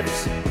 it's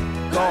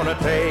gonna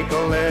take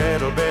a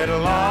little bit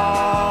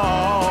longer,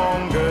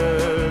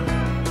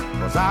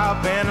 'cause I've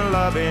been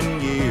loving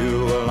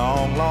you a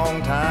long,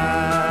 long time.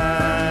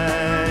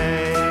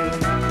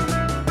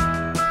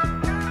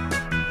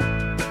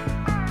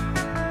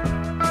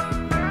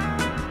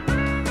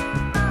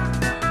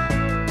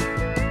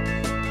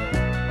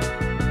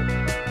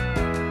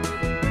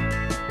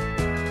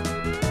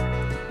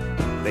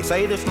 They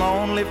say this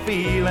lonely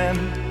feeling,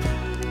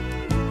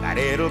 that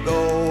it'll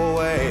go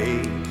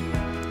away,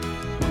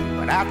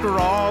 but after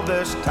all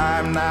this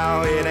time now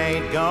it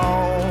ain't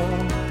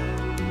gone.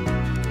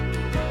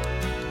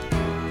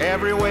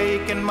 Every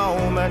waking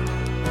moment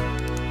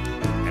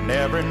and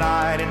every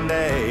night and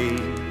day,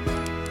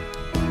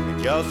 it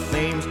just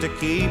seems to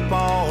keep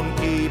on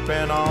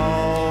keeping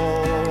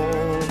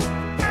on.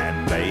 And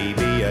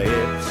baby,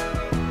 it's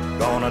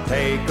gonna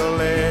take a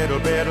little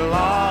bit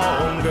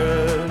longer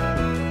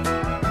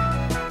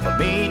for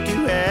me to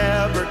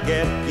ever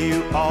get you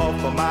off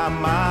of my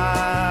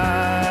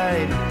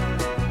mind.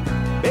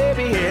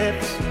 Baby,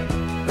 it's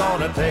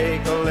gonna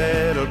take a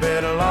little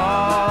bit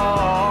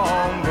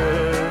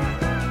longer,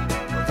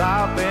 'cause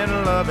I've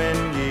been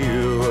loving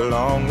you a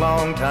long,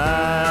 long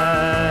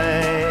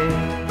time.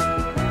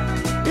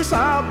 Yes,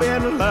 I've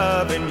been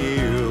loving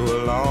you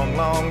a long,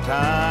 long time.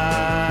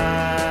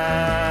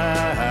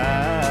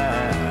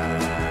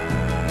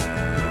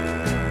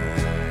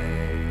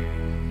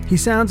 He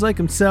sounds like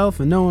himself,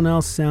 and no one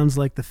else sounds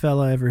like the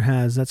fella ever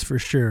has, that's for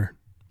sure.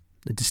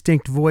 The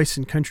distinct voice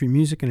in country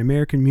music and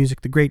American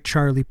music, the great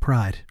Charley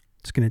Pride.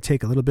 It's going to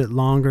take a little bit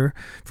longer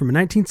from a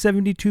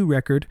 1972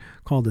 record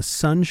called A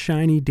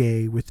Sunshiny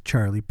Day with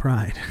Charley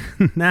Pride.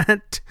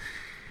 That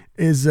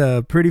is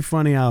a pretty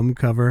funny album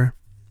cover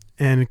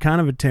and kind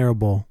of a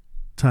terrible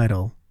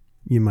title,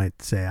 you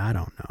might say. I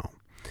don't know.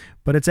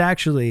 But it's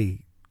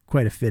actually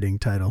quite a fitting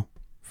title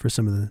for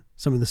some of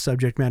the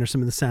subject matter,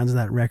 some of the sounds of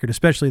that record,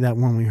 especially that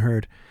one we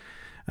heard.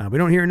 We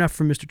don't hear enough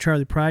from Mr.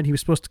 Charley Pride. He was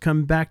supposed to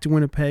come back to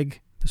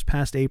Winnipeg this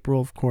past April,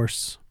 of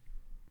course,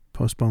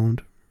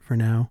 postponed for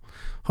now.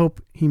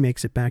 Hope he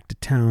makes it back to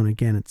town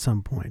again at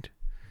some point.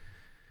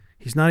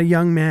 He's not a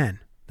young man,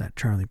 that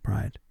Charley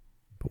Pride,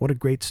 but what a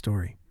great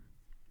story.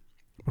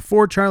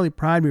 Before Charley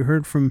Pride, we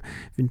heard from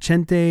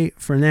Vicente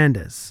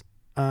Fernandez,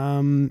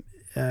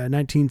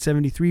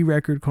 1973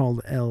 record called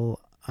El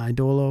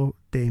Idolo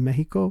de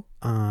Mexico,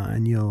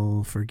 and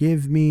You'll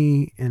Forgive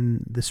Me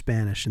in the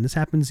Spanish. And this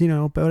happens,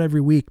 about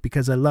every week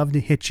because I love to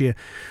hit you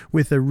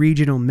with a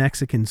regional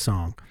Mexican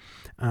song.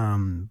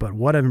 But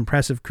what an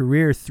impressive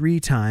career.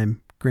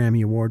 3-time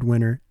Grammy Award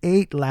winner,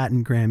 8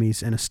 Latin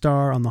Grammys, and a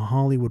star on the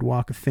Hollywood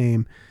Walk of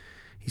Fame.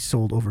 He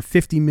sold over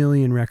 50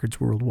 million records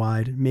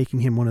worldwide, making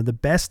him one of the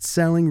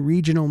best-selling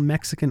regional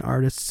Mexican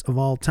artists of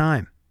all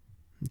time.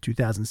 In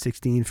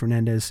 2016,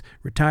 Fernandez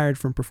retired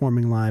from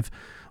performing live,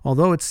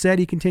 although it's said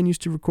he continues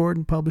to record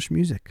and publish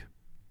music.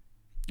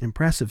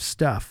 Impressive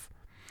stuff.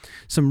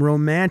 Some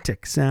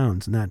romantic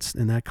sounds in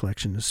that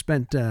collection. I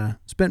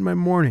spent my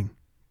morning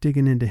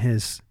digging into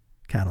his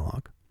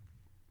catalog.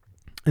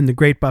 And the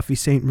great Buffy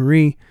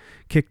Sainte-Marie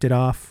kicked it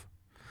off.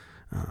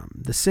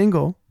 The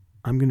single,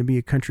 I'm Gonna Be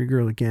a Country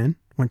Girl Again,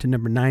 went to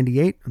number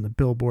 98 on the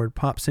Billboard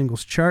Pop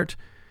Singles chart.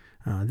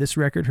 This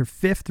record, her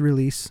 5th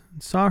release,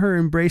 saw her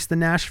embrace the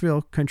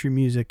Nashville country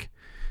music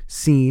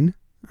scene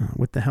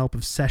with the help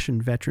of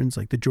session veterans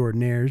like the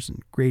Jordanaires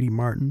and Grady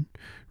Martin,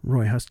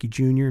 Roy Husky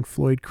Jr., and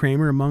Floyd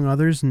Kramer, among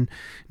others. And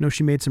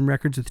she made some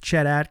records with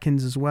Chet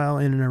Atkins as well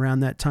in and around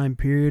that time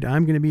period.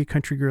 I'm Gonna Be a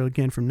Country Girl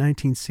Again from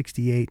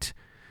 1968.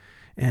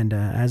 And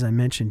as I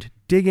mentioned,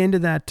 dig into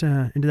that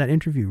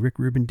interview Rick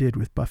Rubin did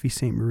with Buffy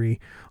Sainte-Marie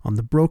on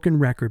the Broken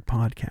Record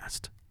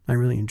podcast. I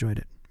really enjoyed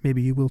it.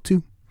 Maybe you will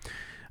too.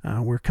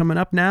 We're coming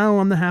up now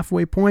on the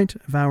halfway point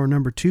of hour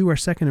number 2, our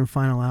second and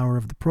final hour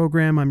of the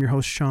program. I'm your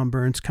host, Sean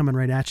Burns, coming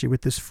right at you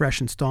with this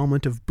fresh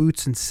installment of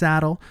Boots and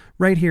Saddle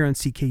right here on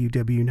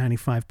CKUW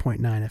 95.9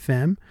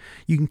 FM.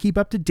 You can keep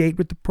up to date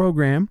with the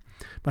program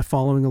by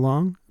following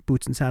along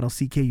Boots and Saddle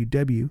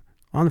CKUW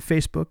on the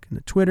Facebook and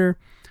the Twitter.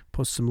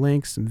 Post some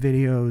links, some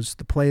videos,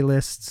 the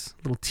playlists,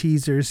 little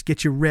teasers,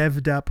 get you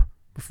revved up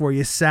before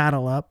you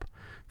saddle up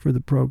for the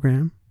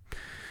program.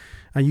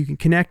 You can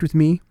connect with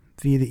me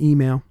via the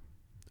email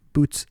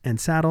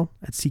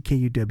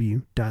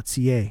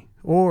bootsandsaddle@ckuw.ca.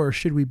 Or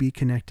should we be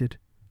connected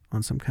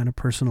on some kind of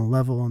personal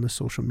level on the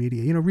social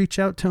media? Reach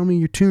out, tell me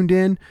you're tuned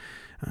in.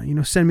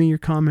 Send me your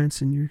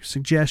comments and your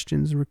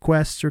suggestions,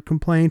 requests, or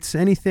complaints,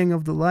 anything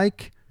of the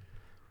like.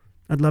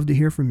 I'd love to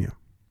hear from you.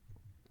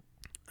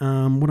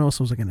 What else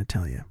was I going to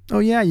tell you? Oh,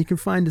 yeah, you can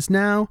find us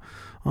now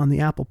on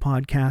the Apple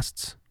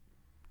Podcasts.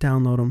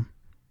 Download them.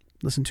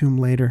 Listen to them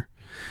later.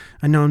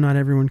 I know not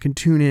everyone can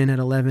tune in at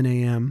 11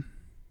 a.m.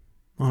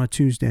 on a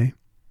Tuesday.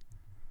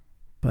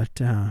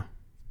 But,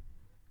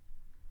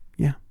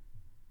 yeah,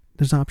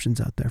 there's options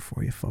out there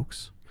for you,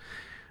 folks.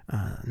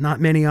 Not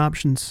many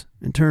options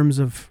in terms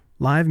of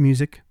live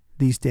music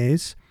these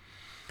days.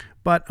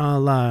 But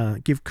I'll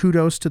give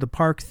kudos to the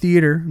Park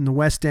Theater and the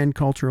West End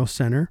Cultural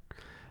Center.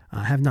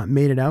 I have not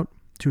made it out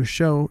to a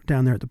show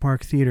down there at the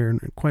Park Theater in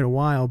quite a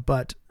while,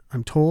 but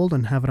I'm told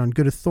and have it on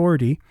good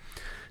authority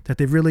that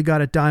they've really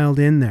got it dialed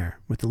in there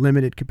with the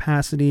limited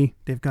capacity.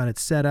 They've got it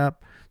set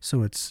up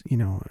so it's,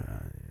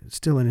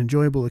 still an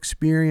enjoyable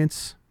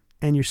experience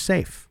and you're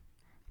safe.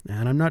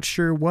 And I'm not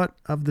sure what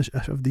of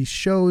these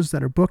shows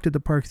that are booked at the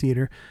Park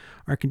Theater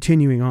are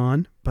continuing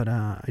on, but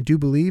I do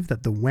believe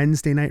that the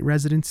Wednesday night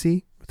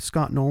residency with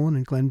Scott Nolan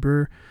and Glenn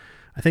Burr,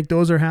 I think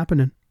those are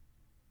happening.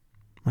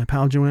 My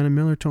pal Joanna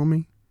Miller told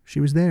me she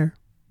was there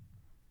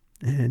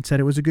and said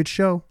it was a good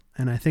show.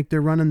 And I think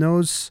they're running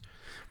those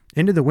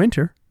into the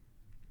winter.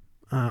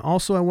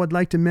 Also, I would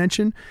like to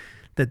mention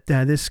that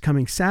this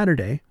coming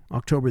Saturday,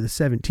 October the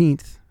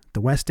 17th,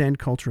 the West End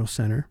Cultural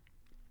Center,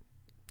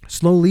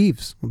 Slow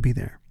Leaves will be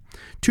there.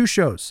 2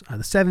 shows.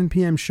 The 7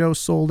 p.m. show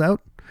sold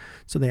out,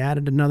 so they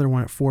added another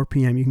one at 4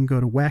 p.m. You can go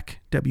to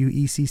WECC.com,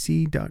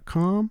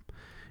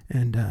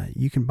 and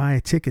you can buy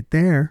a ticket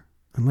there,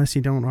 unless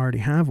you don't already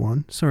have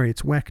one. Sorry,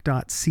 it's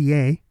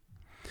WEC.ca.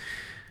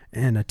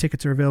 And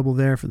tickets are available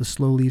there for the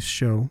Slow Leaves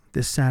show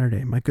this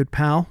Saturday. My good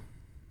pal,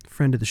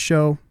 friend of the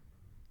show,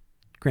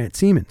 Grant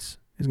Siemens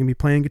is going to be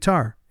playing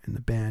guitar in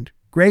the band.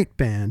 Great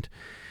band.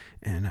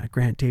 And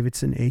Grant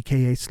Davidson,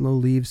 a.k.a. Slow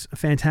Leaves, a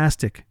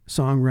fantastic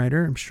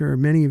songwriter. I'm sure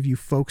many of you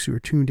folks who are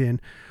tuned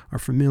in are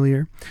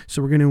familiar.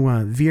 So we're going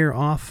to veer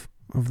off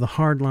of the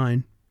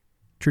hardline,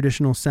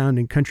 traditional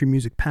sounding country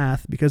music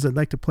path, because I'd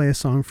like to play a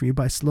song for you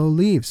by Slow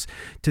Leaves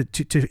to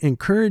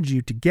encourage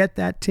you to get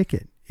that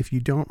ticket, if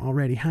you don't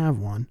already have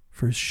one,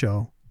 for his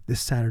show this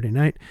Saturday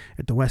night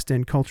at the West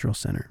End Cultural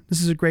Center.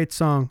 This is a great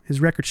song.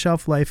 His record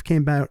Shelf Life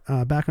came back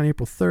on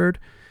April 3rd.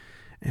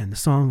 And the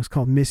song is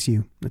called Miss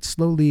You. It's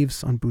Slow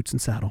Leaves on Boots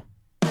and Saddle.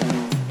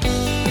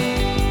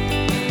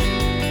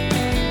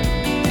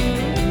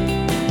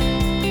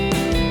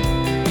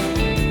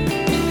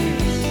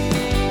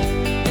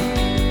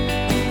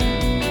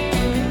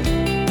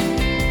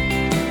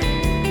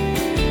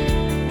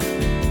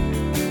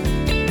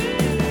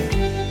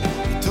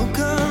 Don't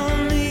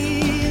come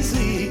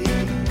easy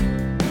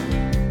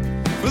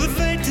for the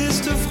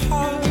faintest of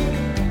hearts.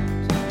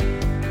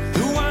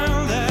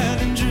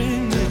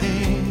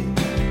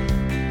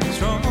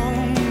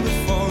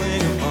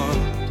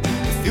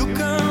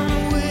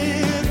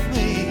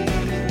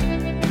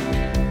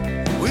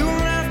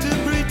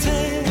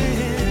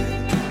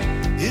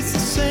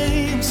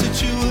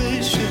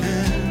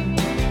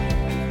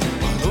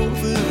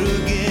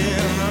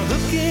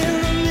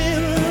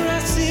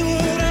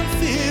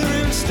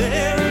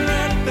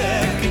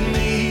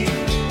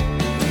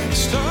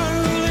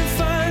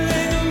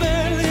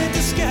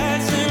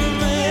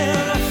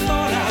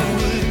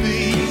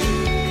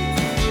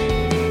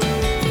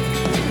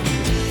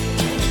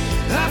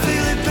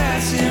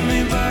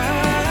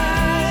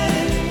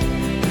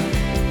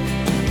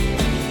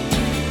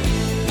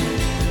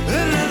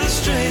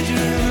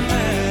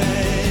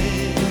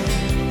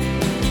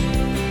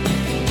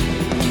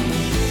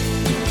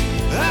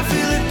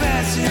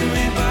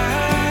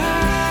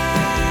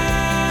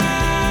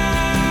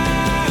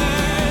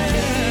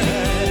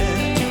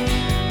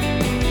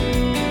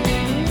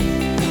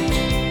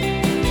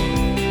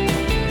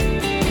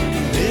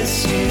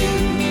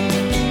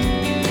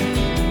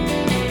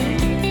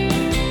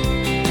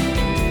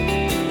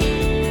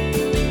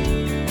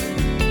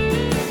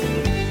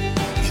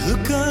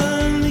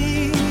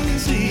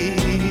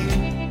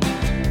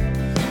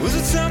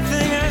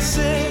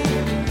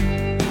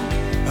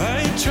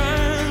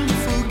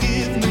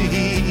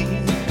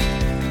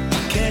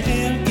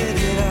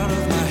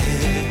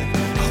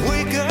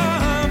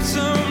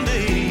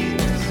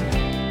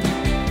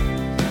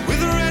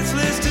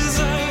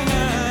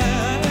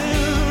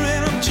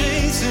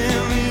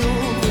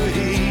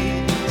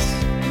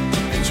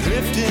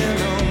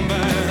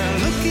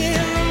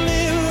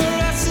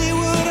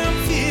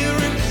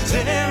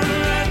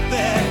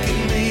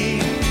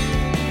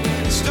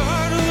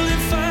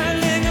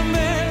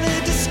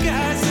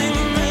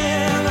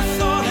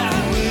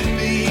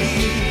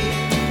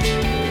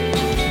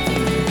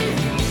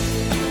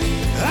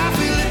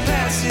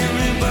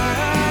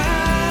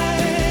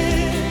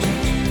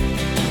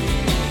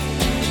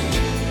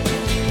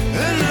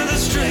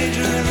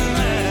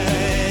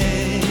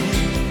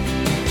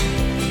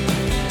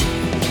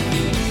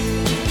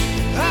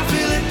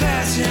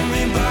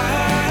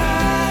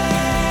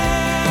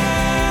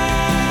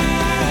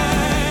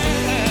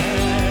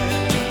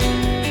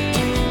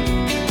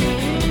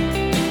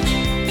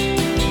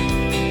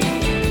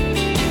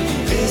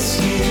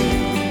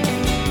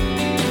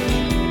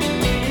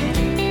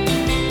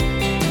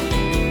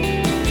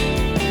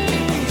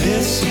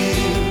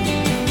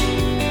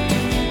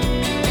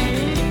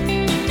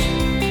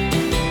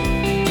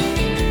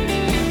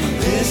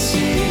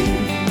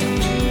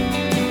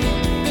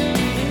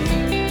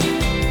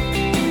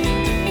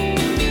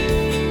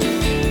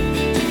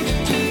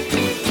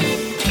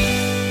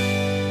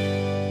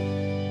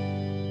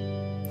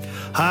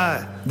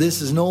 Hi,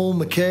 this is Noel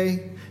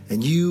McKay,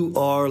 and you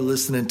are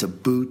listening to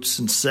Boots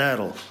and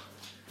Saddle.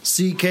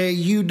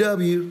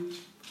 CKUW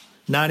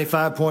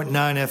 95.9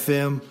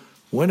 FM,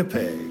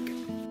 Winnipeg.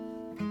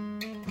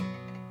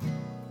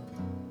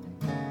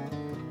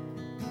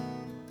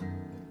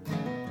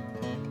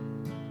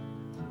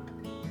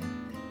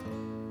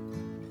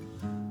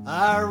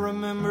 I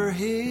remember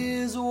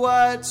his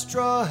white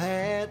straw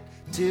hat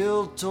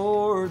tilted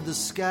toward the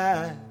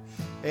sky,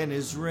 and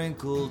his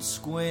wrinkled,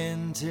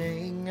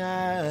 squinting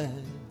eyes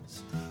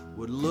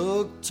would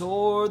look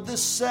toward the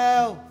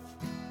south,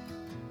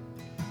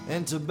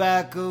 and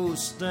tobacco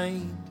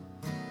stained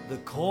the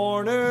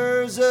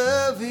corners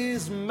of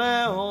his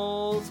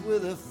mouth.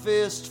 With a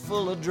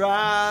fistful of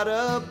dried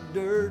up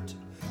dirt,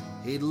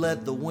 he'd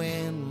let the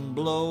wind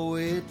blow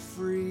it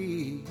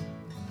free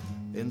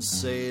and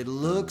say, "It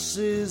looks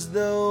as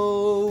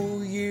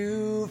though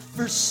you've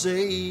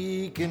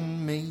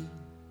forsaken me."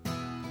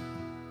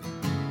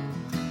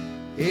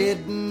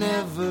 It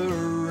never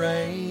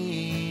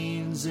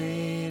rains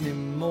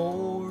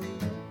anymore.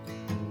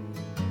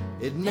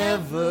 It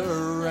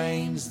never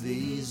rains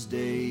these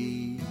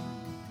days.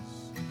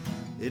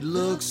 It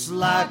looks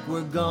like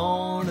we're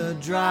gonna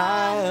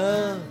dry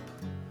up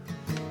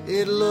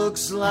It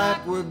looks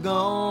like we're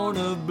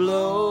gonna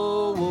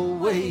blow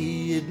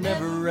away. It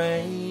never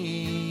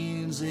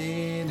rains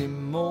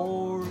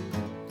anymore.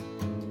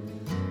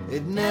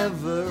 It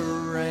never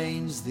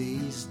rains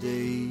these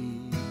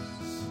days.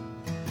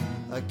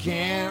 I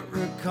can't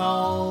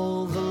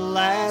recall the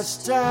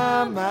last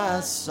time I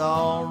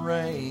saw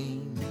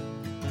rain.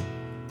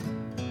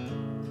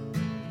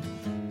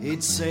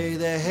 He'd say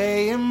the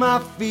hay in my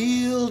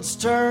field's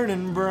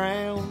turning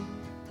brown,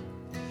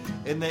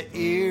 and the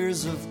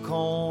ears of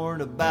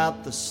corn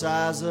about the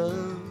size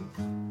of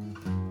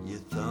you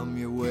thumb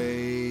your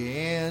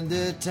way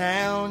into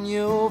town,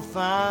 you'll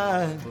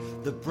find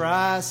the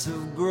price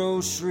of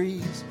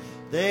groceries,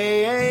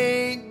 they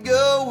ain't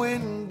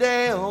going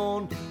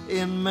down.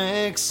 In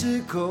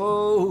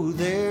Mexico,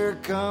 they're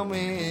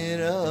coming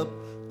up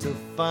to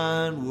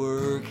find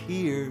work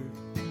here.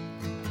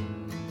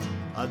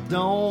 I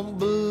don't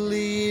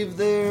believe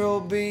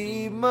there'll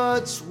be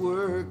much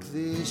work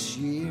this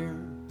year.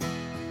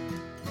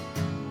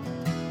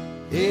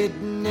 It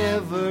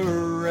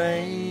never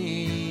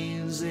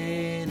rains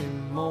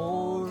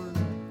anymore.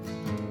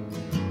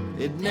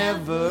 It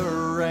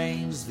never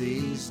rains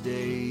these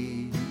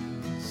days.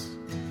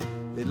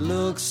 It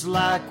looks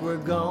like we're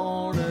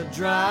gonna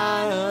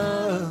dry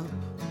up.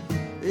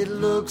 It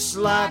looks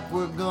like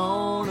we're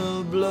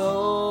gonna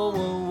blow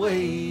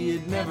away.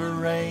 It never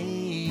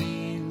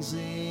rains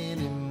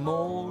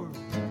anymore.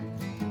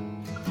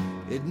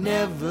 It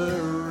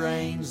never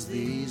rains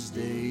these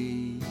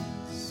days.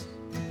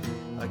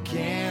 I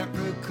can't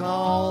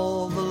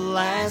recall the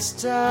last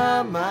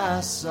time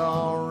I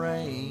saw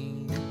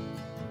rain.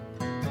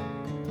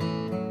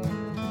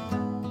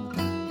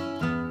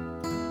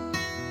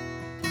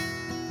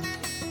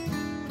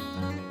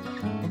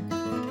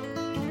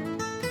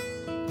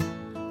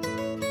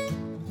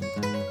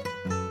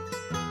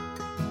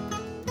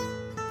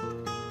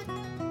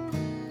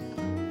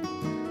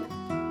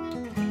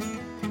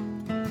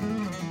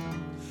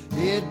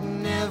 It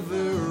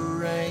never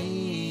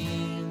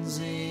rains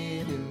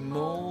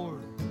anymore.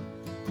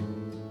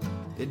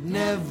 It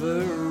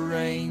never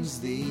rains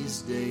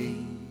these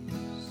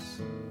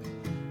days.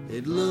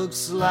 It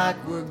looks like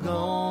we're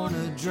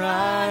gonna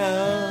dry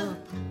up.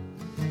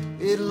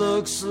 It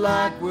looks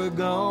like we're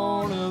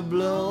gonna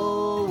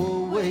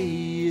blow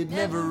away. It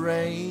never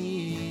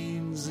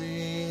rains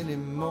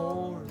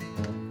anymore.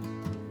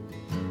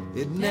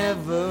 It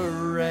never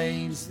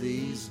rains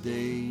these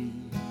days.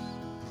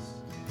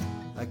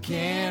 I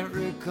can't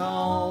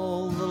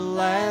recall the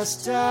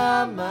last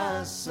time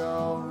I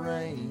saw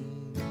rain.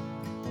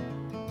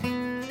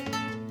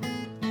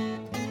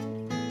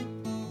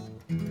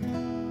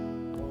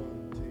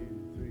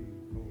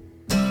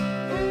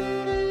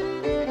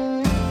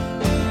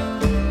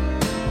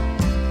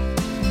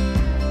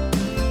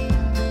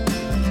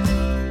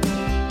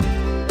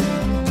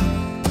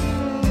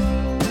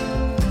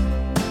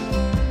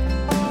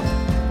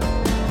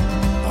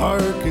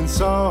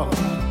 Arkansas,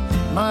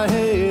 my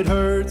head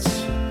hurts.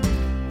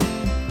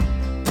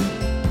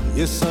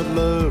 Yes, I'd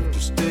love to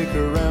stick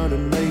around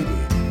and maybe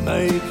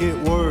make it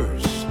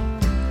worse.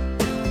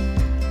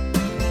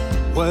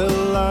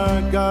 Well,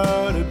 I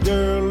got a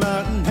girl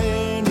out in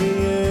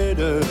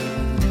Henrietta.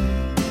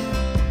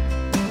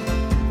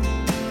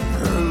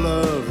 Her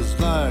love is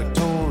like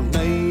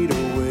tornado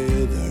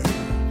weather.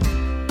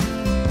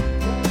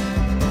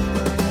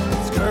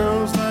 It's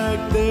girls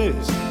like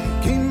this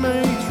keep me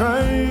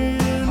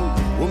trained.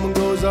 Woman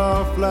goes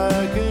off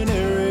like an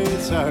air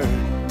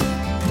siren.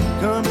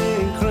 Come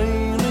in clean.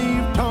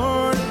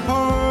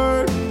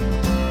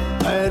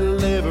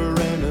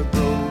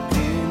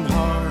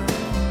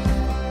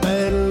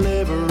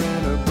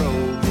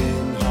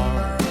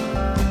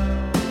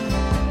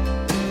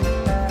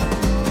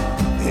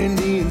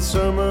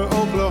 Summer,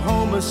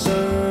 Oklahoma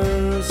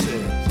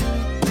sunset.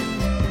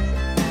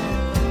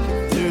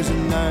 There's a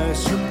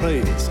nicer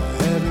place, I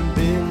haven't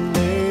been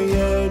there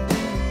yet.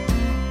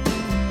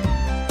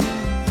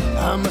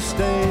 I'm a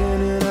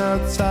standing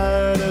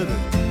outside of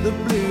the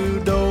blue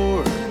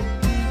door.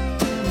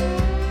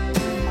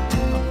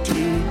 I'm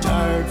too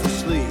tired for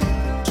sleep,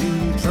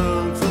 too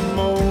drunk for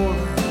more.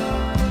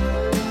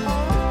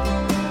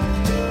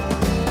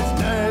 It's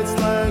nights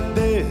like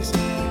this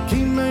that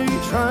keep me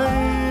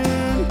trying.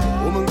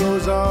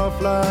 Goes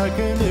off like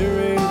an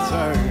earache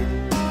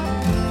siren.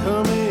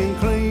 Come in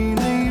clean,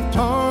 leave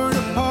torn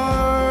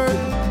apart.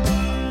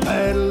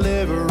 Bad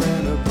liver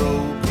and a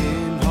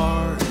broken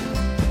heart.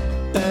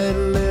 Bad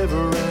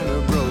liver and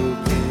a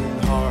broken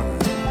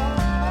heart.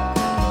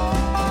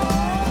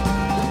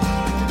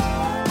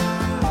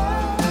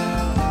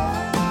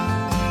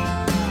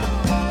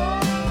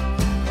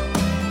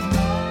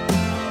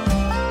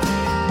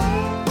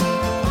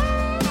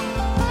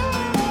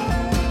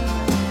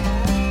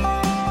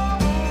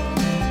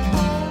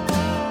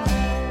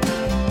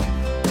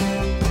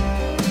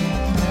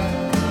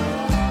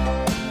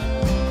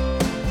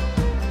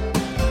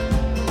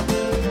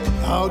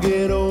 I'll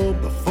get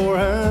old before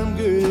I'm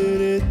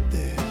good at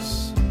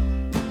this.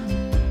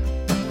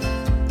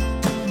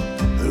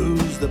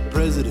 Who's the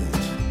president?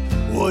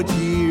 What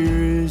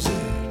year is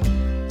it?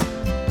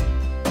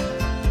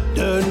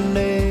 Doesn't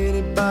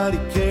anybody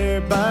care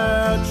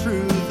about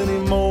truth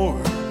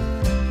anymore?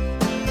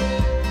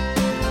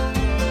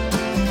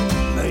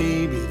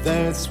 Maybe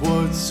that's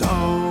what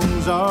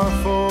songs are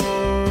for.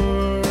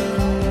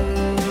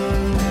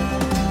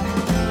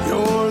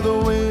 You're the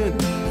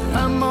wind,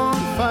 I'm on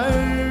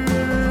fire.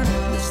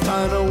 This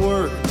line of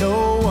work,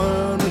 no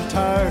one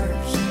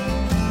retires.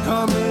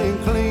 Coming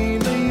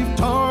clean, leave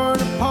torn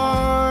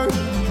apart.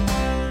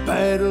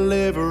 Bad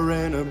liver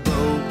and a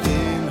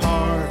broken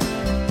heart.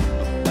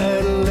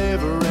 Bad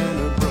liver and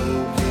a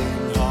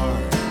broken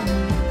heart.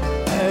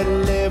 Bad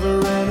liver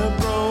and a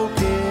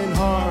broken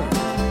heart.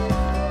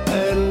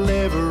 Bad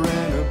liver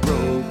and a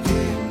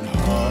broken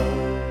heart.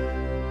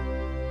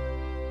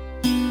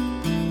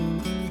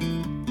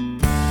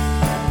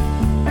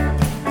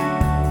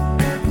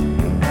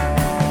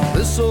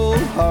 This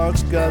old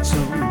heart's got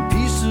some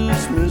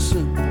pieces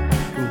missing.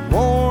 A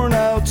worn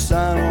out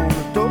sign on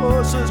the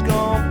door says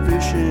gone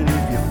fishing.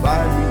 If you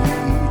find me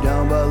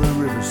down by the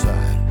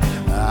riverside,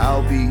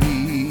 I'll be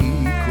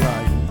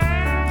crying.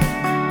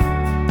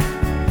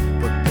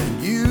 But then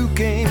you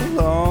came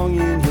along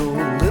in your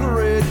little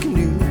red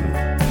canoe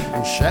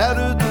and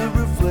shattered the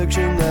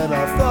reflection that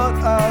I thought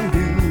I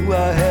knew.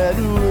 I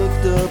hadn't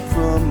looked up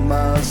from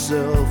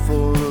myself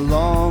for a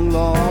long,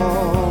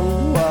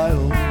 long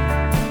while.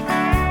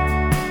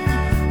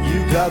 You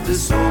got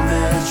this old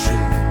man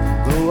shaking,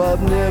 though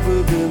I've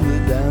never been the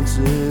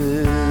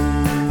dancing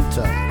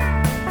type.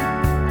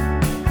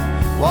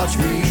 Watch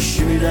me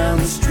shimmy down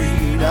the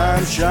street,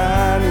 I'm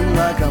shining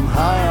like I'm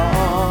high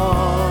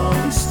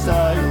on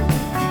style.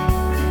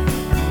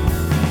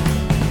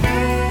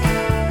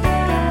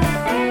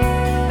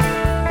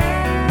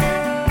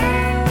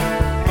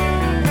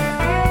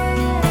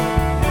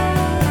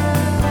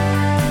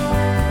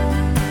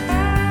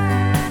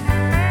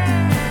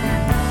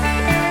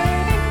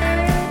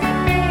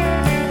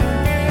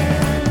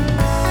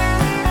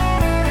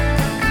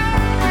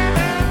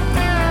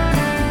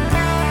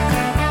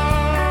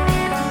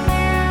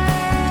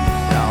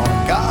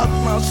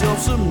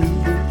 Some new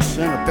boots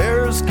and a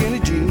pair of skinny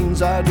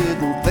jeans. I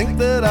didn't think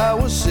that I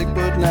was sick,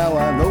 but now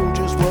I know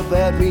just what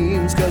that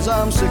means. 'Cause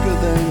I'm sicker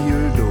than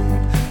your dope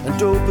and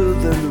doper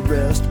than the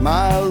rest.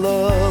 My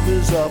love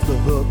is off the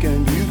hook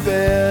and you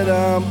bet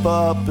I'm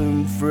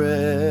popping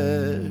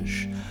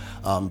fresh.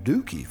 I'm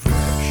dookie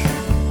fresh.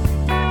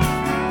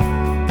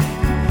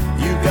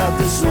 You got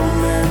this old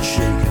man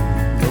shaking,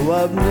 though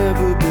I've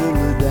never been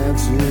the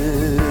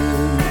dancing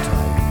type.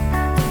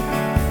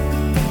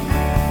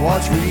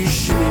 Watch me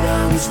shimmy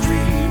down the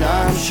street,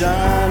 I'm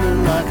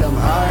shining like I'm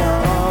high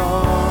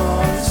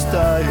on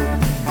style.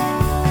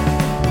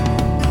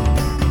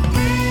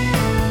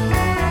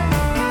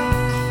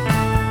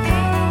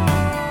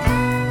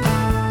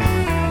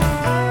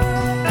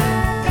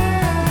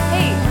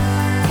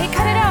 Hey,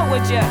 cut it out,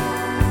 would ya?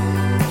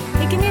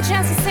 Hey, give me a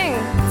chance to sing.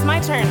 It's my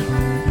turn.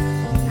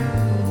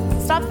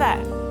 Stop that.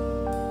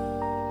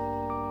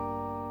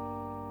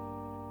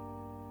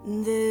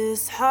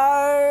 This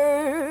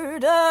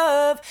heart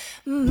of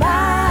mine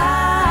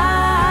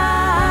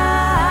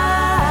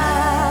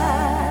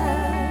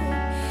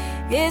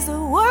is a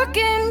work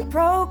in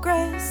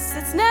progress.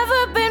 It's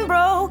never been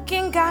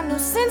broken, got no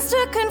sins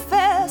to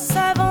confess.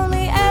 I've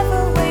only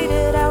ever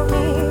waded out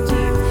knee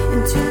deep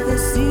into the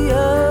sea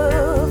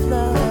of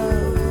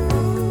love.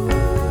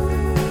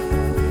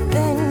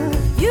 Then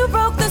you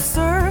broke the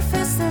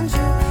surface and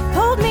you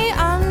pulled me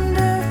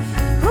under.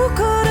 Who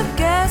could have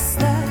guessed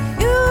that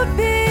you'd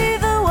be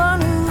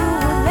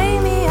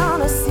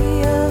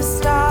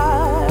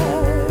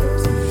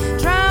stars,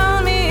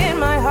 drown me in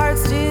my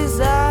heart's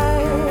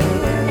desire.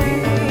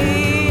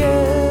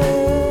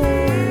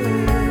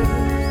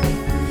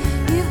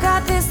 You've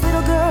got this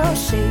little girl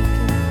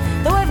shaking,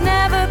 though I've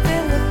never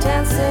been the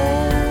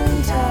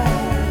dancing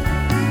type.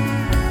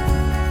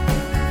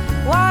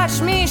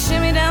 Watch me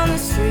shimmy down the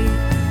street,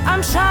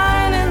 I'm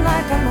shining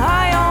like I'm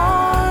high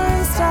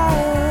on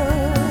style.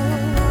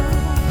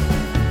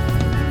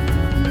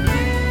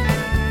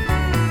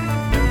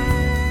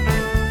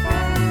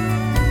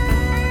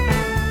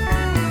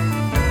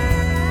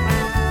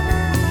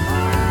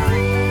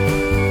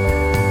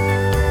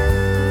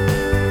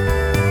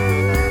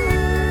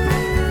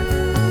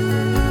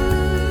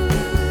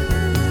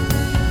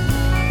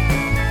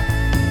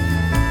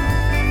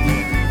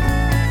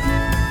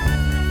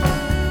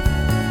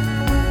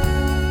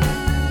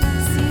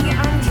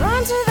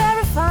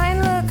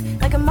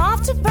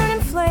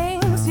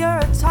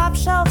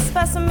 Top-shelf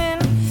specimen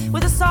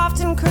with a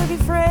soft and curvy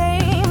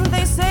frame.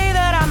 They say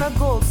that I'm a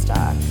gold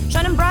star,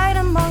 shining bright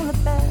among the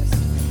best.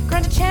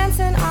 Grant a chance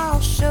and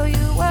I'll show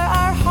you where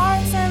our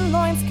hearts and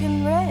loins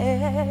can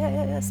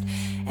rest.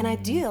 An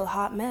ideal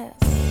hot mess.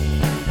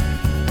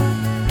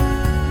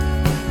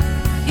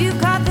 You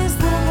got this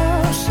little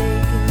girl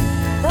shaking,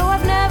 though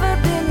I've never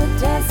been the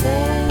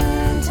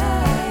dancing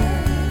type.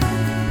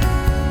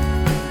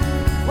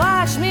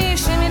 Watch me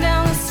shimmy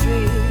down the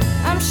street,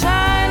 I'm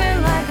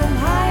shining like I'm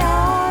high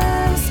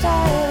on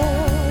style.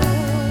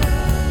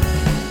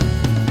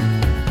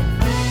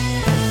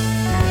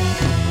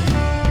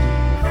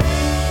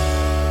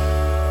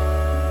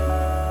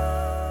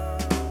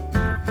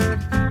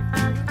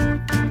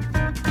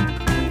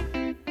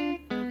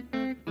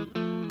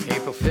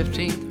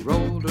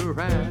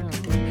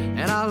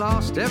 I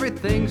lost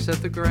everything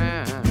except the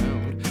ground.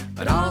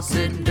 But I'll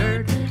sit in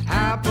dirt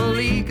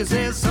happily, 'cause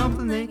there's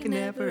something they can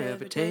never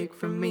ever take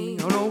from me.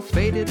 Oh, no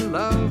faded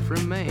love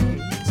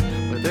remains,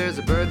 but there's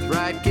a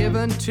birthright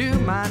given to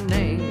my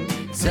name.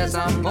 It says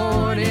I'm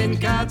born in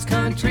God's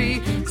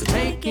country, so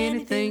take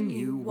anything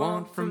you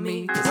want from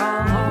me, 'cause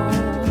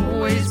I'll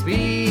always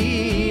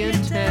be a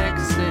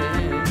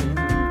Texan,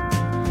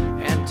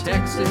 and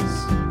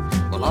Texas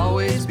will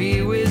always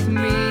be with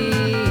me.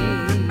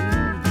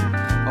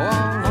 Oh,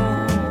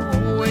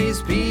 I'll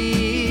always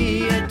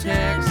be a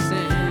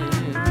Texan.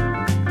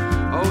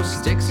 Oh,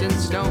 sticks and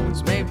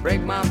stones may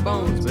break my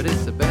bones, but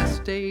it's the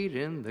best state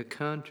in the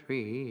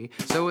country,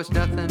 so it's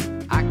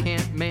nothing I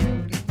can't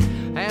mend,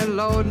 and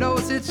Lord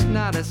knows it's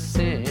not a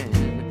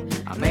sin.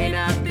 I may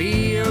not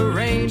be a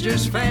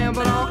Rangers fan,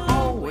 but I'll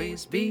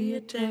always be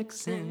a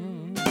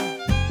Texan.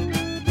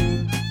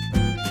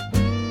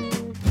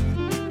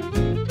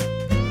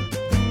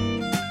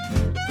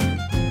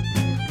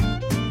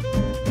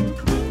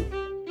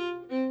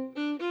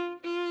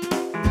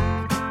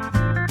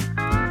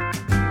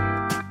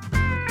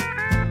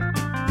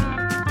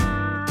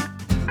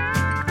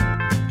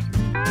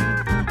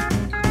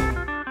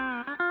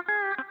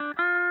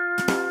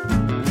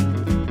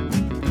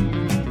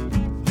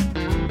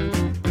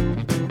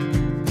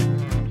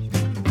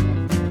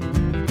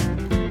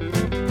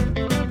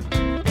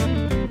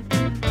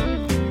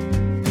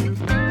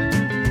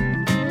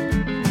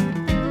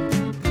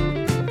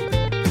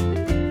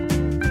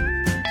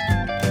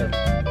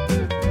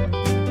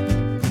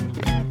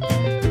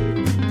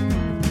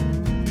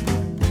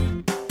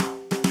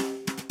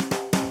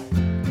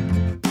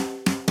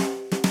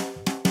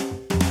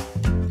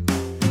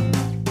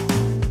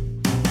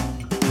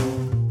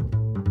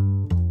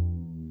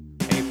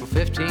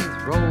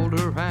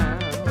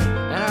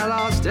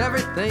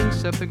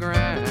 Except the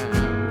ground,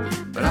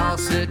 but I'll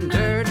sit in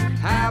dirt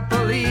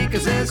happily,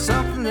 'cause there's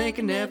something they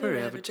can never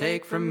ever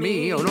take from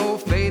me. Oh, no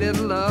faded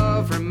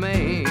love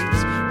remains,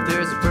 but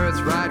there's a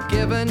birthright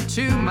given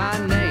to my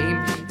name.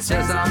 It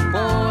says I'm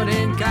born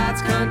in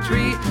God's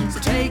country, so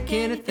take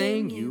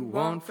anything you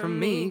want from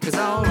me, 'cause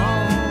I'll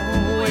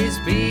always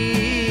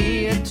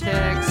be a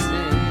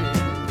Texan,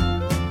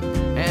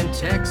 and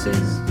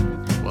Texas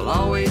will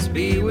always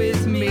be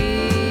with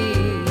me.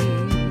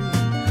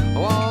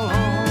 Oh, I'll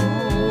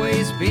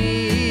always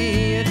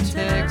be a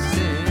Texan.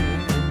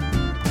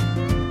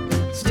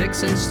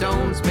 Sticks and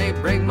stones may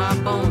break my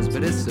bones,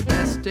 but it's the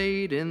best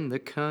state in the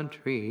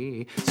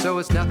country, so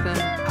it's nothing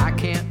I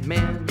can't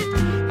mend,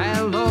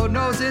 and Lord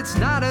knows it's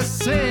not a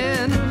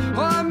sin.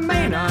 Oh, I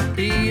may not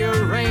be a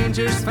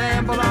Rangers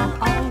fan, but I'll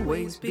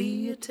always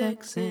be a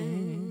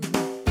Texan.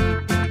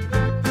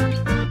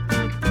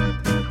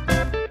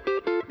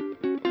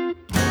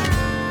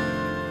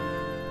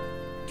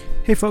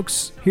 Hey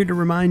folks, here to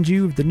remind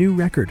you of the new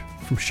record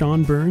from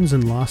Sean Burns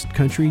and Lost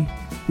Country,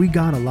 We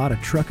Got a Lot of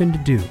Truckin' to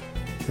Do.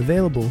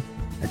 Available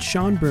at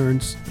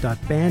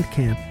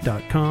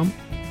seanburns.bandcamp.com.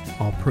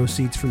 All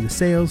proceeds from the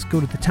sales go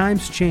to the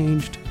Times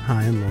Changed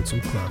High and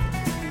Lonesome Club.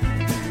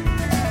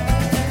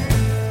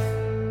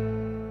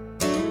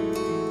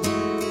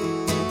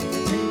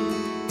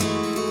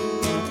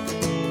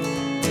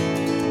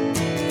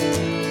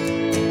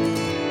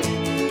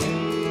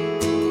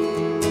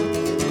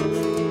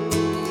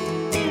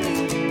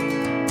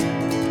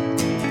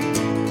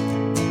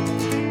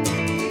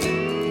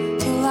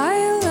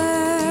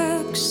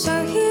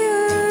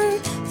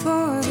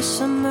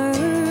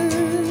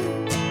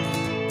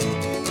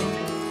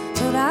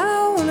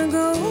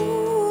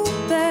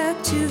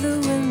 To the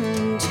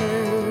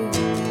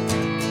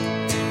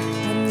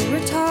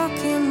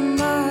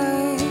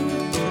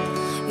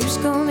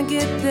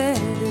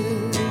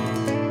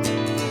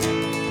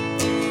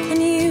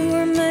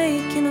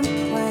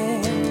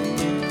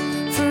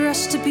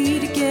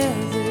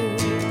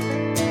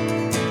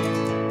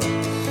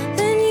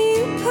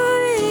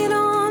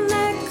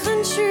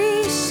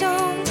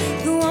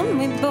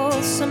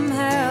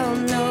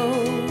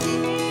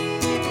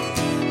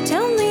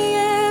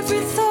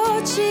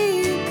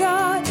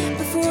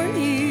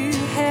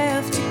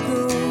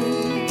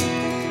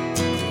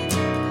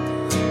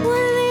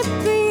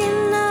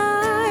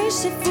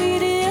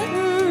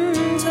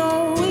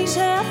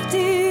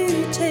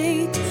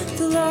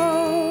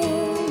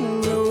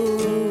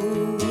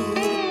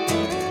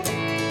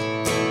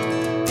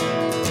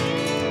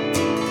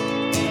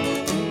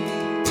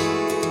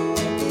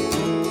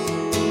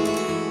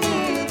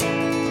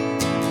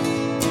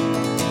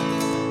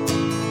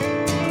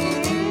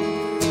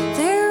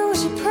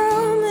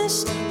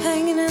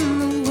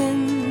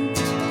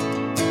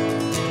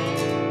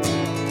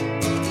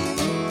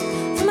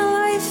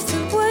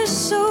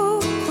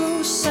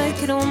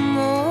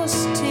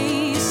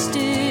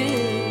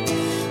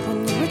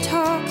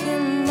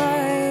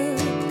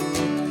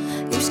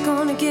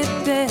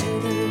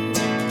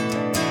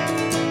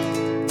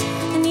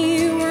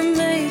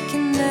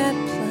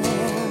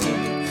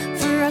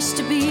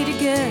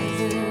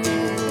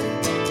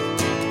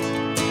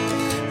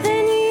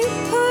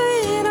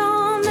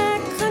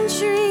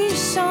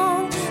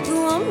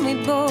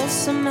both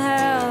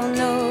somehow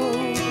know.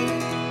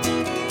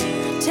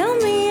 Tell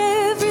me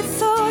every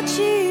thought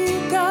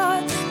you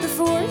got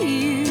before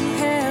you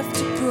have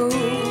to go.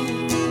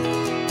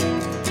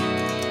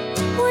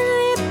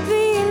 Wouldn't it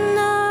be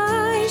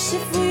nice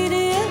if we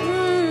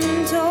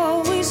didn't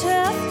always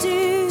have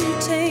to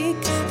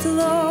take the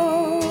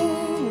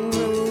long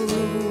road?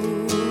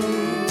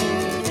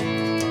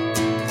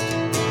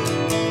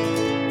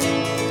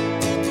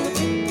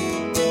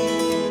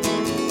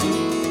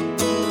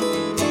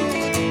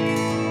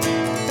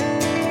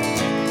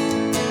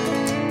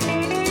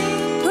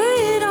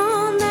 Put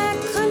on that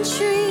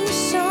country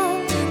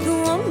song, the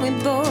one we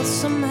both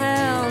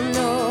somehow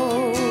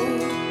know.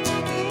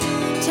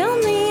 Tell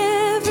me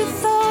every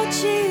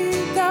thought you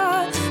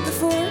got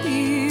before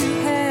you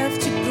have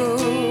to go.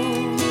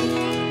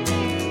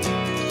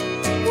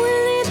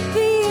 Wouldn't it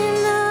be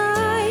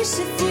nice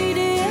if we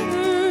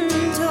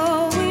didn't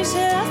always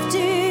have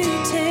to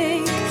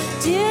take,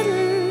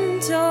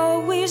 didn't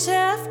always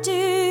have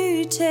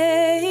to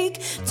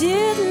take,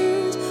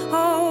 didn't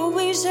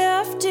always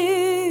have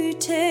to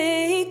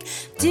take,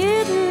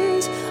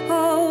 didn't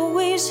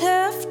always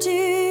have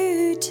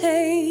to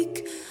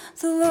take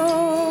the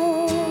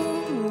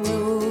long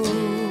road.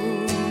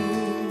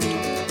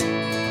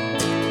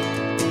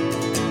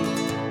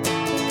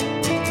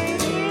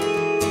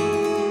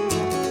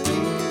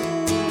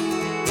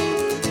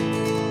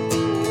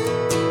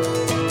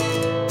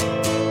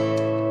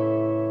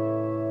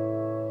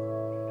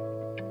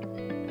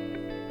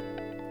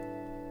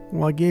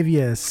 Well, I gave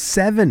you a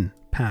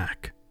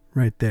 7-pack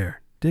right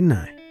there, didn't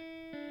I?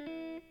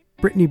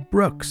 Brittany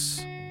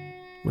Brooks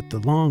with The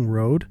Long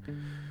Road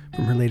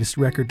from her latest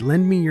record,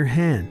 Lend Me Your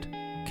Hand,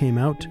 came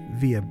out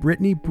via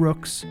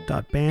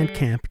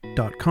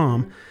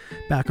brittanybrooks.bandcamp.com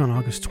back on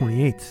August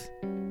 28th.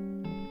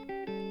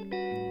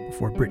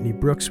 Before Brittany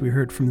Brooks, we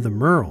heard from The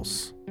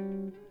Merles,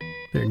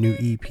 their new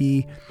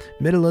EP,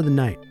 Middle of the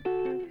Night.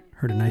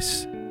 Heard a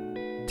nice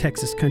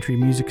Texas country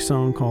music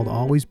song called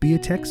Always Be a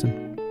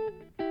Texan.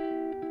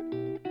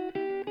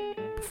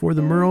 Before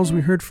The Merles,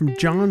 we heard from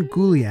John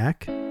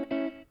Guliak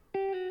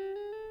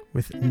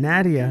with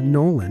Nadia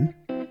Nolan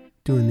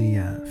doing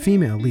the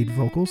female lead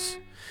vocals,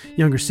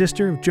 younger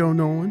sister of Joe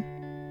Nolan.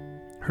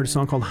 Heard a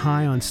song called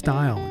High on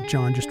Style.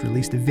 John just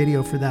released a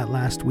video for that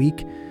last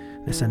week.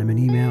 I sent him an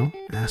email,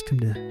 asked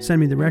him to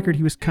send me the record.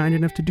 He was kind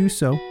enough to do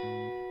so.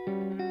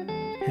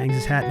 Hangs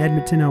his hat in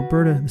Edmonton,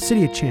 Alberta, the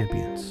city of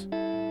champions.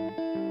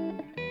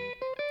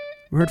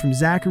 We heard from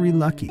Zachary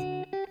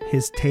Lucky,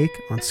 his take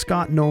on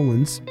Scott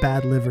Nolan's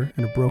Bad Liver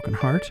and a Broken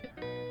Heart.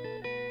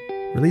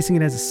 Releasing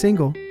it as a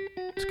single,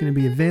 it's going to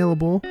be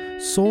available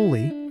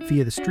solely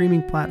via the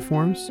streaming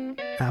platforms,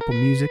 Apple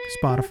Music,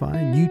 Spotify,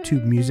 and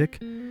YouTube Music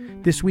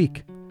this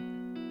week.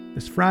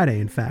 This Friday,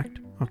 in fact,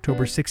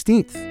 October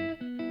 16th.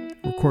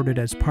 Recorded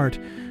as part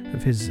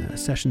of his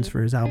sessions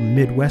for his album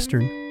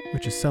Midwestern,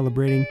 which is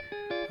celebrating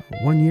a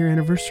 1-year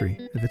anniversary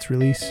of its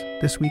release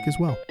this week as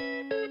well.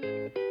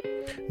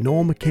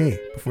 Noel McKay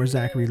before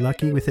Zachary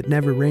Lucky with It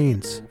Never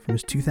Rains from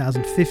his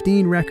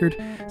 2015 record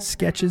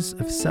Sketches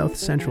of South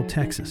Central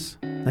Texas.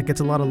 That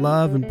gets a lot of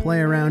love and play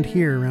around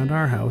here, around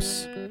our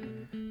house.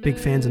 Big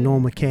fans of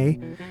Noel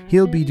McKay.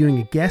 He'll be doing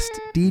a guest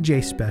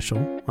DJ special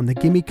on the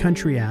Gimme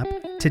Country app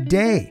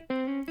today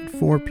at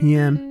 4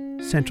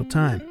 p.m. Central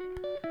Time.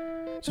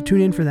 So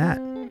tune in for that.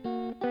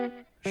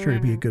 Sure to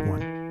be a good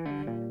one.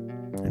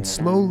 And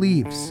Slow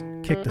Leaves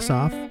kicked us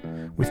off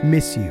with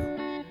Miss You.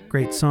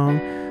 Great song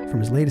from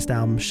his latest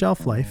album,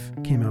 Shelf Life,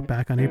 came out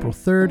back on April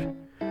 3rd.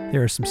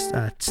 There are some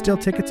still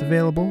tickets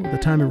available at the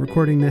time of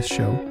recording this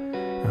show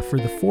for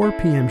the 4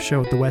 p.m.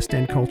 show at the West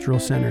End Cultural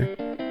Center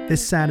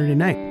this Saturday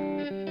night,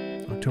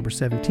 October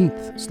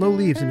 17th. Slow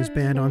Leaves and his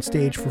band on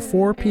stage for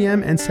 4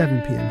 p.m. and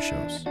 7 p.m.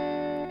 shows.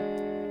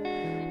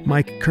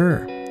 Mike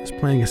Kerr is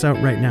playing us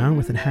out right now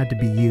with It Had to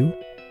Be You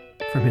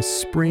from his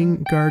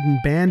Spring Garden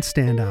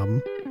Bandstand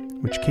album,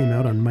 which came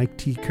out on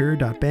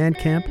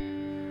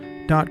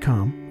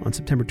miketker.bandcamp.com on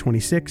September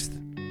 26th.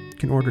 You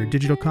can order a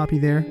digital copy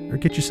there or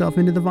get yourself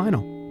into the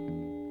vinyl.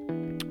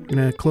 We're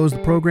going to close the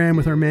program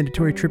with our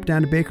mandatory trip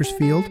down to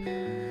Bakersfield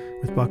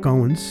with Buck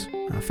Owens.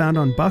 Found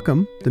on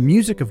Buckham, The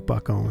Music of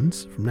Buck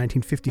Owens from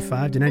 1955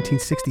 to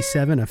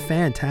 1967, a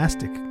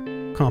fantastic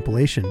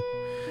compilation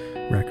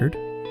record.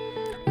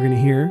 We're going to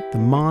hear the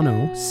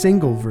mono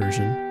single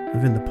version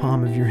of In the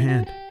Palm of Your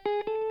Hand.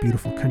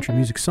 Beautiful country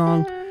music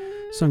song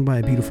sung by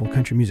a beautiful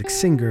country music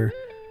singer.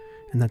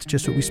 And that's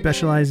just what we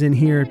specialize in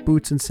here at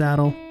Boots and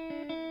Saddle.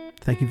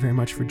 Thank you very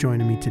much for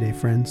joining me today,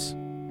 friends.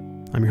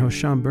 I'm your host,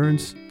 Sean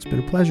Burns. It's been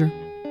a pleasure.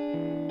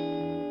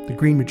 The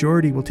Green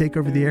Majority will take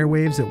over the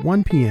airwaves at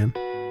 1 p.m.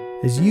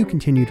 as you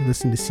continue to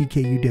listen to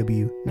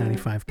CKUW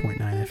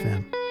 95.9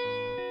 FM.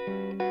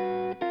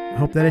 I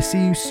hope that I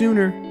see you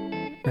sooner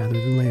rather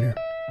than later.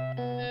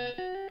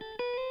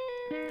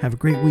 Have a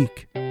great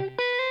week.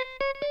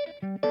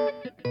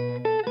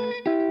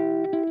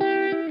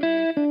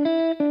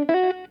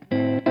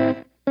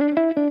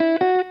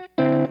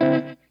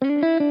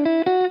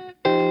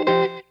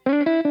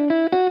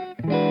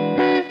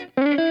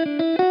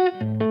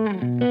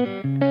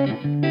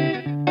 I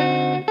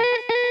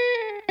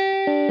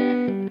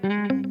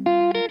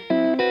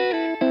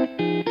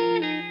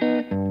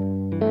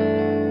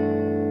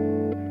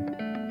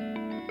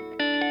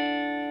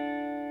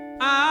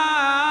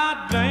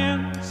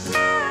dance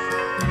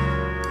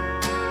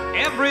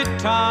every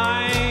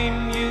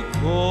time you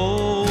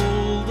pull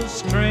the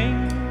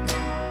string.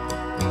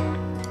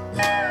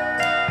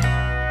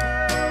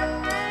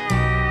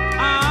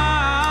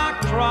 I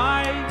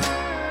cry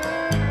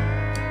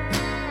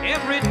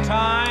every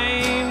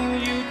time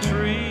you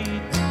treat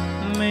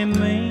me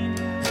mean.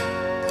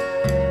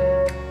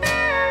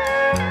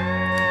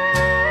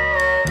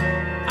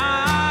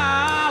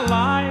 I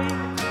lie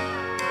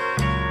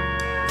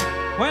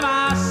when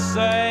I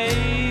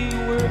say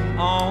we're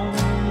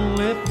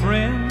only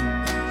friends.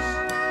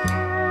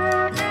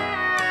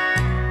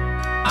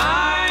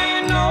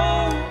 I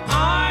know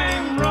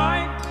I'm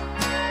right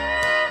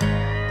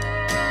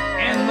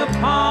in the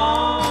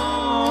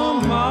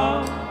palm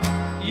of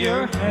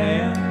your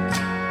hand.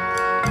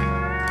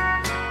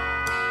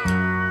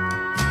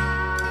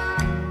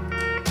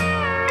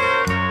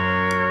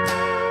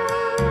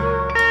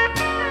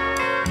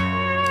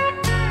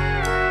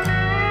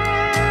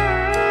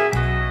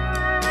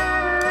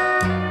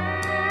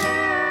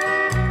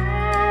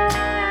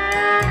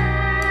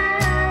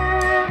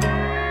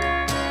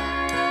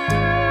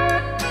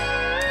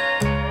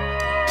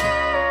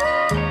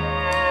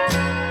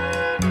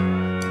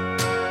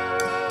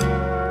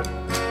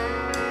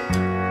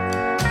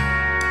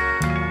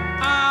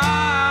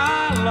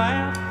 I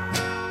laugh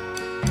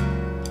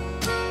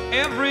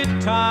every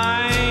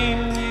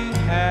time you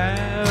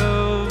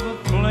have a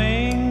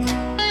fling.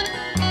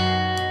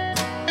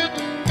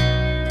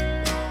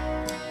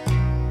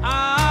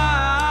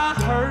 I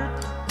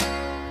hurt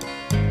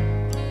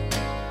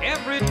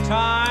every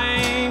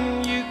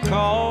time you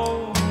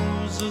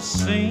cause a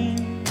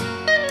scene.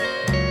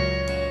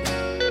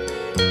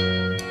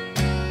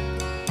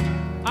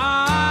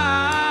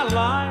 I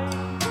lie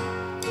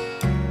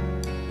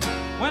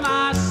when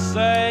I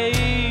say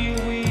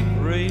we've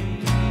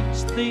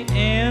reached the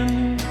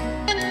end.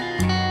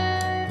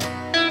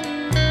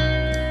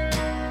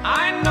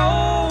 I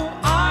know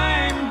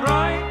I'm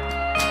right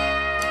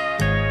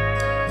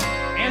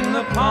in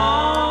the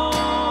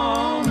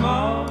palm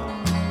of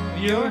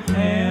your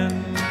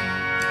hand.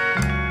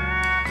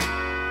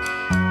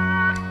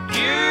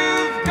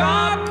 You've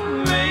got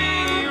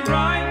me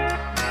right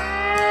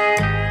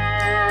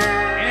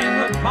in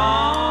the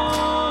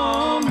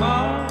palm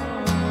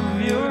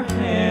of your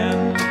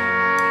hand.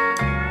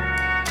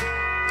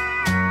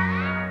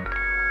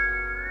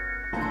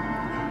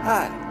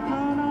 Hi,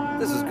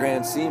 this is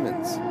Grant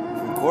Siemens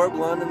from Corb,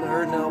 London, the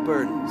Herd and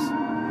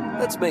Albertans.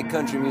 Let's make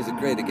country music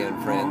great again,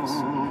 friends.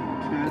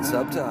 It's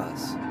up to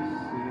us.